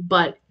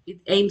 but it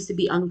aims to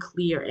be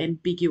unclear,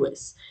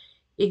 ambiguous.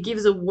 It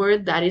gives a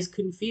word that is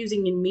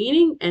confusing in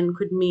meaning and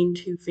could mean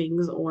two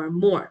things or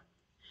more.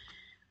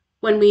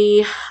 When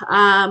we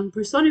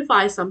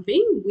personify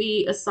something,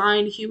 we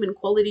assign human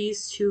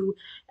qualities to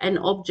an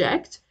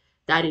object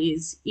that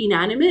is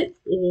inanimate,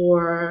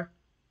 or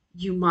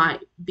you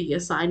might be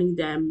assigning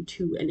them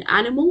to an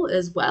animal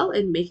as well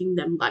and making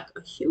them like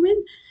a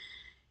human.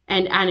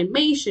 And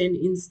animation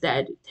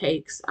instead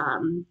takes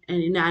an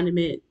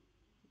inanimate,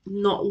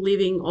 not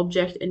living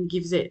object and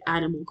gives it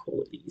animal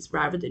qualities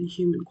rather than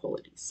human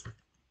qualities.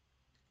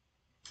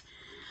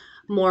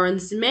 More on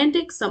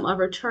semantics, some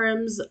other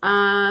terms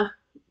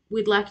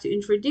we'd like to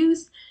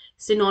introduce.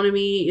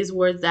 Synonymy is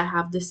words that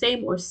have the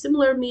same or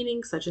similar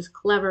meaning, such as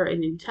clever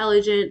and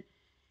intelligent.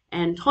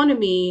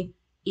 Antonymy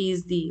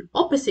is the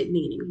opposite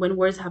meaning, when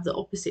words have the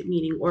opposite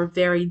meaning or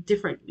very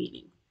different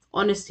meaning.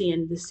 Honesty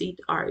and deceit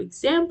are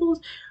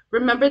examples.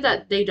 Remember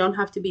that they don't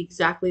have to be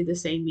exactly the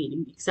same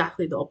meaning,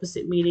 exactly the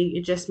opposite meaning.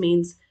 It just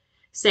means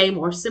same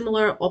or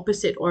similar,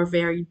 opposite or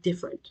very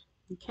different.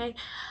 Okay.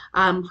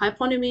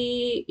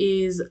 Hyponymy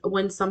is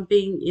when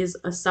something is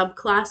a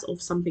subclass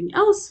of something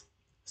else.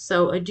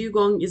 So a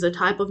dugong is a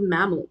type of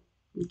mammal.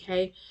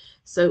 Okay.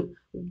 So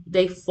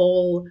they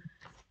fall,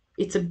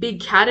 it's a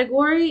big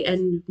category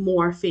and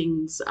more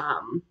things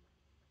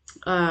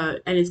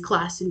and it's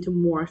classed into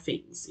more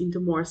things, into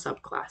more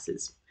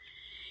subclasses.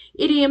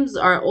 Idioms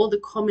are all the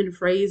common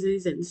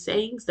phrases and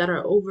sayings that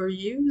are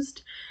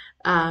overused,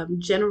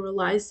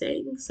 generalized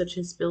sayings such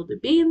as spill the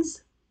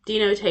beans.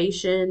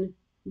 Denotation,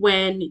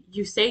 when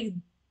you say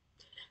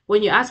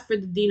when you ask for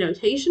the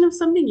denotation of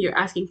something, you're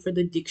asking for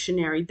the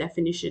dictionary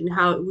definition,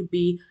 how it would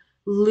be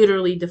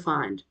literally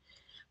defined.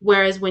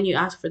 Whereas when you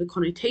ask for the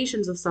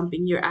connotations of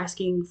something, you're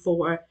asking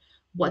for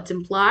what's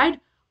implied,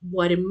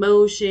 what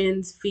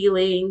emotions,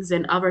 feelings,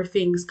 and other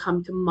things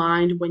come to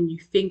mind when you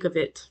think of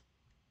it.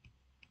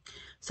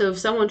 So if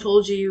someone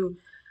told you,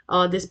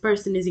 this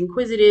person is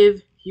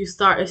inquisitive, you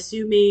start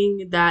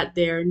assuming that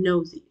they're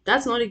nosy.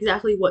 That's not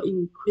exactly what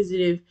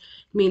inquisitive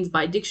means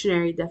by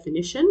dictionary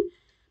definition.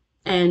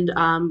 And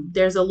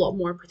there's a lot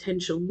more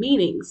potential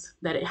meanings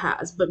that it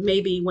has. But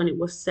maybe when it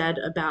was said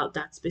about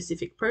that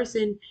specific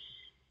person,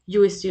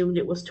 you assumed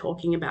it was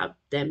talking about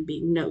them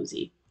being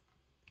nosy.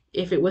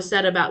 If it was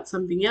said about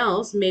something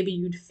else, maybe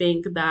you'd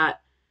think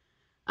that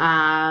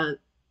uh,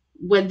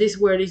 when this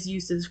word is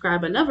used to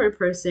describe another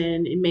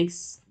person, it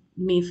makes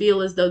me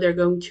feel as though they're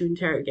going to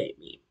interrogate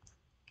me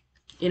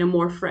in a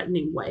more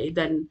threatening way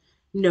than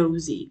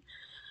nosy.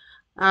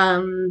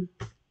 Um,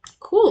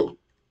 cool.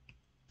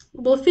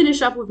 We'll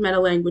finish up with meta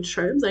language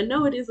terms. I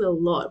know it is a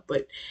lot,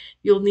 but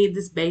you'll need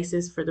this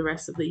basis for the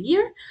rest of the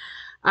year.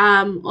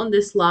 On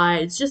this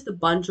slide, it's just a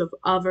bunch of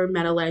other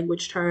meta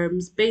language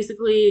terms.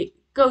 Basically,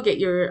 go get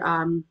your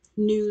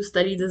new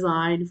study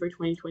design for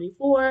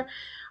 2024,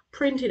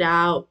 print it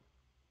out,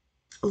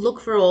 look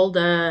for all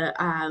the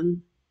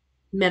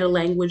meta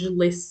language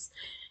lists,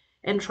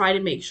 and try to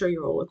make sure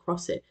you're all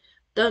across it.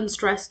 Don't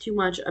stress too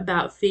much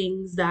about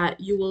things that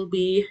you will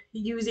be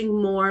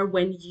using more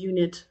when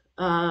Unit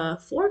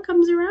 4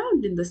 comes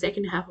around in the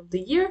second half of the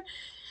year.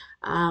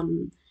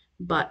 Um,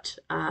 but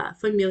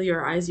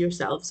familiarize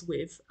yourselves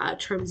with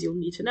terms you'll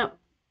need to know.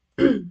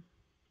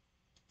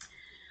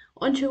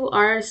 Onto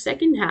our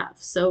second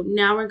half. So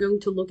now we're going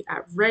to look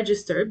at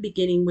register,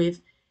 beginning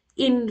with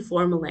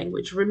informal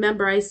language.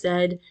 Remember, I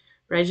said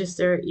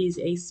register is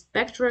a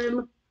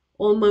spectrum,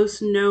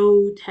 almost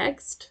no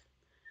text,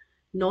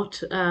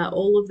 not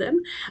all of them,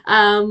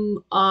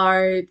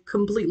 are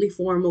completely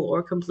formal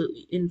or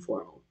completely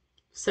informal.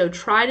 So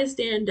try to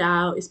stand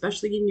out,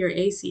 especially in your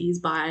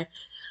ACs, by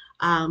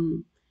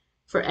um,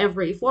 for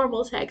every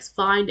formal text,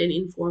 find an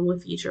informal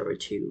feature or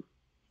two.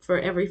 For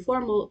every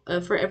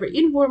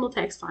informal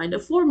text, find a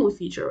formal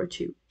feature or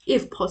two,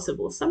 if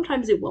possible.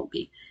 Sometimes it won't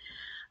be.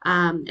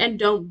 And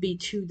don't be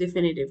too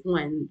definitive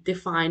when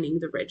defining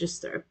the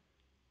register.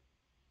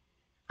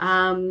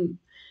 Um,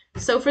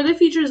 so for the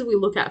features we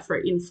look at for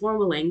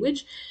informal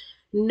language,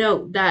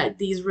 note that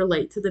these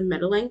relate to the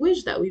meta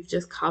language that we've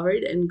just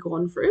covered and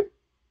gone through.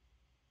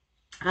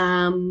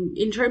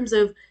 In terms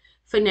of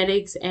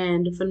phonetics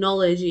and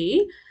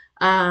phonology,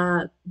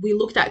 we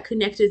looked at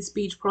connected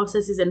speech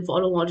processes and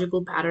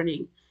phonological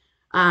patterning.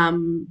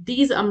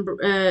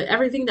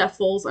 Everything that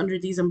falls under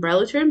these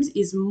umbrella terms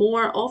is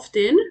more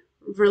often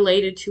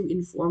related to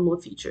informal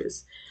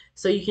features.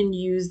 So you can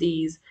use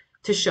these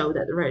to show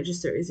that the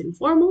register is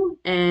informal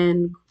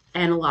and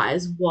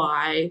analyze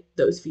why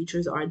those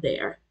features are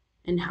there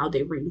and how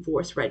they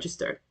reinforce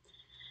register.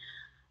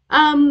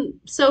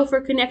 So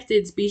for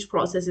connected speech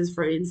processes,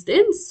 for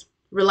instance,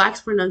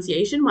 relaxed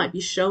pronunciation might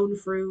be shown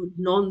through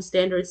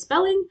non-standard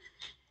spelling.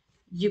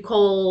 You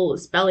call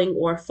spelling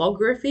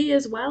orthography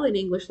as well in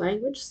English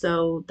language,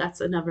 so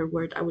that's another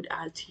word I would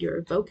add to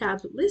your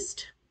vocab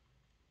list.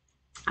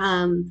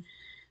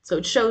 So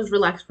it shows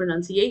relaxed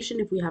pronunciation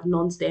if we have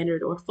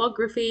non-standard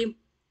orthography.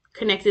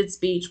 Connected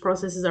speech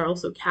processes are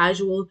also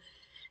casual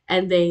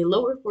and they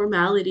lower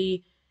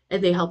formality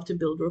and they help to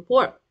build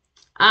rapport.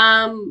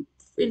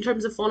 In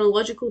terms of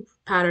phonological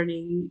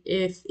patterning,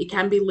 if it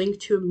can be linked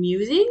to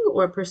amusing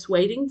or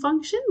persuading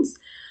functions,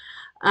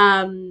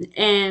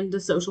 and the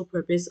social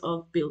purpose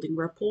of building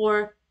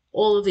rapport,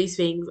 all of these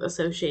things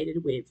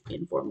associated with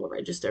informal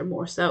register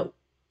more so.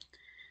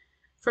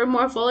 For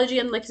morphology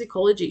and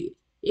lexicology,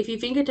 if you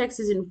think a text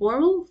is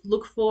informal,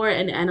 look for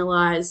and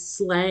analyze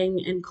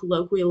slang and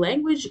colloquial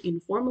language,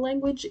 informal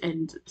language,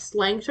 and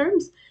slang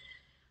terms.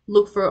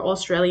 Look for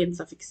Australian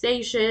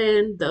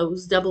suffixation,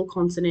 those double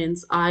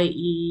consonants,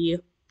 i.e.,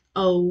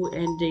 O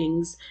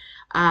endings.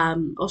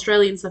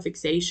 Australian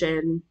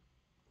suffixation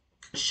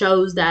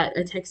shows that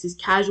a text is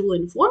casual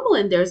and formal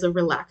and there's a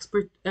relaxed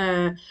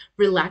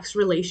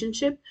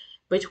relationship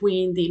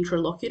between the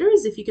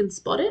interlocutors if you can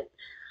spot it.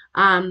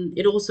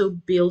 It also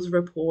builds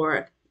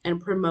rapport and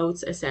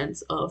promotes a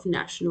sense of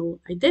national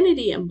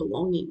identity and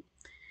belonging.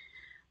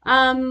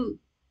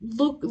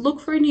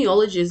 Look for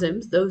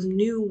neologisms, those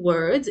new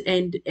words,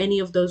 and any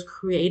of those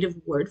creative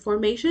word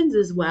formations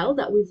as well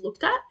that we've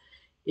looked at.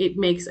 It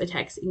makes a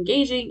text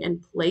engaging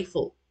and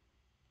playful.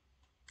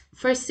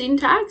 For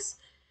syntax,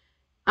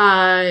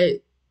 uh,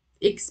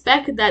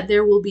 expect that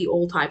there will be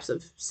all types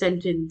of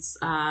sentence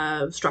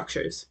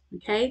structures,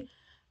 okay?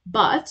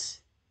 But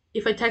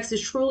if a text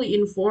is truly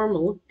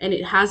informal and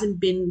it hasn't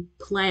been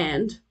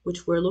planned,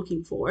 which we're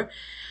looking for,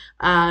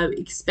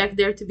 expect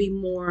there to be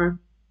more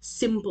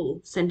simple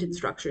sentence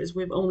structures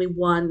with only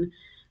one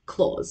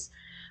clause.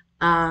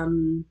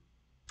 Um,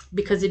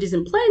 because it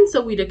isn't planned,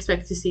 so we'd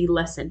expect to see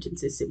less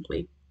sentences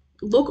simply.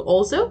 Look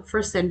also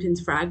for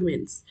sentence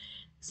fragments.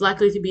 It's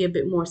likely to be a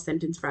bit more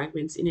sentence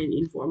fragments in an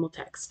informal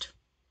text.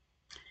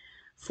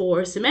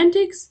 For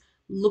semantics,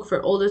 look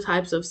for all the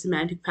types of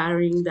semantic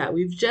patterning that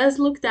we've just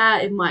looked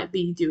at. It might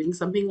be doing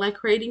something like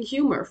creating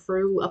humor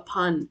through a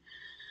pun,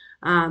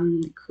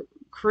 um,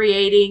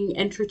 creating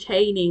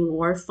entertaining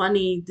or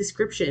funny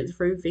descriptions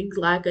through things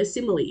like a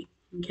simile,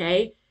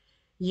 okay?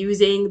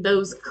 Using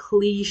those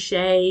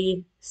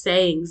cliche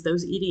sayings,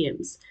 those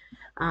idioms.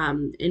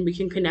 And we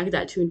can connect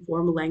that to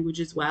informal language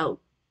as well.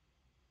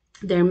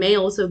 There may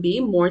also be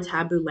more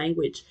taboo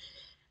language.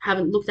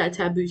 Haven't looked at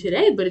taboo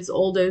today, but it's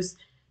all those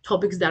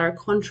topics that are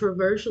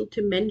controversial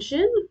to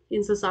mention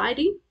in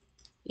society.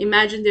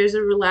 Imagine there's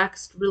a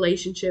relaxed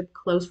relationship,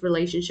 close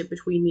relationship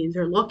between the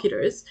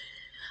interlocutors,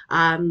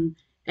 um,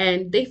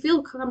 and they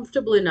feel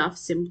comfortable enough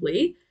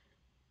simply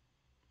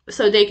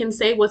so they can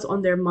say what's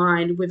on their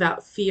mind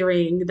without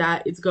fearing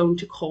that it's going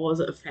to cause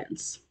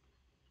offense.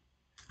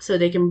 So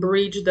they can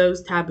breach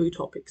those taboo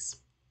topics.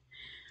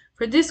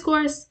 For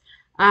discourse,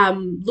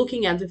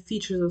 looking at the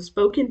features of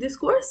spoken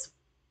discourse,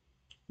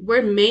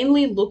 we're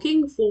mainly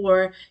looking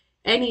for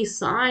any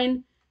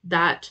sign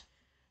that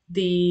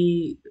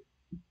the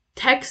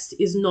text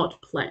is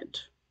not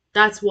planned.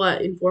 That's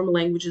what informal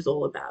language is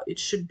all about. It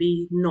should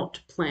be not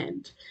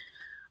planned.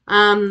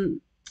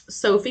 Um,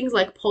 so things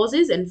like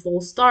pauses and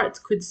false starts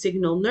could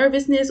signal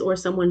nervousness or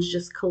someone's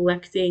just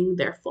collecting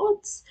their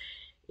thoughts,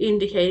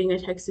 indicating a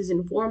text is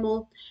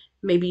informal.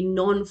 Maybe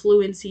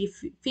non-fluency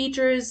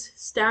features,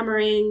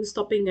 stammering,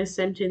 stopping a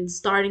sentence,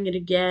 starting it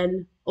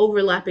again,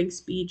 overlapping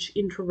speech,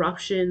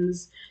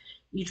 interruptions.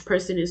 Each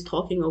person is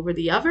talking over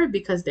the other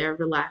because they're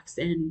relaxed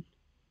and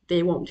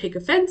they won't take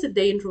offense if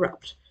they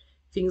interrupt.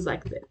 Things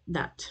like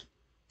that.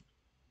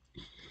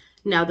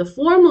 Now, the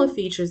formal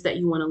features that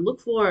you want to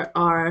look for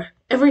are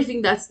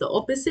everything that's the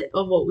opposite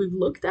of what we've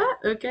looked at,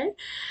 okay?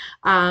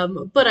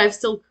 But I've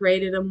still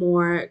created a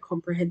more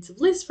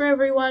comprehensive list for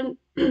everyone.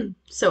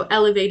 So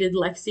elevated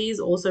lexes,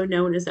 also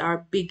known as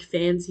our big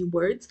fancy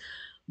words,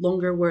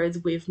 longer words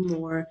with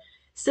more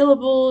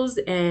syllables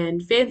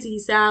and fancy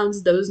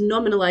sounds, those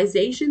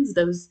nominalizations,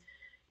 those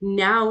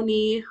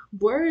nouny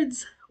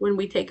words, when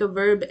we take a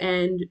verb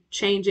and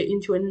change it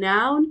into a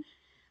noun,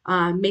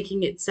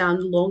 making it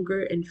sound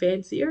longer and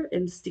fancier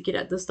and stick it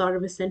at the start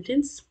of a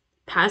sentence.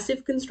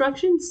 Passive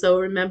construction. So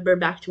remember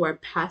back to our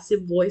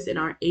passive voice and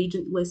our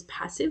agentless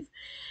passive.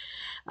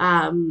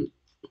 Um,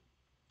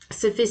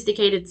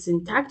 Sophisticated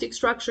syntactic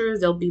structures.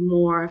 There'll be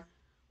more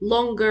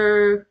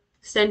longer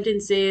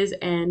sentences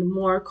and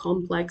more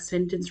complex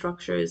sentence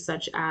structures,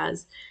 such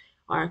as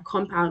our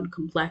compound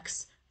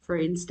complex, for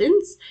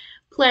instance.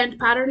 Planned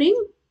patterning.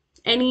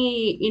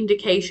 Any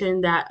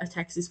indication that a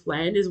text is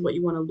planned is what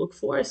you want to look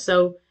for.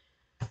 So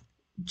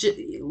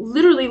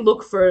literally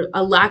look for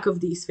a lack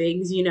of these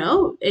things,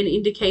 an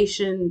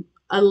indication,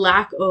 a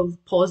lack of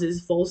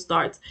pauses, false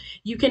starts.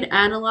 You can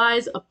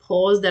analyze a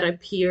pause that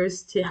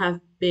appears to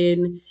have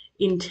been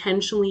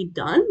intentionally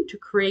done to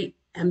create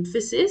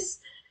emphasis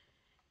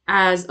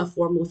as a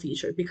formal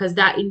feature because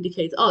that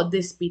indicates, oh,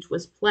 this speech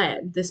was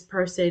planned. This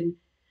person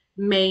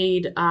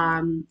made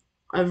a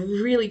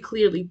really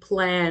clearly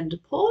planned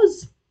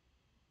pause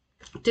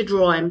to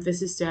draw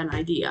emphasis to an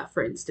idea,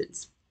 for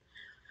instance.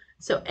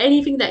 So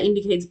anything that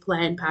indicates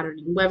planned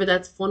patterning, whether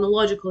that's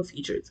phonological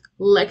features,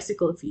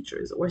 lexical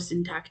features, or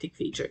syntactic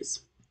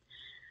features.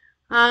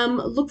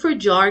 Look for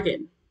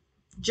jargon.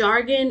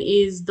 Jargon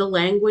is the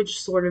language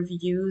sort of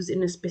used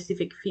in a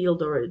specific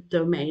field or a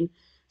domain.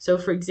 So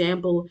for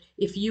example,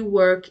 if you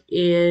work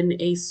in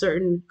a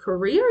certain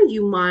career,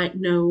 you might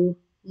know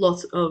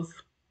lots of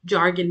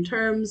jargon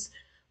terms,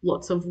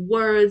 lots of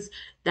words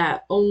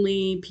that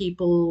only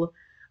people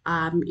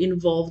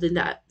involved in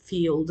that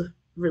field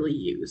really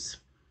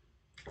use.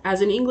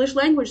 As an English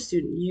language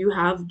student, you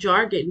have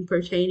jargon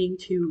pertaining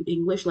to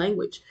English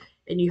language,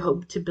 and you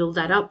hope to build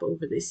that up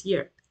over this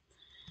year.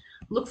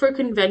 Look for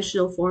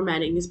conventional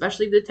formatting,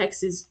 especially if the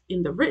text is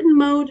in the written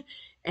mode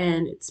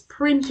and it's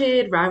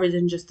printed rather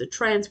than just a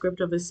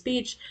transcript of a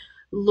speech.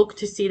 Look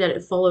to see that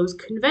it follows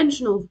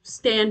conventional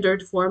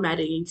standard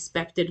formatting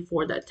expected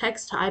for that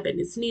text type and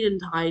it's neat and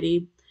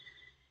tidy.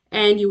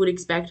 And you would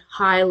expect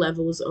high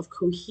levels of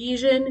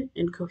cohesion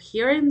and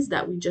coherence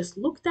that we just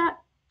looked at.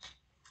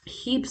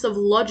 Heaps of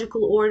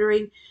logical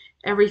ordering.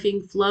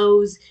 Everything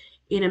flows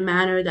in a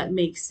manner that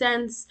makes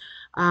sense.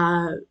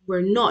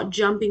 We're not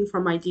jumping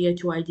from idea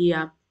to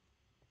idea.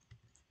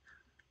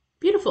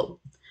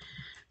 Beautiful.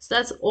 So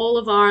that's all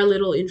of our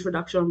little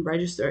introduction on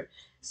register.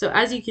 So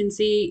as you can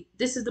see,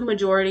 this is the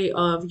majority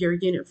of your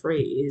unit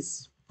 3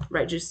 is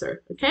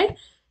register, okay?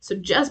 So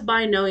just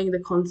by knowing the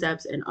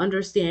concepts and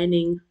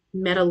understanding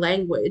meta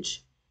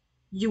language,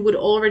 you would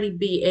already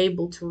be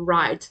able to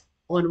write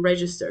on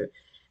register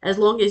as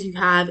long as you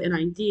have an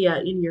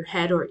idea in your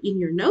head or in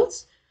your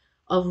notes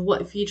of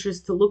what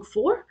features to look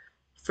for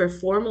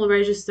formal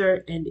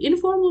register and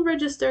informal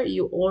register.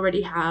 You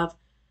already have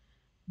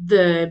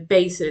the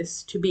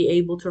basis to be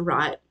able to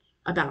write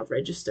about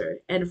register.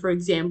 And for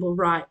example,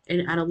 write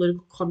an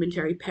analytical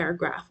commentary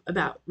paragraph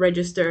about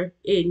register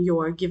in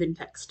your given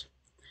text.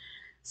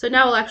 So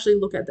now we'll actually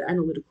look at the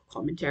analytical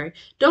commentary.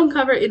 Don't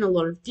cover it in a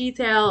lot of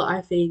detail.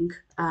 I think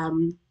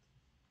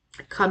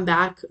come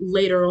back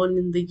later on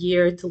in the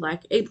year to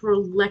like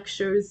April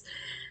lectures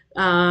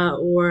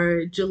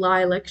or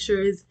July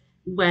lectures.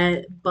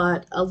 But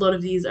a lot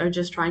of these are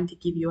just trying to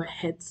give you a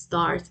head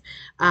start.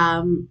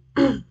 Um,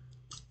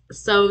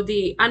 So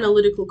the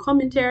analytical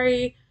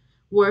commentary,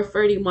 worth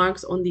 30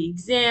 marks on the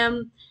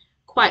exam,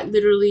 quite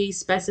literally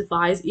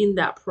specifies in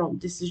that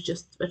prompt, this is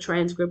just a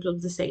transcript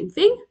of the same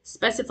thing,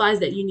 specifies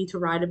that you need to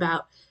write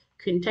about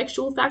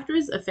contextual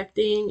factors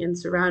affecting and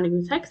surrounding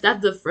the text.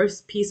 That's the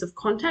first piece of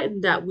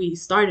content that we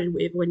started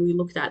with when we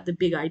looked at the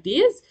big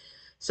ideas.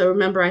 So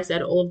remember I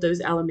said all of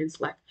those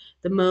elements like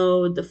the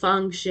mode, the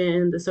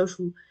function, the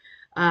social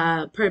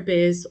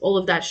purpose, all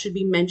of that should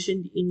be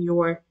mentioned in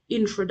your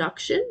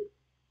introduction.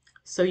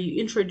 So you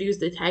introduce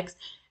the text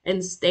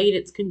and state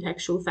its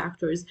contextual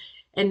factors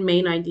and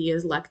main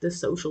ideas like the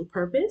social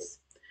purpose.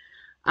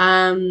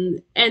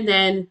 And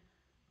then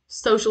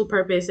social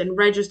purpose and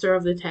register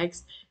of the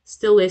text,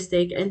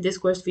 stylistic and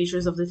discourse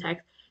features of the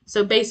text.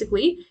 So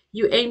basically,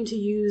 you aim to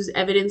use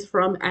evidence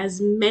from as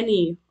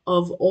many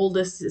of all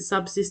the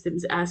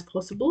subsystems as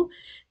possible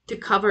to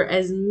cover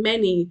as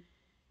many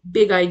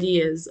big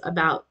ideas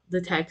about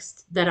the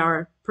text that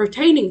are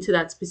pertaining to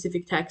that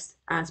specific text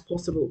as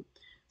possible.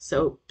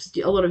 So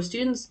a lot of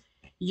students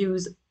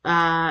use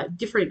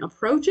different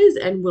approaches,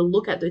 and we'll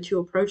look at the two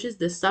approaches,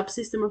 the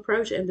subsystem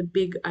approach and the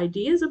big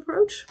ideas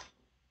approach.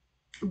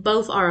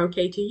 Both are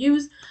okay to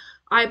use.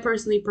 I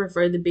personally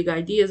prefer the big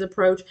ideas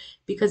approach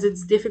because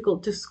it's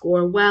difficult to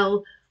score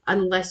well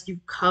unless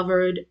you've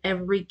covered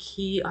every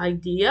key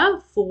idea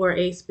for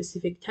a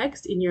specific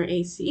text in your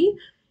AC.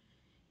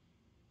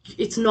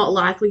 It's not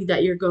likely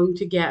that you're going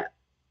to get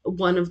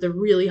one of the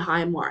really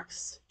high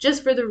marks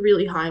just for the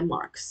really high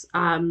marks.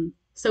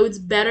 So it's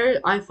better,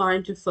 I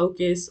find, to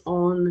focus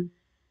on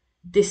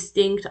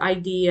distinct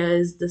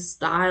ideas, the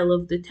style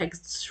of the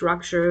text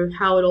structure,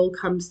 how it all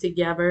comes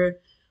together,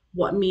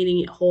 what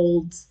meaning it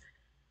holds,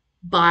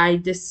 by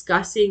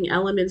discussing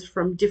elements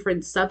from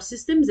different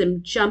subsystems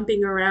and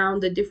jumping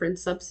around the different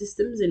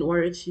subsystems in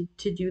order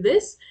to do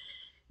this,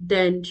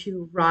 than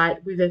to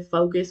write with a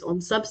focus on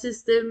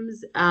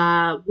subsystems,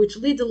 which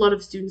leads a lot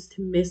of students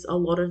to miss a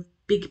lot of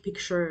big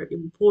picture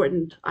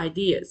important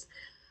ideas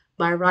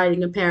by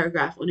writing a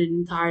paragraph on an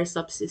entire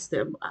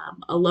subsystem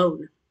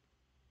alone.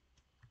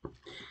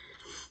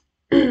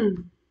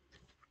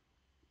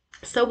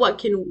 So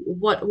what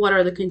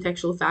are the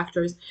contextual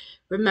factors?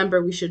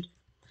 Remember, we should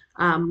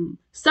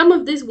some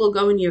of this will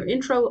go in your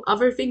intro.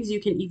 Other things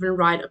you can even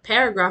write a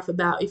paragraph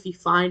about if you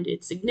find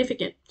it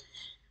significant.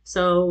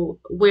 So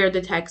where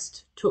the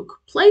text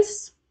took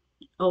place,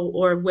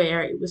 or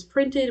where it was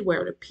printed,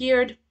 where it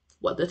appeared,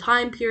 what the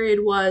time period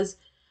was,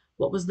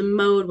 what was the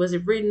mode, was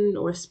it written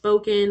or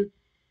spoken,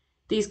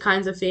 these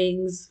kinds of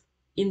things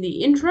in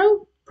the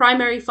intro.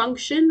 Primary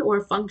function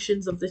or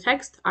functions of the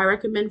text. I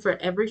recommend for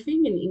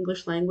everything in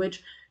English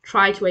language,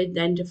 try to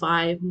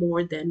identify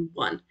more than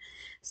one.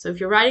 So if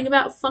you're writing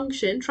about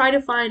function, try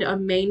to find a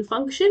main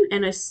function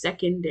and a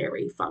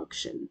secondary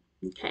function,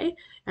 okay?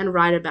 And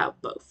write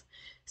about both.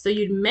 So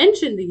you'd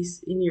mention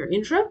these in your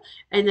intro,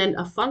 and then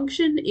a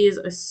function is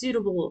a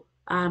suitable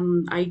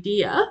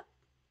idea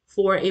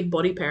for a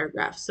body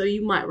paragraph. So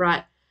you might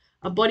write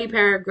a body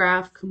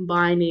paragraph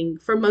combining,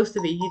 for most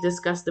of it, you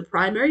discuss the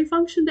primary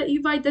function that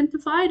you've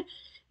identified,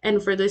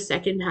 and for the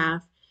second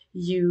half,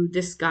 you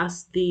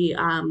discuss the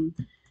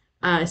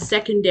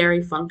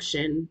secondary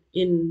function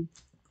in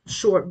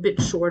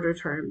bit shorter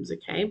terms,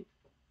 okay?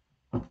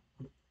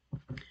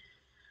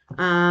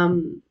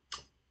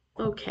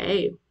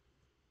 Okay.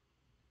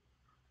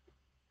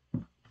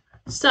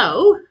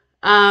 So,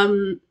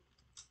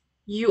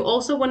 you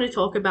also want to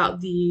talk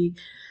about the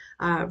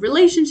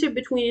relationship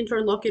between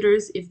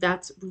interlocutors, if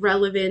that's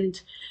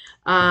relevant,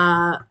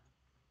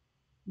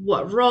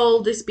 what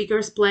role the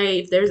speakers play,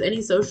 if there's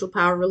any social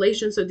power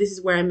relation. So this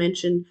is where I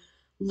mentioned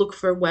look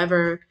for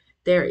whether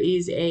there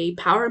is a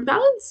power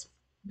imbalance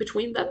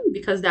between them,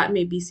 because that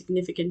may be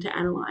significant to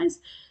analyze.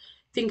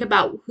 Think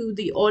about who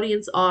the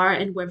audience are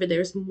and whether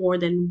there's more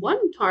than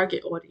one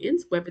target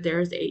audience, whether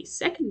there's a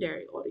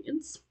secondary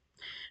audience,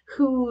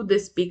 who the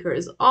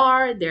speakers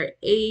are, their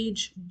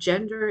age,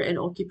 gender, and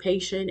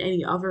occupation,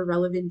 any other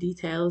relevant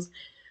details,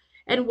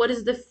 and what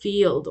is the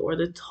field or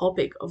the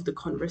topic of the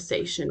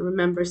conversation.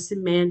 Remember,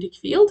 semantic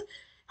field.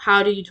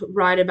 How do you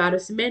write about a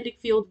semantic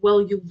field?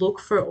 Well, you look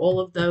for all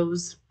of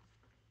those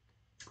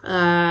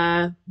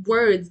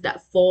words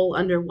that fall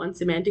under one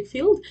semantic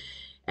field,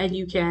 and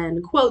you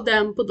can quote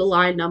them, put the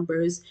line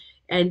numbers,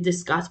 and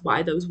discuss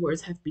why those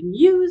words have been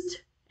used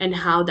and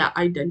how that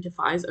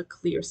identifies a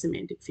clear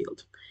semantic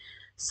field.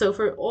 So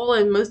for all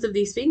and most of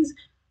these things,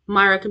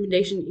 my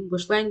recommendation in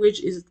English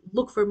language is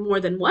look for more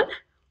than one.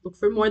 Look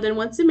for more than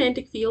one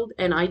semantic field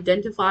and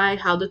identify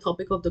how the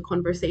topic of the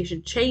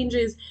conversation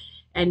changes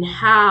and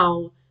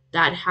how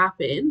that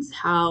happens,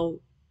 how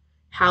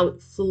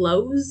it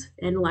flows,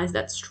 analyze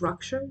that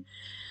structure.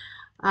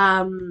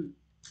 Um,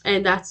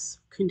 and that's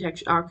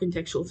our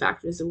contextual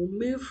factors. And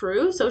we'll move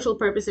through social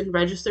purpose and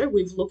register.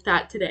 We've looked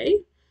at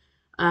today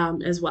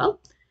as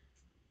well.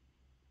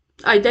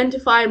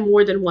 Identify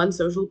more than one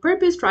social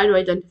purpose. Try to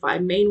identify a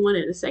main one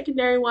and a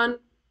secondary one.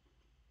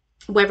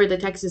 Whether the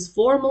text is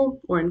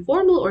formal or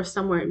informal or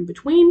somewhere in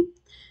between.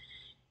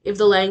 If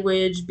the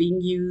language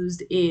being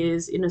used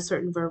is in a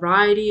certain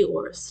variety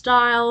or a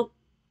style.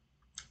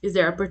 Is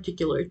there a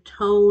particular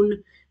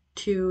tone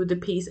to the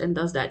piece, and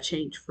does that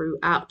change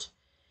throughout?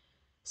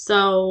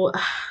 So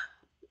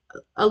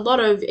a lot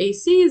of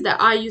ACs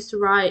that I used to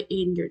write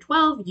in year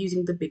 12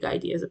 using the big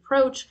ideas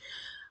approach,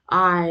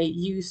 I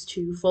used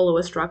to follow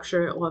a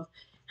structure of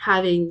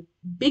having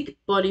big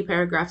body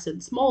paragraphs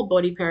and small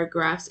body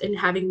paragraphs and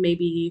having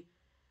maybe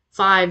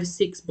 5,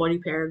 6 body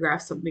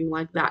paragraphs, something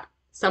like that.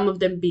 Some of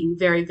them being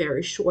very,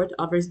 very short,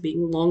 others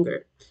being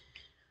longer.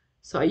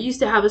 So I used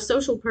to have a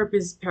social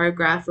purpose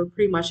paragraph for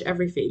pretty much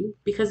everything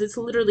because it's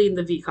literally in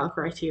the VCA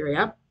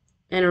criteria,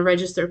 and a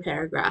register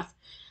paragraph.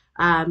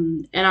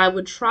 And I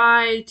would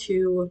try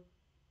to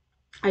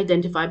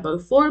identify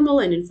both formal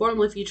and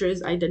informal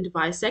features,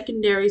 identify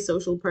secondary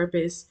social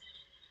purpose.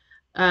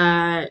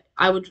 I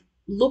would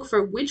look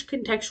for which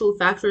contextual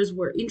factors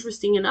were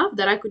interesting enough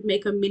that I could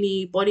make a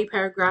mini body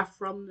paragraph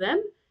from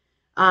them,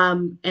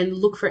 and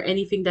look for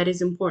anything that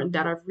is important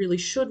that I really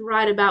should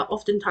write about.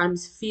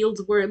 Oftentimes,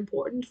 fields were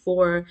important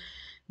for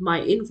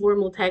my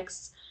informal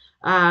texts.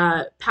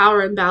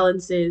 Power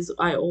imbalances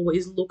I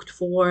always looked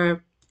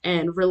for,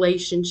 and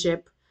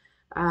relationship.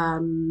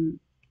 Um,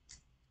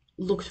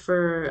 Looked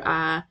for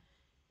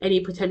any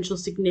potential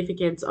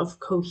significance of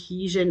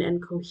cohesion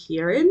and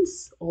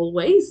coherence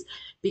always,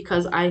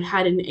 because I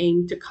had an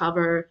aim to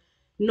cover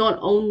not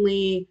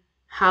only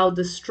how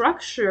the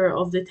structure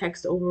of the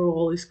text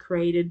overall is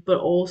created, but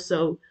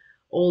also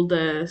all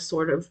the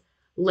sort of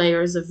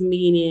layers of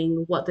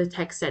meaning, what the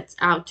text sets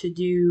out to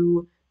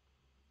do,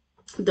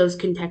 those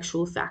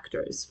contextual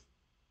factors.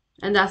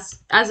 And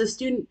that's, as a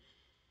student,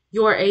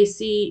 your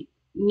AC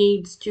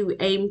needs to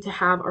aim to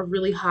have a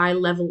really high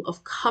level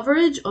of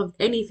coverage of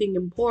anything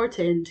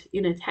important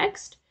in a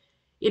text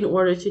in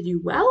order to do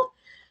well.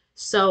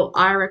 So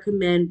I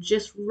recommend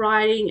just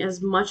writing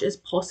as much as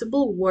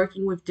possible,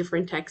 working with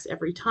different texts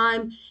every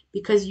time,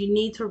 because you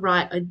need to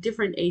write a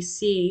different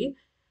AC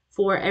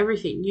for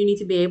everything. You need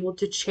to be able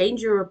to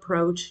change your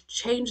approach,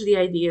 change the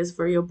ideas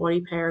for your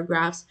body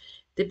paragraphs,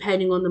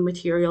 depending on the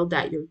material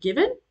that you're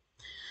given.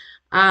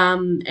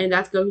 And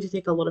that's going to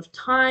take a lot of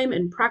time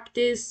and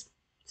practice.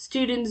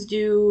 Students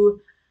do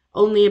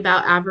only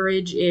about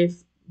average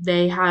if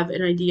they have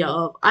an idea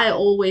of, I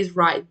always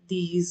write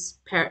these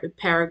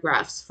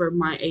paragraphs for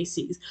my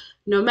ACs.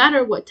 No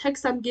matter what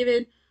text I'm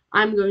given,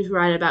 I'm going to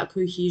write about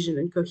cohesion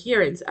and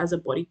coherence as a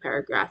body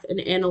paragraph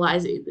and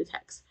analyze it in the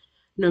text.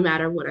 No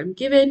matter what I'm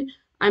given,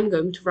 I'm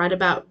going to write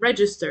about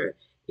register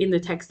in the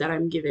text that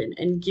I'm given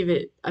and give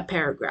it a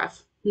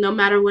paragraph. No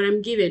matter what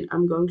I'm given,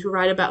 I'm going to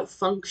write about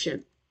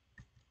function.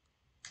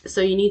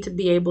 So you need to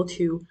be able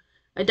to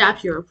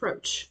adapt your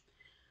approach.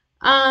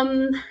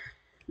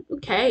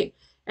 Okay.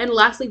 And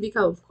lastly,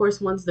 VCA, of course,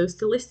 wants those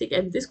stylistic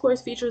and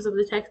discourse features of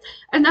the text,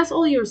 and that's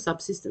all your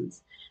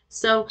subsystems.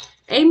 So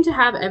aim to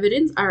have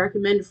evidence, I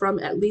recommend, from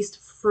at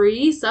least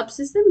 3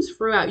 subsystems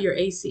throughout your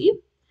AC.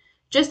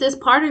 Just as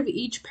part of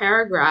each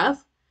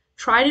paragraph,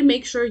 try to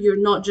make sure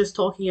you're not just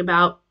talking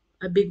about,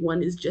 a big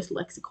one is just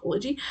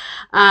lexicology.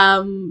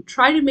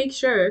 Try to make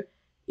sure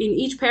in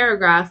each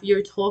paragraph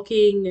you're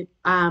talking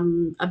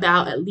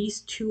about at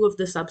least 2 of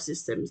the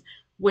subsystems.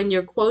 When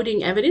you're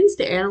quoting evidence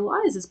to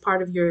analyze as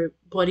part of your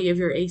body of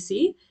your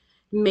AC,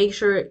 make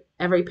sure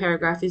every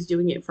paragraph is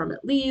doing it from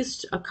at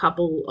least a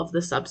couple of the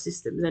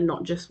subsystems and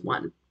not just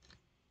one.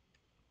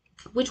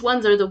 Which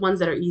ones are the ones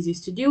that are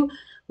easiest to do?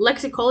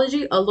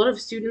 Lexicology, a lot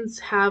of students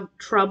have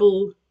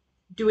trouble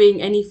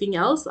doing anything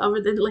else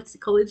other than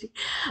lexicology.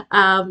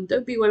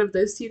 Don't be one of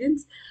those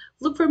students.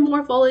 Look for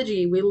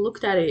morphology. We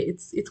looked at it.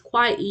 It's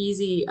quite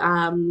easy.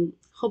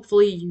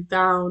 Hopefully you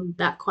found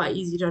that quite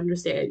easy to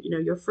understand. You know,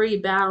 your free,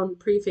 bound,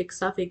 prefix,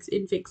 suffix,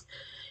 infix,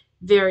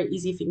 very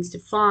easy things to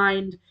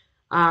find.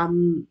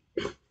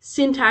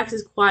 Syntax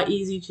is quite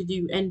easy to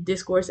do, and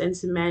discourse and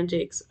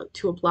semantics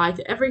to apply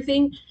to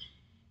everything.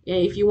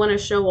 If you want to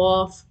show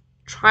off,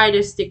 try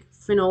to stick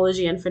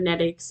phonology and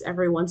phonetics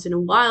every once in a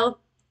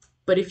while.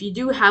 But if you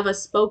do have a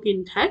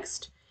spoken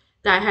text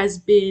that has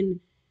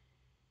been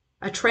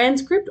a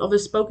transcript of a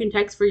spoken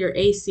text for your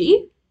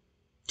AC,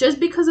 just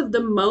because of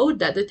the mode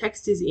that the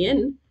text is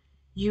in,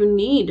 you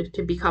need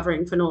to be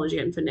covering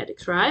phonology and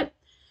phonetics, right?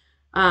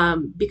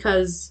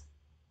 Because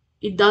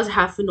it does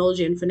have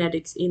phonology and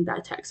phonetics in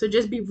that text. So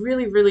just be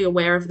really, really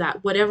aware of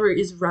that. Whatever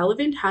is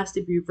relevant has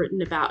to be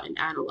written about and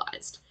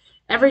analyzed.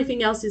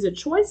 Everything else is a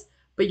choice,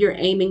 but you're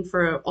aiming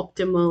for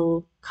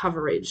optimal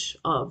coverage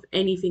of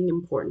anything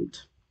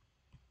important.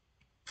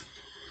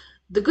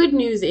 The good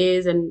news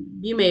is, and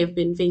you may have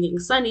been thinking,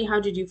 Sunny,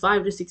 how'd you do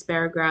 5 to 6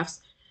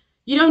 paragraphs?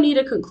 You don't need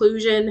a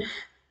conclusion.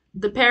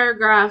 the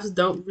paragraphs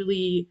don't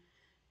really,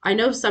 I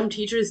know some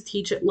teachers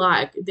teach it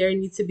like there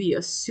needs to be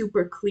a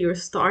super clear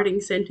starting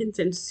sentence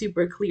and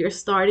super clear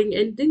starting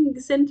ending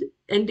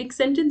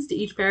sentence to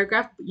each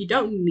paragraph, but you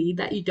don't need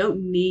that. You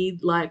don't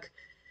need like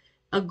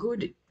a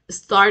good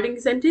starting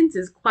sentence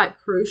is quite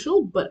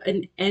crucial, but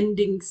an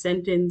ending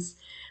sentence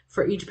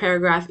for each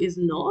paragraph is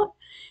not,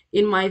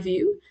 in my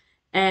view.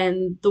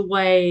 And the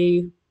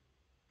way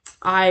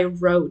I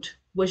wrote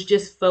was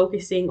just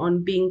focusing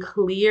on being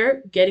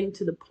clear, getting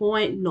to the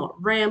point, not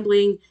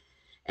rambling,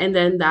 and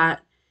then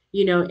that,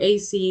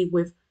 AC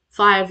with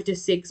 5 to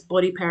 6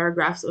 body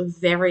paragraphs of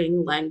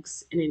varying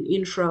lengths and an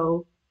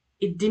intro.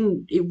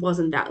 It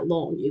wasn't that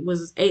long. It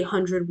was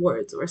 800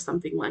 words or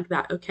something like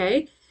that,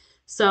 okay?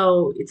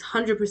 So it's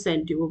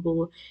 100%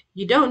 doable.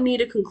 You don't need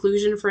a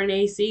conclusion for an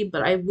AC,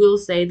 but I will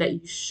say that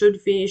you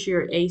should finish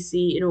your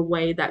AC in a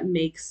way that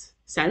makes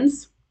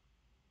sense.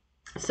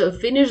 So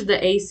finish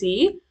the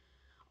AC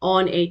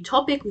on a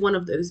topic, one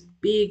of those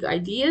big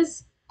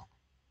ideas,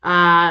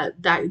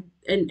 that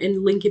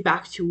and link it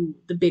back to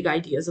the big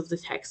ideas of the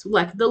text.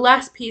 Like the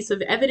last piece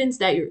of evidence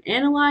that you're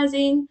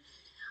analyzing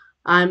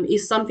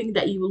is something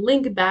that you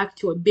link back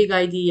to a big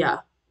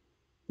idea,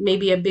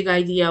 maybe a big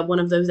idea, one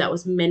of those that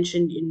was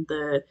mentioned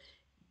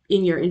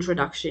in your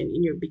introduction,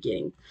 in your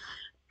beginning.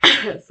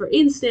 For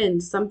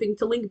instance, something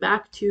to link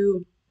back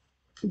to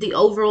the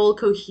overall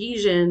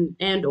cohesion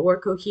and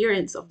or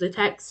coherence of the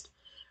text.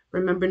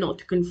 Remember not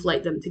to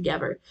conflate them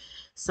together.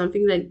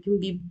 Something that can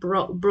be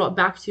brought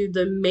back to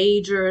the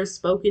major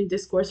spoken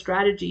discourse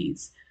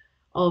strategies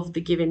of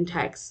the given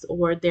text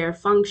or their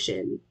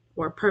function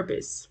or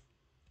purpose.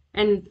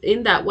 And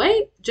in that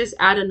way, just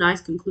add a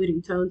nice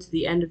concluding tone to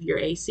the end of your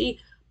AC,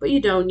 but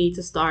you don't need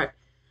to start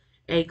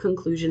a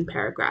conclusion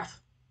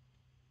paragraph.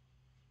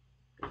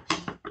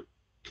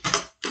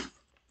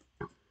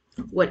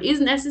 What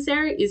is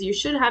necessary is you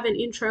should have an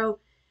intro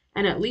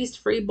and at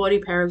least 3 body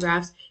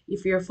paragraphs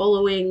if you're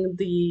following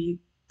the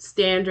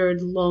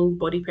standard long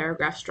body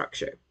paragraph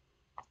structure.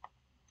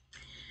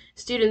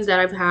 Students that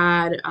I've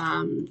had,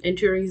 and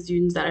touring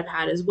students that I've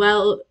had as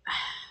well,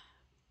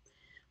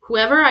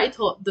 whoever I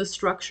taught the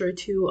structure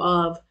to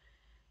of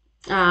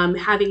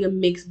having a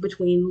mix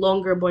between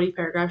longer body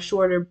paragraphs,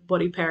 shorter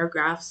body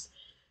paragraphs,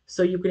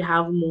 so you could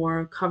have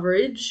more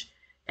coverage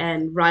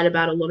and write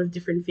about a lot of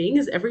different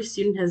things. Every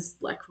student has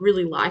like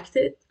really liked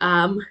it.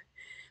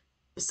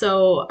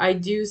 So I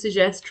do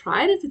suggest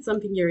try it if it's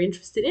something you're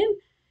interested in.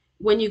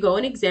 When you go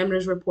on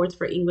examiners reports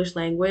for English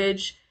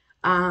language,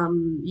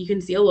 you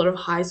can see a lot of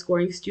high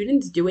scoring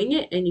students doing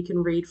it, and you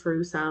can read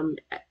through some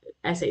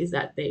essays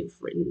that they've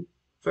written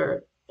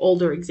for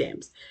older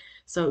exams.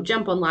 So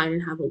jump online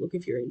and have a look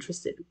if you're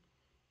interested.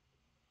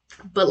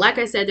 But like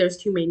I said, there's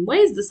 2 main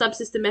ways, the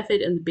subsystem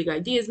method and the big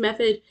ideas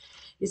method.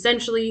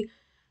 Essentially,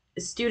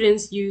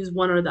 students use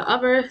one or the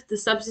other. The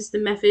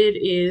subsystem method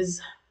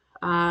is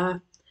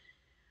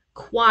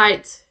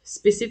quite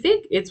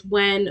specific. It's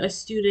when a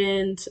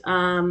student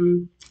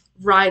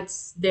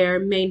writes their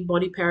main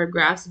body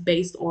paragraphs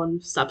based on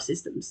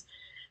subsystems.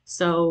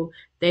 So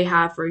they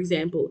have, for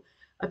example,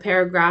 a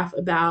paragraph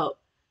about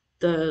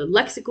the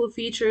lexical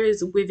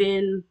features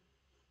within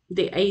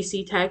the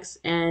AC text,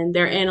 and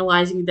they're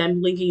analyzing them,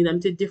 linking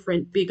them to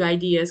different big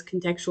ideas,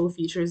 contextual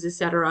features,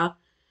 etc.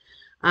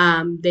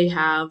 They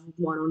have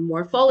one on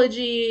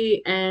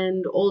morphology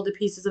and all the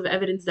pieces of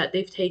evidence that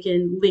they've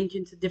taken link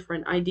into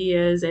different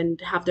ideas and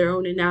have their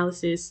own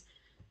analysis.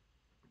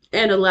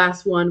 And a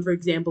last one, for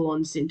example,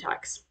 on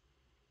syntax.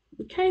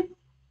 Okay.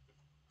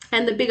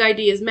 And the big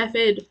ideas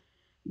method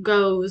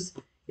goes,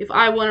 if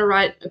I want to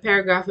write a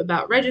paragraph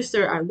about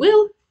register, I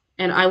will,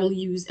 and I will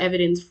use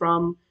evidence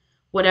from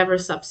whatever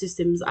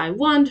subsystems I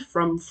want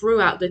from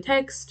throughout the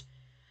text.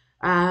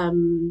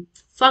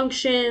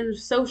 Function,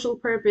 social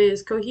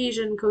purpose,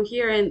 cohesion,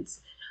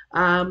 coherence,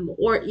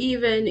 or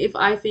even if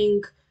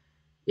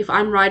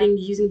I'm writing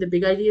using the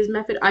big ideas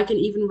method, I can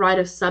even write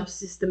a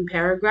subsystem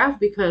paragraph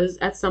because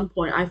at some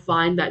point I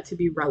find that to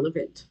be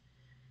relevant.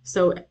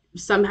 So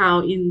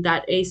somehow in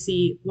that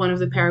AC, one of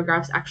the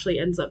paragraphs actually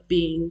ends up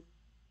being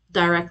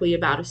directly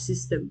about a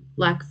system,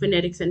 like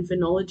phonetics and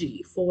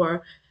phonology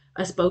for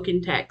a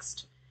spoken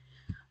text.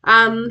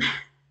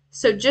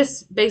 So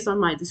just based on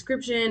my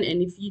description,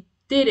 and if you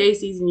did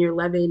ACs in year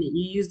 11 and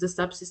you use the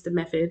subsystem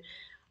method,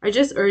 I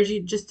just urge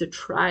you just to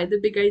try the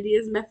big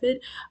ideas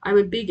method. I'm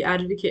a big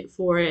advocate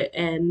for it,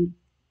 and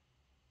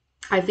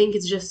I think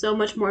it's just so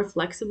much more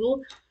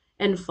flexible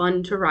and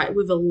fun to write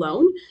with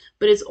alone,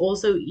 but it's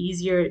also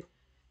easier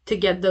to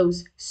get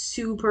those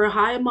super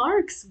high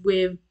marks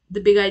with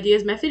the big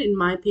ideas method, in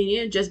my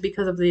opinion, just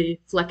because of the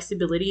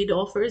flexibility it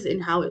offers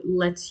and how it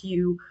lets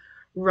you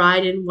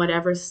write in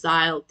whatever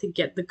style to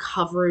get the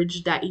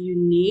coverage that you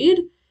need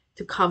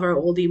to cover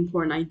all the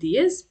important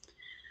ideas.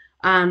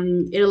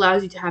 It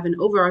allows you to have an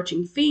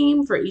overarching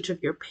theme for each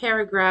of your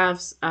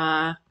paragraphs.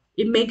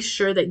 It makes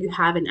sure that you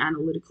have an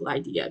analytical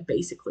idea,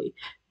 basically,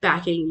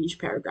 backing each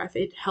paragraph.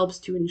 It helps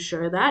to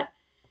ensure that.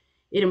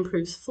 It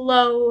improves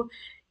flow.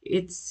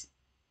 It's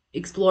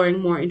exploring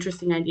more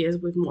interesting ideas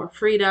with more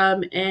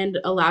freedom, and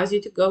allows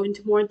you to go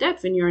into more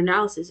depth in your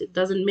analysis. It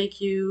doesn't make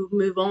you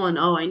move on,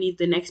 oh, I need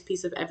the next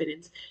piece of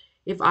evidence.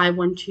 If I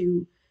want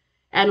to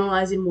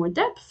analyze in more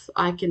depth,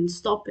 I can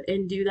stop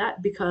and do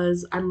that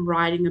because I'm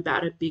writing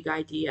about a big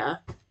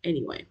idea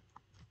anyway.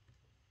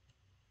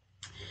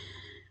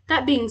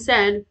 That being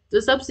said, the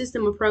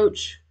subsystem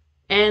approach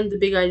and the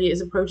big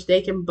ideas approach,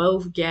 they can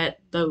both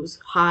get those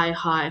high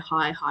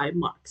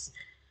marks.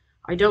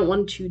 I don't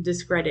want to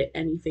discredit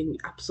anything,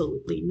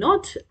 absolutely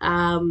not.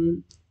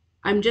 I'm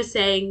just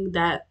saying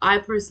that I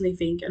personally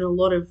think, and a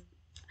lot of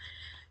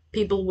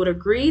people would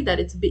agree, that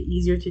it's a bit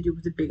easier to do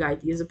with the big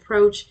ideas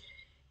approach.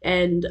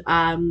 And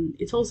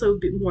it's also a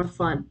bit more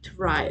fun to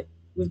write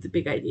with the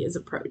big ideas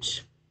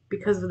approach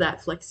because of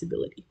that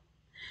flexibility.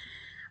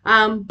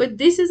 But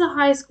this is a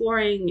high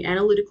scoring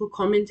analytical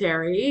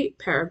commentary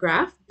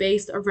paragraph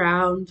based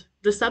around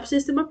the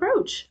subsystem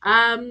approach,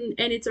 and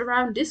it's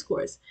around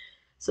discourse.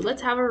 So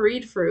let's have a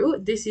read through.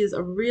 This is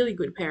a really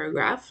good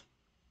paragraph.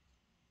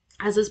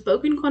 As a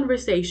spoken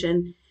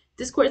conversation,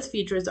 discourse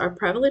features are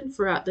prevalent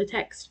throughout the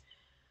text.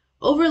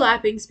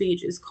 Overlapping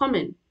speech is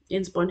common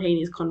in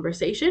spontaneous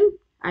conversation,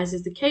 as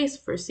is the case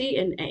for C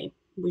and A.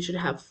 We should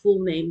have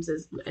full names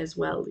as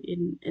well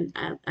in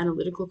an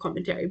analytical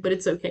commentary, but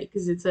it's okay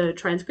because it's a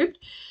transcript.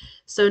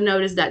 So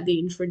notice that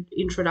the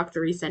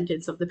introductory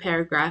sentence of the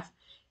paragraph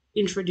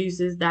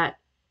introduces that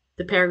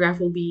the paragraph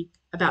will be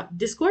about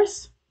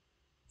discourse,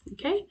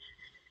 okay?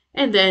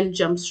 And then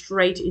jump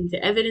straight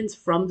into evidence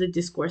from the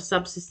discourse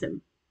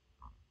subsystem,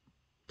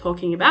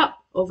 talking about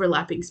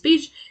overlapping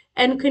speech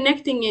and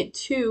connecting it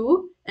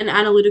to an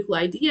analytical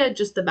idea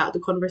just about the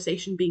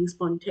conversation being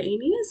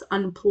spontaneous,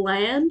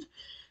 unplanned.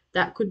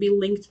 That could be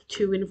linked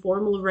to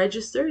informal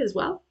register as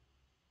well.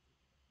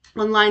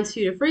 On lines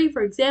 2 to 3,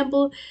 for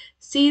example,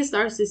 C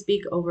starts to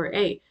speak over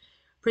A,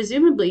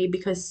 presumably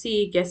because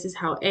C guesses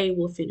how A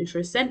will finish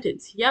her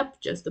sentence. Yep,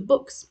 just the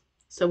books.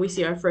 So we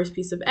see our first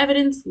piece of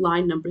evidence,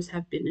 line numbers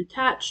have been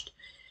attached,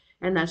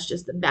 and that's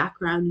just the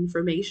background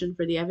information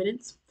for the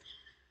evidence.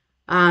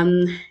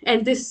 And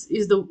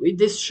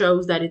this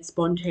shows that it's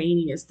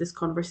spontaneous, this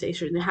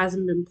conversation. It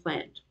hasn't been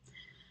planned.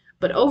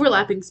 But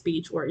overlapping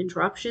speech or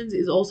interruptions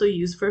is also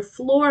used for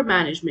floor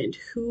management.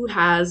 Who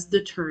has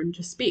the turn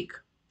to speak?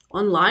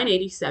 On line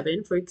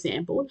 87, for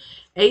example,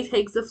 A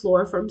takes the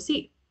floor from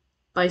C.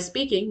 By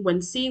speaking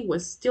when C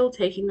was still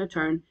taking a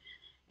turn,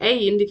 A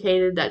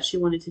indicated that she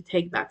wanted to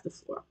take back the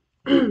floor.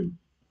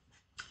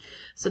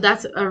 So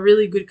that's a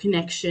really good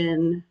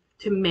connection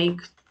to make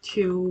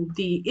to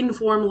the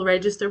informal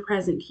register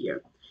present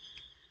here,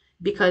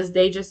 because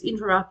they just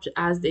interrupt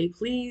as they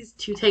please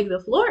to take the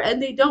floor,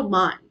 and they don't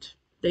mind.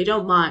 They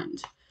don't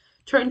mind.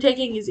 Turn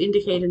taking is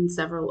indicated in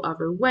several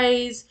other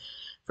ways.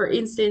 For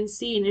instance,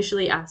 C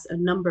initially asks a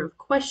number of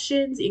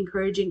questions,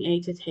 encouraging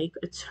A to take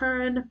a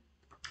turn.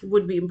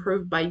 Would be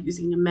improved by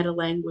using a meta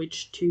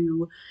language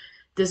to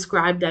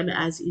describe them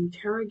as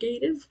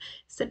interrogative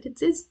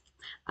sentences.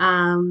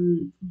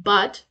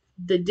 But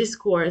the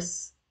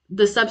discourse,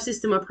 the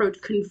subsystem approach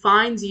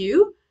confines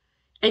you,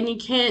 and you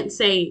can't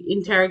say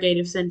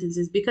interrogative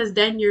sentences because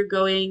then you're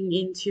going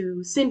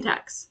into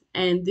syntax,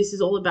 and this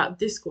is all about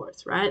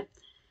discourse, right?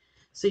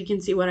 So you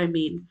can see what I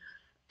mean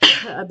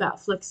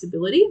about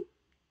flexibility.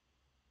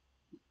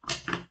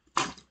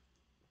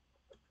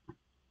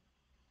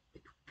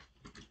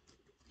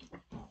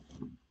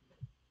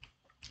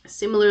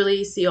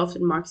 Similarly, C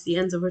often marks the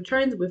ends of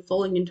returns with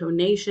falling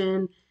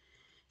intonation.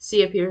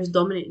 C appears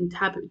dominant in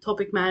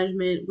topic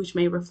management, which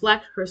may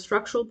reflect her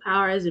structural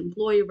power as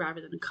employee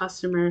rather than a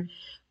customer.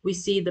 We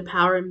see the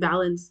power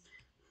imbalance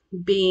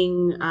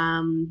being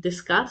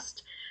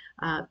discussed.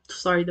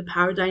 The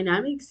power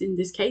dynamics in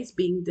this case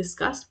being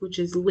discussed, which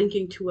is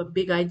linking to a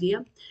big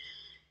idea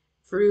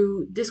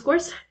through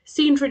discourse.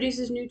 C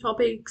introduces new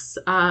topics,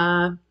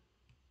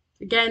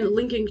 again,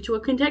 linking to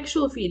a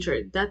contextual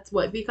feature. That's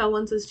what Vika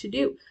wants us to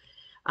do.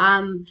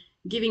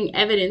 Giving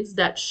evidence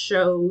that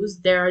shows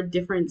there are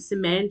different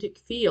semantic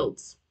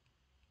fields,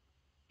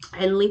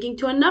 and linking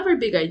to another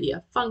big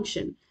idea,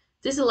 function.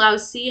 This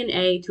allows C and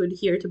A to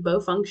adhere to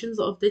both functions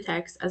of the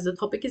text as the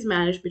topic is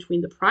managed between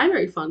the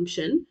primary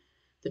function,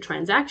 the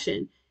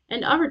transaction,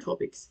 and other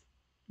topics,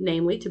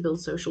 namely to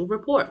build social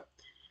rapport.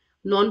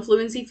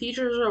 Non-fluency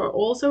features are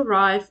also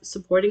rife,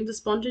 supporting the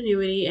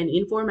spontaneity and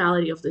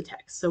informality of the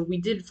text. So we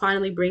did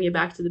finally bring it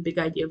back to the big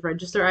idea of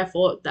register. I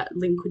thought that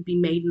link could be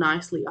made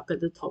nicely up at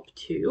the top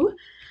too.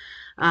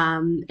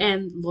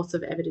 And lots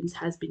of evidence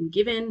has been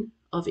given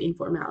of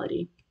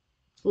informality.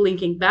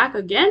 Linking back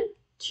again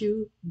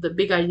to the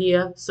big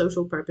idea,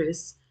 social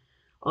purpose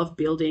of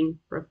building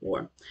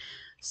rapport.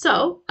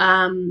 So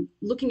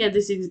looking at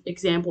this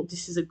example,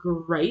 this is a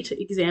great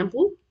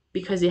example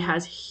because it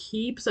has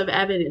heaps of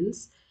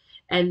evidence,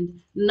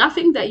 and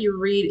nothing that you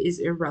read is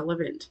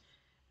irrelevant.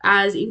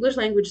 As English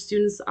language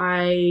students,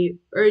 I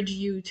urge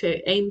you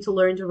to aim to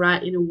learn to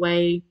write in a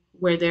way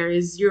where there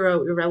is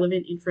zero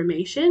irrelevant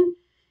information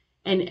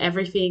and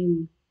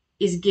everything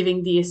is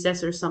giving the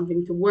assessor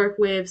something to work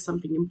with,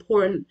 something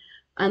important,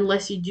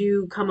 unless you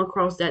do come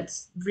across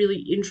that's really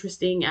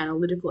interesting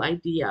analytical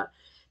idea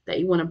that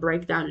you want to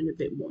break down in a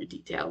bit more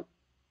detail.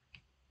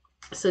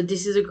 So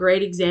this is a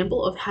great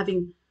example of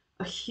having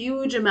a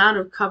huge amount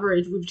of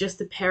coverage with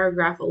just a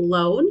paragraph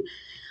alone.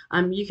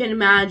 You can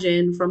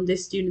imagine from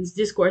this student's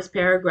discourse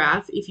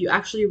paragraph, if you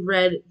actually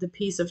read the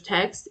piece of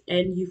text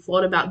and you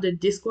thought about the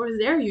discourse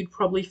there, you'd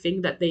probably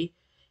think that they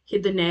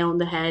hit the nail on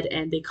the head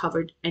and they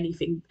covered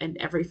anything and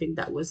everything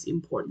that was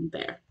important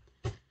there.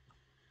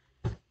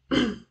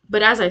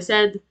 But as I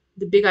said,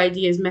 the big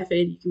ideas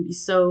method you can be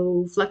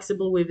so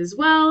flexible with as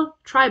well.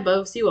 Try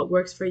both, see what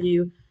works for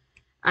you.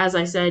 As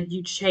I said,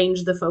 you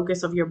change the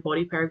focus of your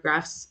body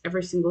paragraphs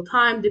every single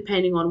time,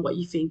 depending on what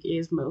you think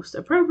is most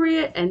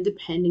appropriate and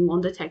depending on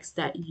the text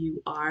that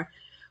you are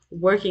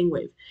working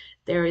with.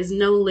 There is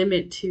no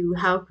limit to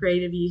how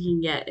creative you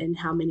can get and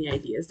how many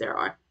ideas there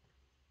are.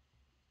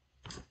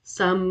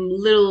 Some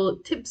little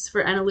tips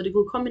for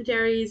analytical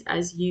commentaries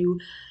as you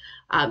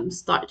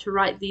start to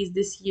write these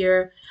this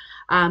year.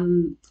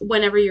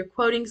 Whenever you're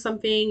quoting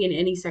something in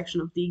any section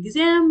of the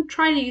exam,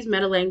 try to use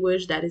meta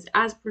language that is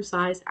as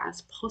precise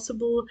as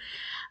possible.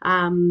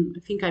 I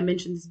think I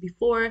mentioned this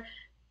before.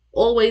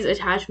 Always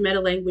attach meta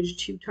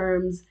language to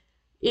terms.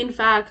 In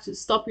fact,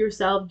 stop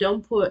yourself.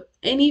 Don't put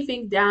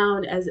anything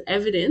down as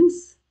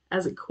evidence,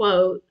 as a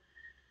quote,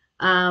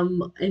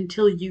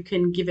 until you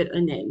can give it a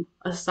name,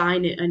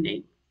 assign it a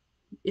name.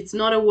 It's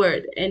not a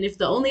word. And if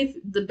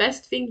the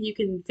best thing you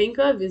can think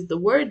of is the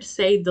word,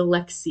 say the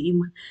lexeme.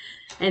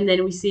 And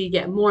then we see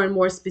get more and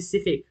more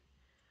specific.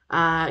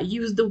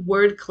 Use the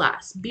word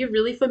class. Be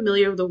really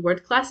familiar with the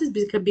word classes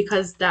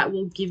because that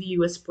will give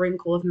you a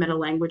sprinkle of meta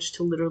language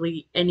to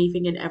literally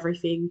anything and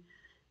everything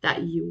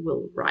that you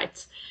will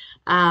write.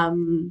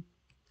 And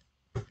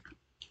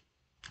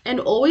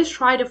always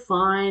try to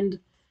find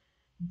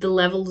the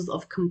levels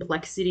of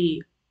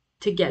complexity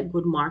to get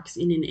good marks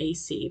in an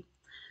AC.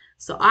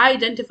 So I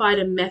identified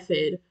a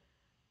method,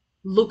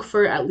 look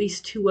for at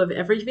least 2 of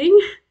everything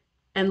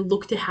and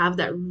look to have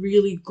that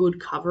really good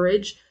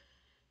coverage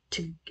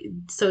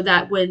so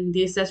that when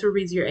the assessor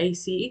reads your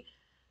AC,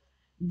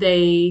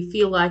 they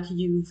feel like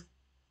you've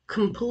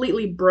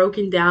completely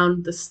broken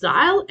down the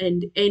style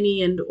and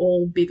any and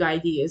all big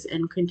ideas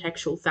and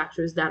contextual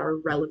factors that are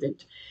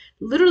relevant.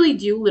 Literally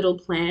do little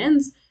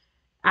plans,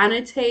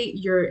 annotate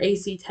your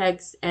AC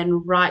text,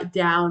 and write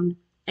down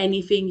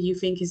anything you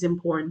think is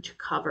important to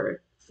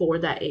cover for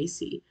that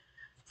AC.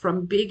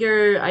 From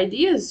bigger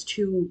ideas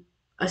to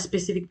a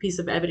specific piece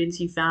of evidence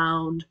you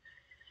found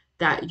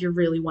that you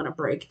really want to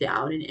break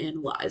down and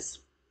analyze.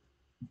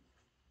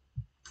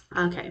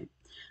 Okay,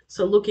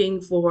 so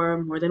looking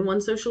for more than one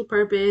social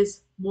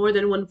purpose, more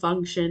than one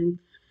function,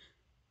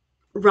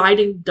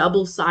 writing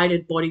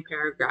double-sided body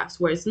paragraphs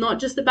where it's not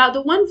just about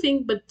the one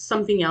thing, but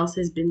something else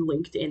has been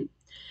linked in.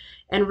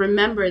 And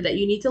remember that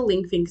you need to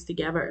link things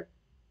together.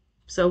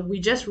 So we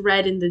just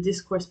read in the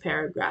discourse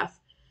paragraph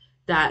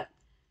that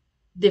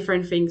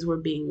different things were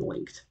being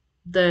linked.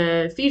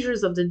 The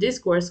features of the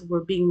discourse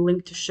were being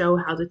linked to show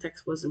how the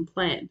text wasn't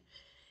planned.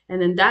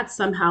 And then that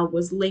somehow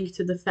was linked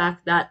to the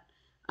fact that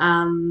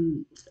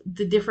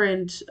the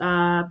different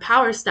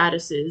power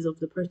statuses of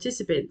the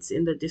participants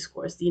in the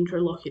discourse, the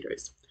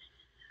interlocutors.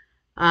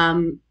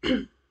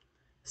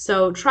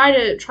 So try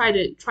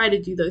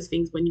to do those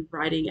things when you're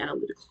writing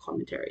analytical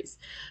commentaries.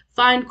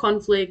 Find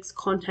conflicts,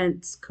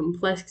 contents,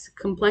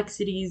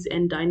 complexities,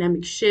 and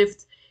dynamic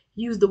shift.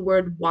 Use the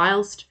word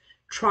whilst.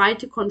 Try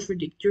to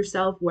contradict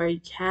yourself where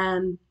you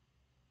can.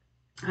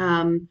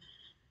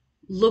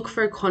 Look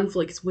for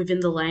conflicts within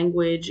the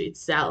language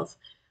itself.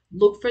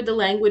 Look for the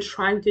language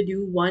trying to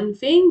do one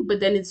thing, but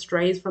then it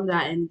strays from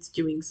that and it's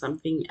doing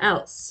something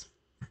else.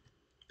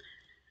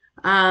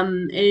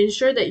 And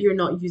ensure that you're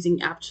not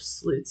using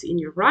absolutes in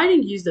your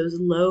writing. Use those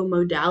low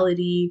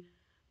modality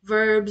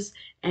verbs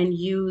and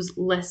use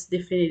less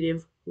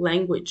definitive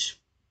language.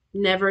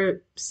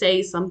 Never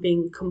say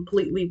something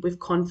completely with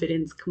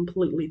confidence,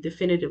 completely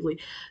definitively.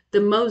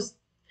 The most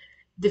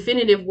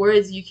definitive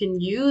words you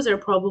can use are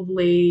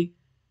probably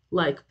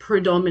like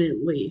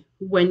predominantly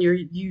when you're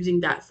using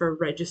that for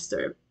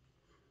register.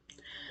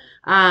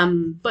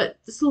 But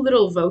this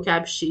little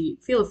vocab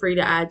sheet, feel free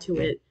to add to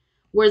it.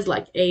 Words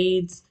like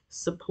aids,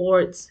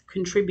 supports,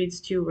 contributes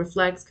to,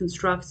 reflects,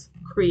 constructs,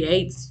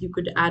 creates. You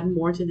could add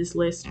more to this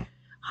list.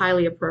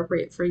 Highly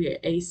appropriate for your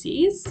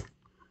ACs.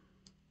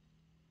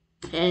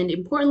 And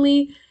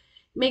importantly,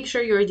 make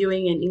sure you're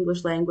doing an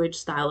English language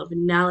style of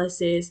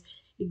analysis,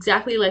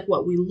 exactly like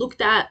what we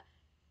looked at.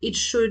 It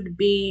should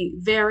be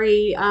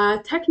very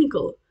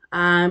technical.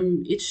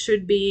 It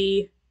should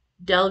be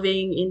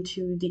delving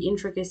into the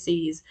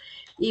intricacies,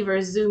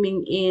 either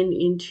zooming in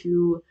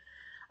into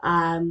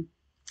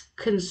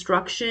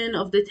construction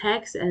of the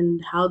text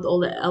and how all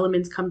the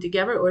elements come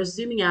together, or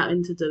zooming out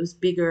into those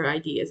bigger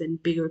ideas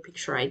and bigger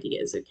picture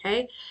ideas,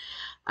 okay?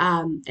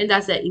 And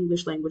that's that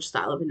English language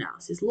style of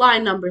analysis.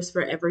 Line numbers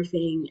for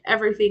everything.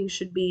 Everything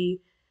should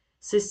be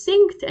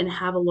succinct and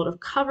have a lot of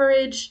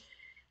coverage.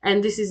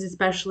 And this is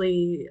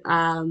especially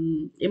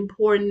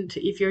important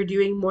if you're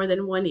doing more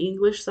than one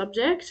English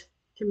subject,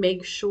 to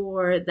make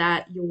sure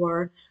that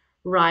you're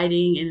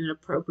writing in an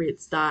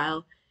appropriate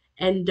style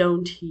and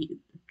don't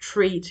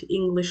treat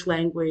English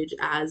language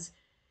as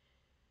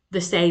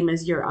the same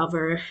as your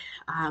other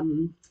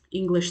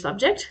English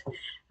subject.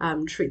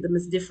 Treat them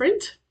as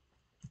different.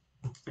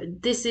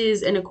 This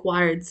is an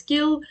acquired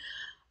skill.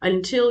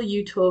 Until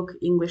you took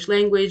English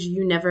language,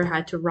 you never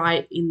had to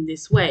write in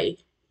this way.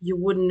 You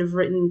wouldn't have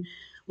written,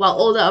 while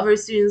all the other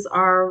students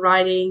are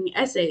writing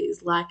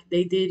essays like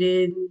they did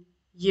in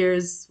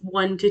years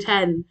 1 to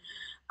 10,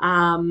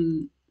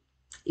 um,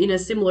 in a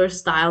similar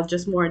style,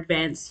 just more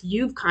advanced.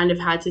 You've kind of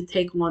had to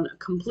take on a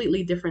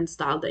completely different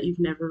style that you've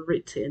never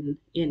written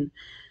in.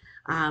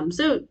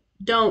 So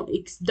don't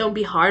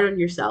be hard on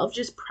yourself.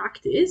 Just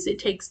practice. It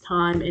takes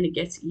time and it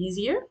gets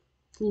easier.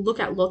 Look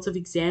at lots of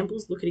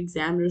examples. Look at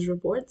examiners'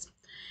 reports.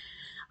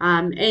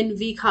 And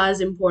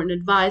Vika's important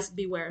advice: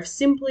 beware of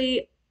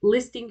simply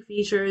listing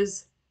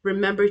features.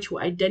 Remember to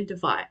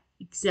identify,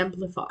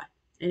 exemplify,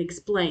 and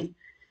explain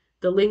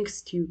the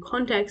links to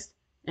context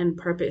and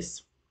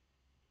purpose.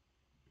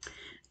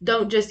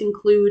 Don't just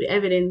include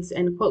evidence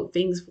and quote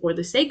things for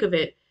the sake of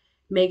it.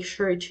 Make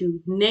sure to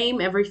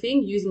name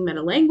everything using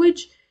meta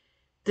language,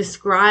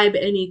 describe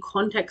any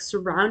context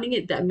surrounding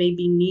it that may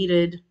be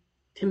needed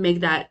to make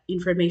that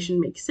information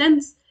make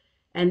sense,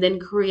 and then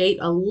create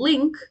a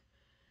link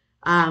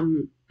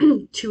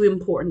to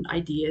important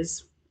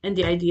ideas and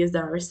the ideas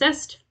that are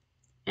assessed.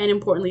 And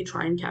importantly,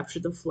 try and capture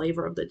the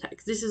flavor of the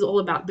text. This is all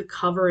about the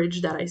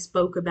coverage that I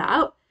spoke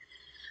about.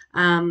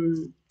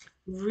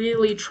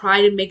 Really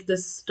try to make the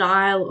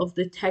style of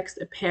the text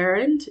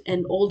apparent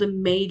and all the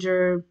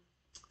major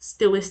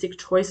stylistic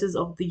choices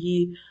of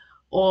the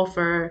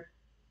author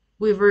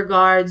with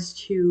regards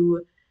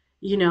to,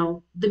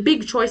 the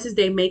big choices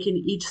they make in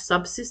each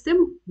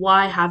subsystem.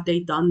 Why have they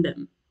done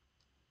them?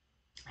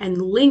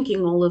 And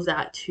linking all of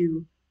that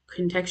to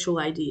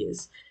contextual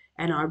ideas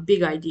and our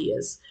big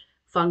ideas,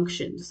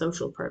 function,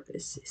 social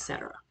purpose,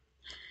 etc.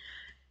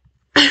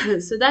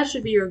 So that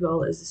should be your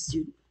goal as a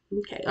student.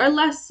 Okay, our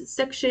last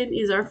section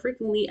is our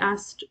frequently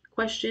asked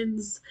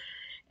questions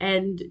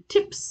and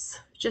tips.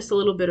 Just a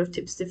little bit of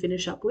tips to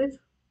finish up with.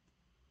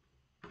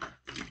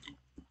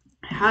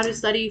 How to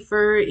study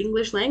for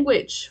English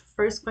language.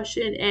 First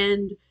question,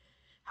 and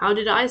how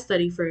did I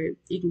study for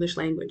English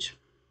language?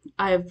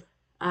 I've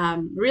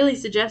really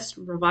suggest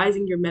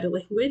revising your meta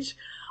language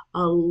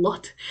a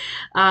lot.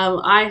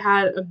 I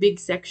had a big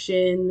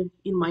section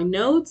in my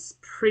notes,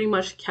 pretty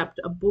much kept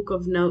a book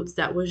of notes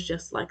that was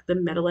just like the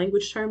meta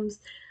language terms.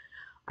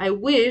 I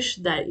wish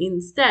that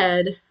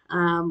instead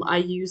I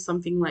used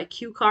something like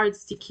cue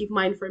cards to keep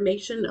my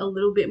information a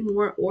little bit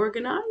more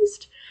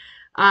organized.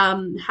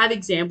 Have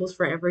examples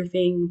for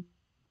everything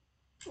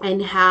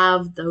and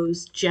have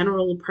those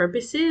general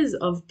purposes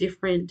of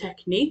different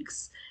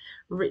techniques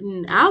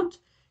written out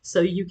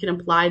so you can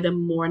apply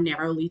them more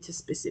narrowly to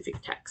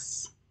specific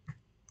texts.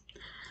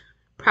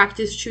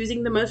 Practice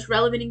choosing the most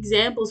relevant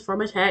examples from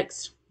a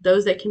text,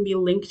 those that can be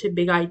linked to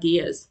big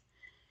ideas.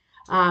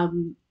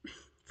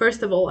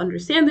 First of all,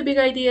 understand the big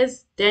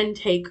ideas, then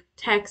take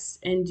text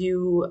and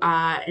do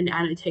an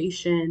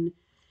annotation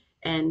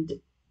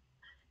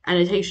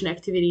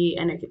activity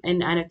and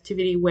an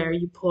activity where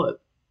you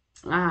put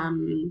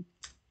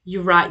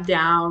you write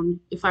down,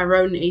 if I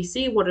wrote an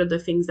AC, what are the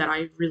things that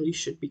I really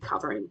should be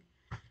covering?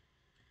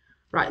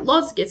 Write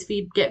lots, get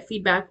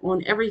feedback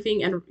on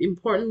everything, and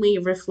importantly,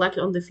 reflect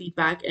on the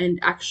feedback and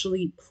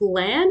actually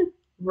plan,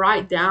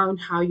 write down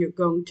how you're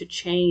going to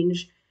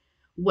change,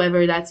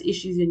 whether that's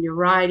issues in your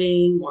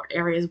writing or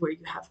areas where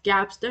you have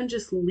gaps. Don't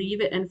just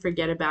leave it and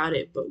forget about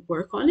it, but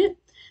work on it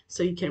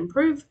so you can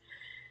improve.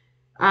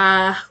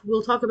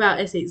 We'll talk about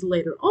essays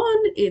later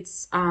on.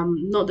 It's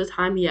not the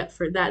time yet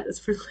for that. That's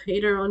for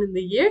later on in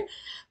the year.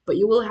 But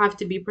you will have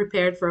to be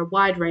prepared for a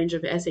wide range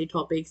of essay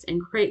topics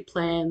and create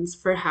plans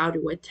for how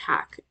to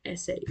attack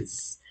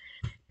essays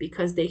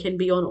because they can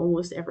be on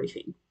almost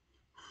everything.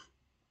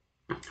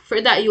 For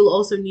that, you'll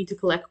also need to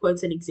collect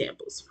quotes and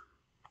examples.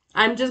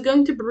 I'm just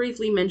going to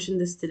briefly mention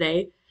this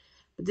today,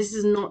 but this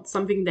is not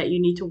something that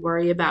you need to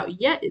worry about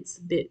yet. It's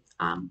a bit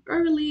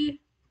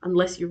early,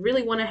 unless you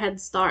really want a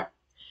head start.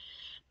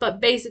 But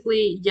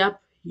basically,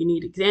 yep, you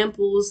need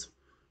examples.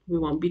 We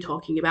won't be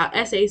talking about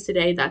essays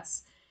today.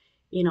 That's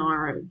in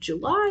our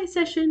July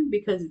session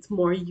because it's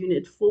more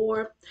Unit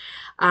 4.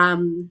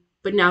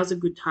 But now's a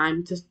good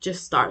time to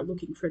just start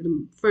looking for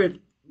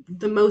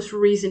the most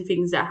recent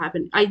things that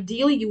happen.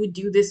 Ideally, you would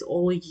do this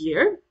all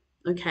year,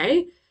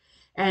 okay?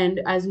 And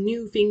as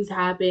new things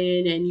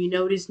happen and you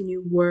notice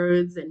new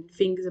words and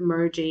things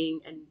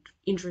emerging and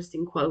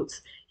interesting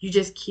quotes, you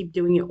just keep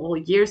doing it all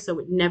year so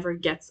it never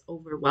gets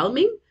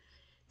overwhelming.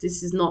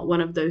 This is not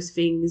one of those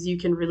things you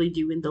can really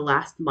do in the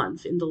last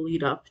month in the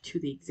lead up to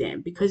the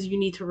exam because you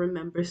need to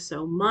remember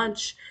so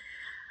much.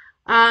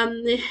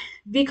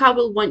 Vika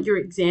will want your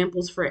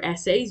examples for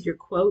essays, your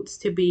quotes,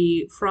 to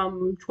be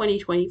from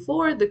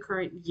 2024, the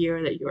current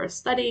year that you are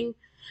studying.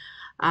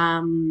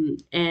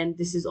 And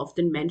this is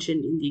often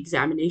mentioned in the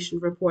examination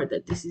report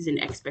that this is an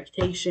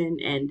expectation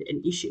and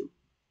an issue.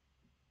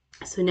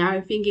 So now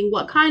you're thinking,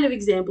 what kind of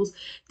examples?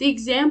 The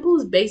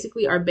examples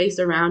basically are based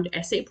around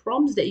essay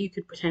prompts that you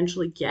could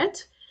potentially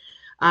get.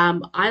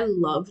 I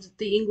loved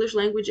the English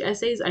language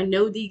essays. I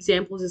know the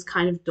examples is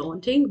kind of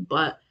daunting,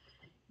 but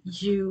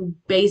you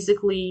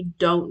basically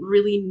don't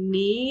really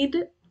need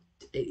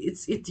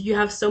it's you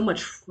have so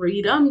much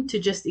freedom to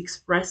just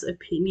express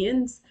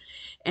opinions,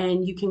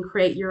 and you can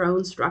create your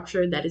own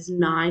structure that is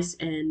nice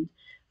and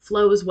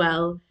flows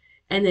well.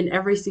 And then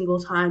every single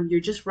time you're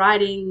just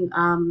writing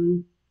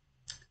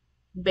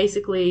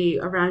basically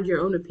around your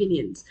own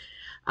opinions.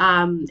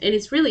 And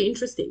it's really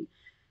interesting.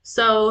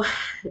 So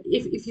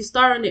if you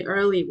start on it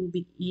early, it will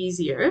be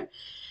easier.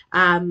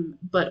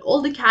 But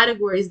all the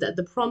categories that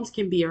the prompts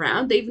can be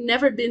around, they've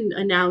never been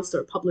announced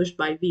or published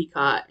by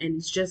VCA, and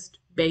it's just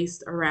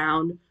based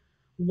around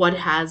what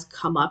has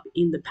come up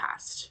in the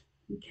past.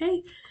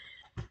 Okay.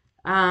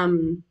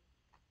 Um,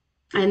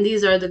 and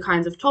these are the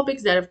kinds of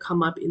topics that have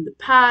come up in the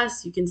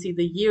past. You can see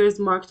the years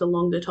marked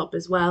along the top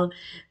as well.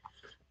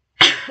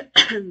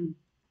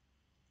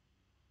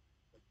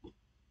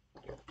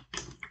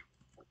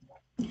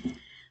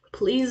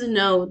 Please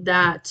note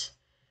that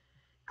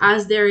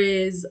as there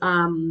is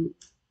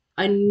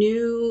a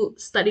new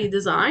study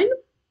design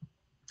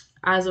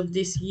as of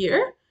this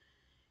year,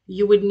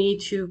 you would need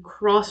to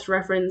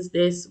cross-reference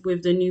this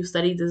with the new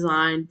study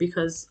design,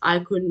 because I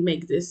couldn't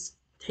make this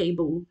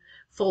table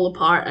fall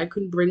apart. I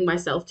couldn't bring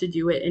myself to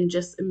do it and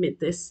just omit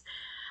this.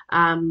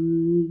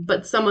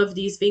 But some of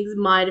these things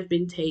might have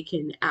been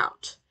taken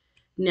out.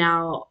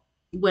 Now,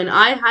 when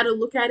I had a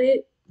look at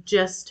it,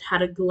 just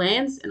had a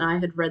glance, and I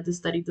had read the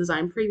study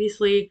design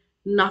previously,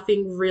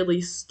 nothing really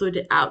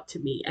stood out to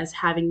me as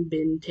having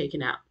been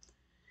taken out.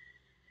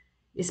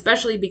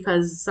 Especially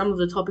because some of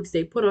the topics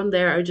they put on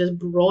there are just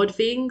broad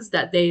things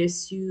that they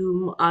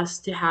assume us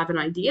to have an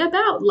idea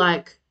about,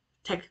 like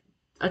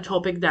a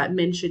topic that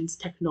mentions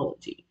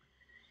technology.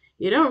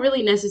 You don't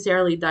really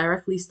necessarily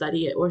directly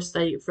study it or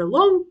study it for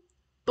long,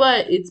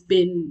 but it's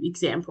been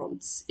exam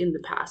prompts in the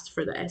past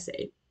for the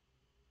essay.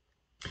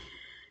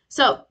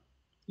 So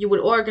you would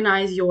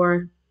organize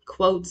your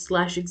quotes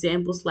slash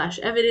example slash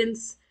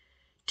evidence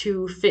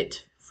to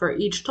fit for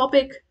each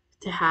topic,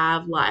 to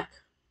have like,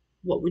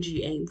 what would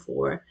you aim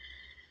for?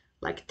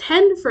 Like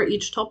 10 for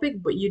each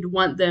topic, but you'd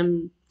want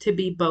them to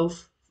be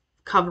both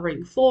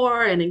covering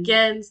for and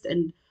against,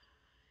 and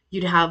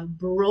you'd have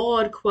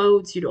broad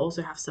quotes. You'd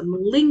also have some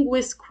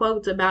linguist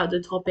quotes about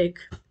the topic.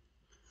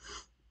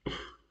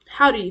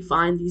 How do you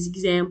find these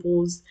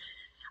examples?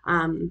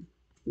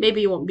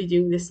 Maybe you won't be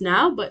doing this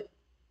now, but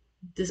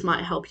this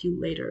might help you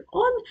later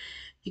on.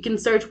 You can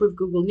search with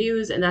Google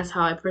News, and that's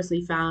how I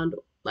personally found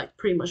like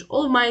pretty much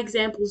all of my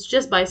examples,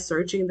 just by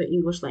searching the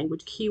English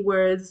language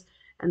keywords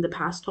and the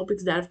past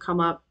topics that have come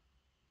up.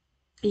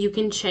 You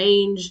can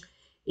change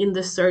in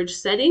the search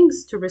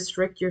settings to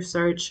restrict your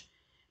search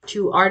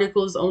to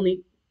articles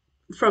only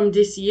from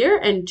this year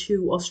and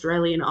to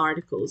Australian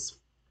articles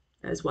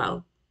as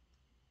well.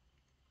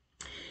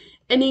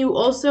 And you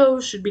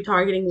also should be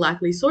targeting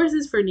likely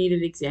sources for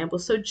needed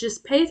examples. So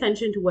just pay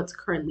attention to what's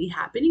currently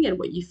happening and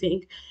what you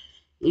think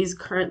is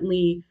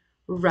currently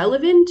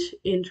relevant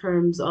in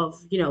terms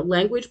of,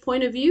 language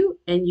point of view,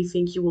 and you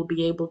think you will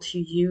be able to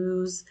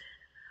use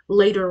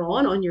later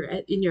on your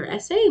in your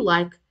essay,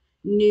 like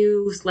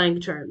new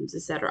slang terms,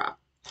 etc.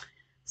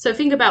 So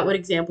think about what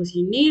examples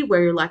you need,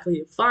 where you're likely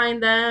to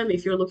find them.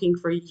 If you're looking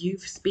for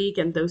youth speak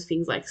and those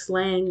things like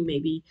slang,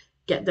 maybe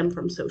get them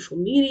from social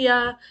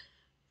media.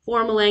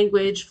 Formal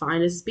language,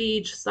 find a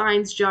speech,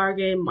 science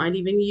jargon, might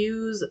even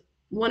use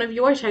one of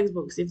your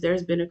textbooks if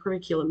there's been a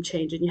curriculum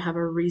change and you have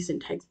a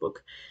recent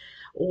textbook,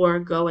 or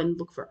go and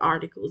look for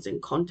articles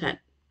and content.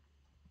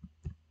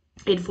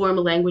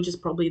 Informal language is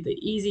probably the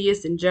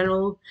easiest in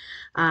general,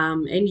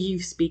 and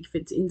youth speak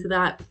fits into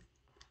that.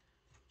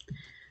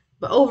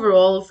 But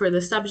overall, for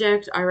the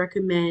subject, I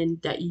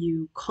recommend that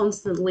you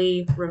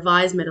constantly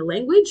revise meta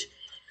language.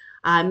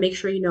 Make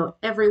sure you know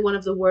every one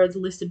of the words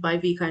listed by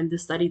VCA in the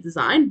study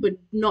design, but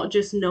not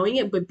just knowing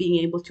it, but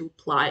being able to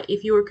apply it.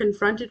 If you are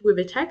confronted with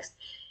a text,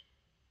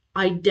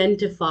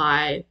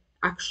 identify,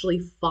 actually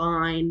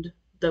find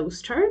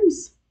those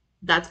terms.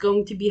 That's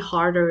going to be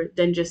harder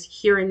than just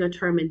hearing a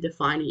term and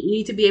defining it. You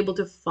need to be able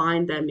to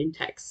find them in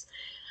text,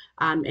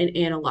 and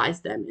analyze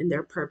them in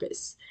their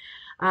purpose.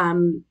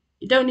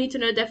 You don't need to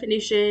know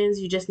definitions.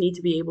 You just need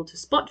to be able to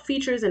spot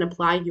features and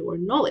apply your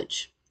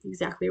knowledge.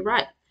 Exactly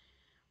right.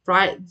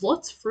 Write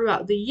lots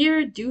throughout the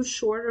year. Do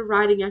shorter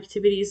writing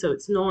activities so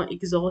it's not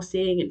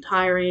exhausting and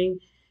tiring.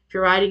 If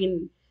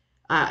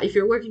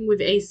you're working with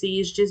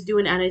ACs, just do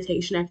an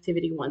annotation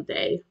activity one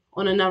day.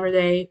 On another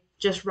day,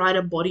 just write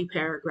a body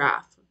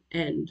paragraph.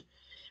 And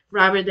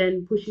rather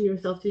than pushing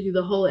yourself to do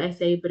the whole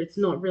essay, but it's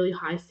not really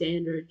high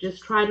standard,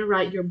 just try to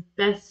write your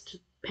best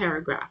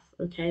paragraph,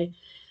 okay?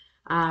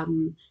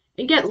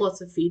 And get lots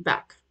of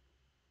feedback.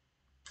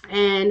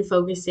 And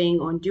focusing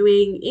on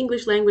doing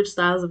English language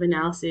styles of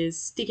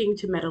analysis, sticking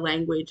to meta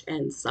language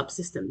and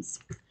subsystems.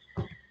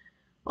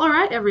 All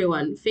right,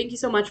 everyone. Thank you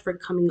so much for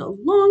coming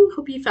along.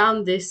 Hope you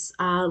found this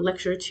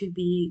lecture to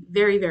be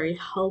very, very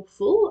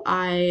helpful.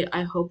 I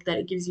hope that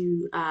it gives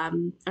you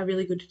a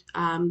really good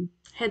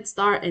head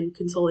start and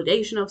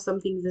consolidation of some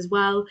things as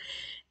well.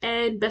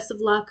 And best of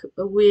luck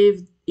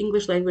with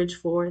English language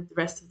for the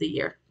rest of the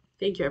year.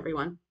 Thank you,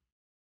 everyone.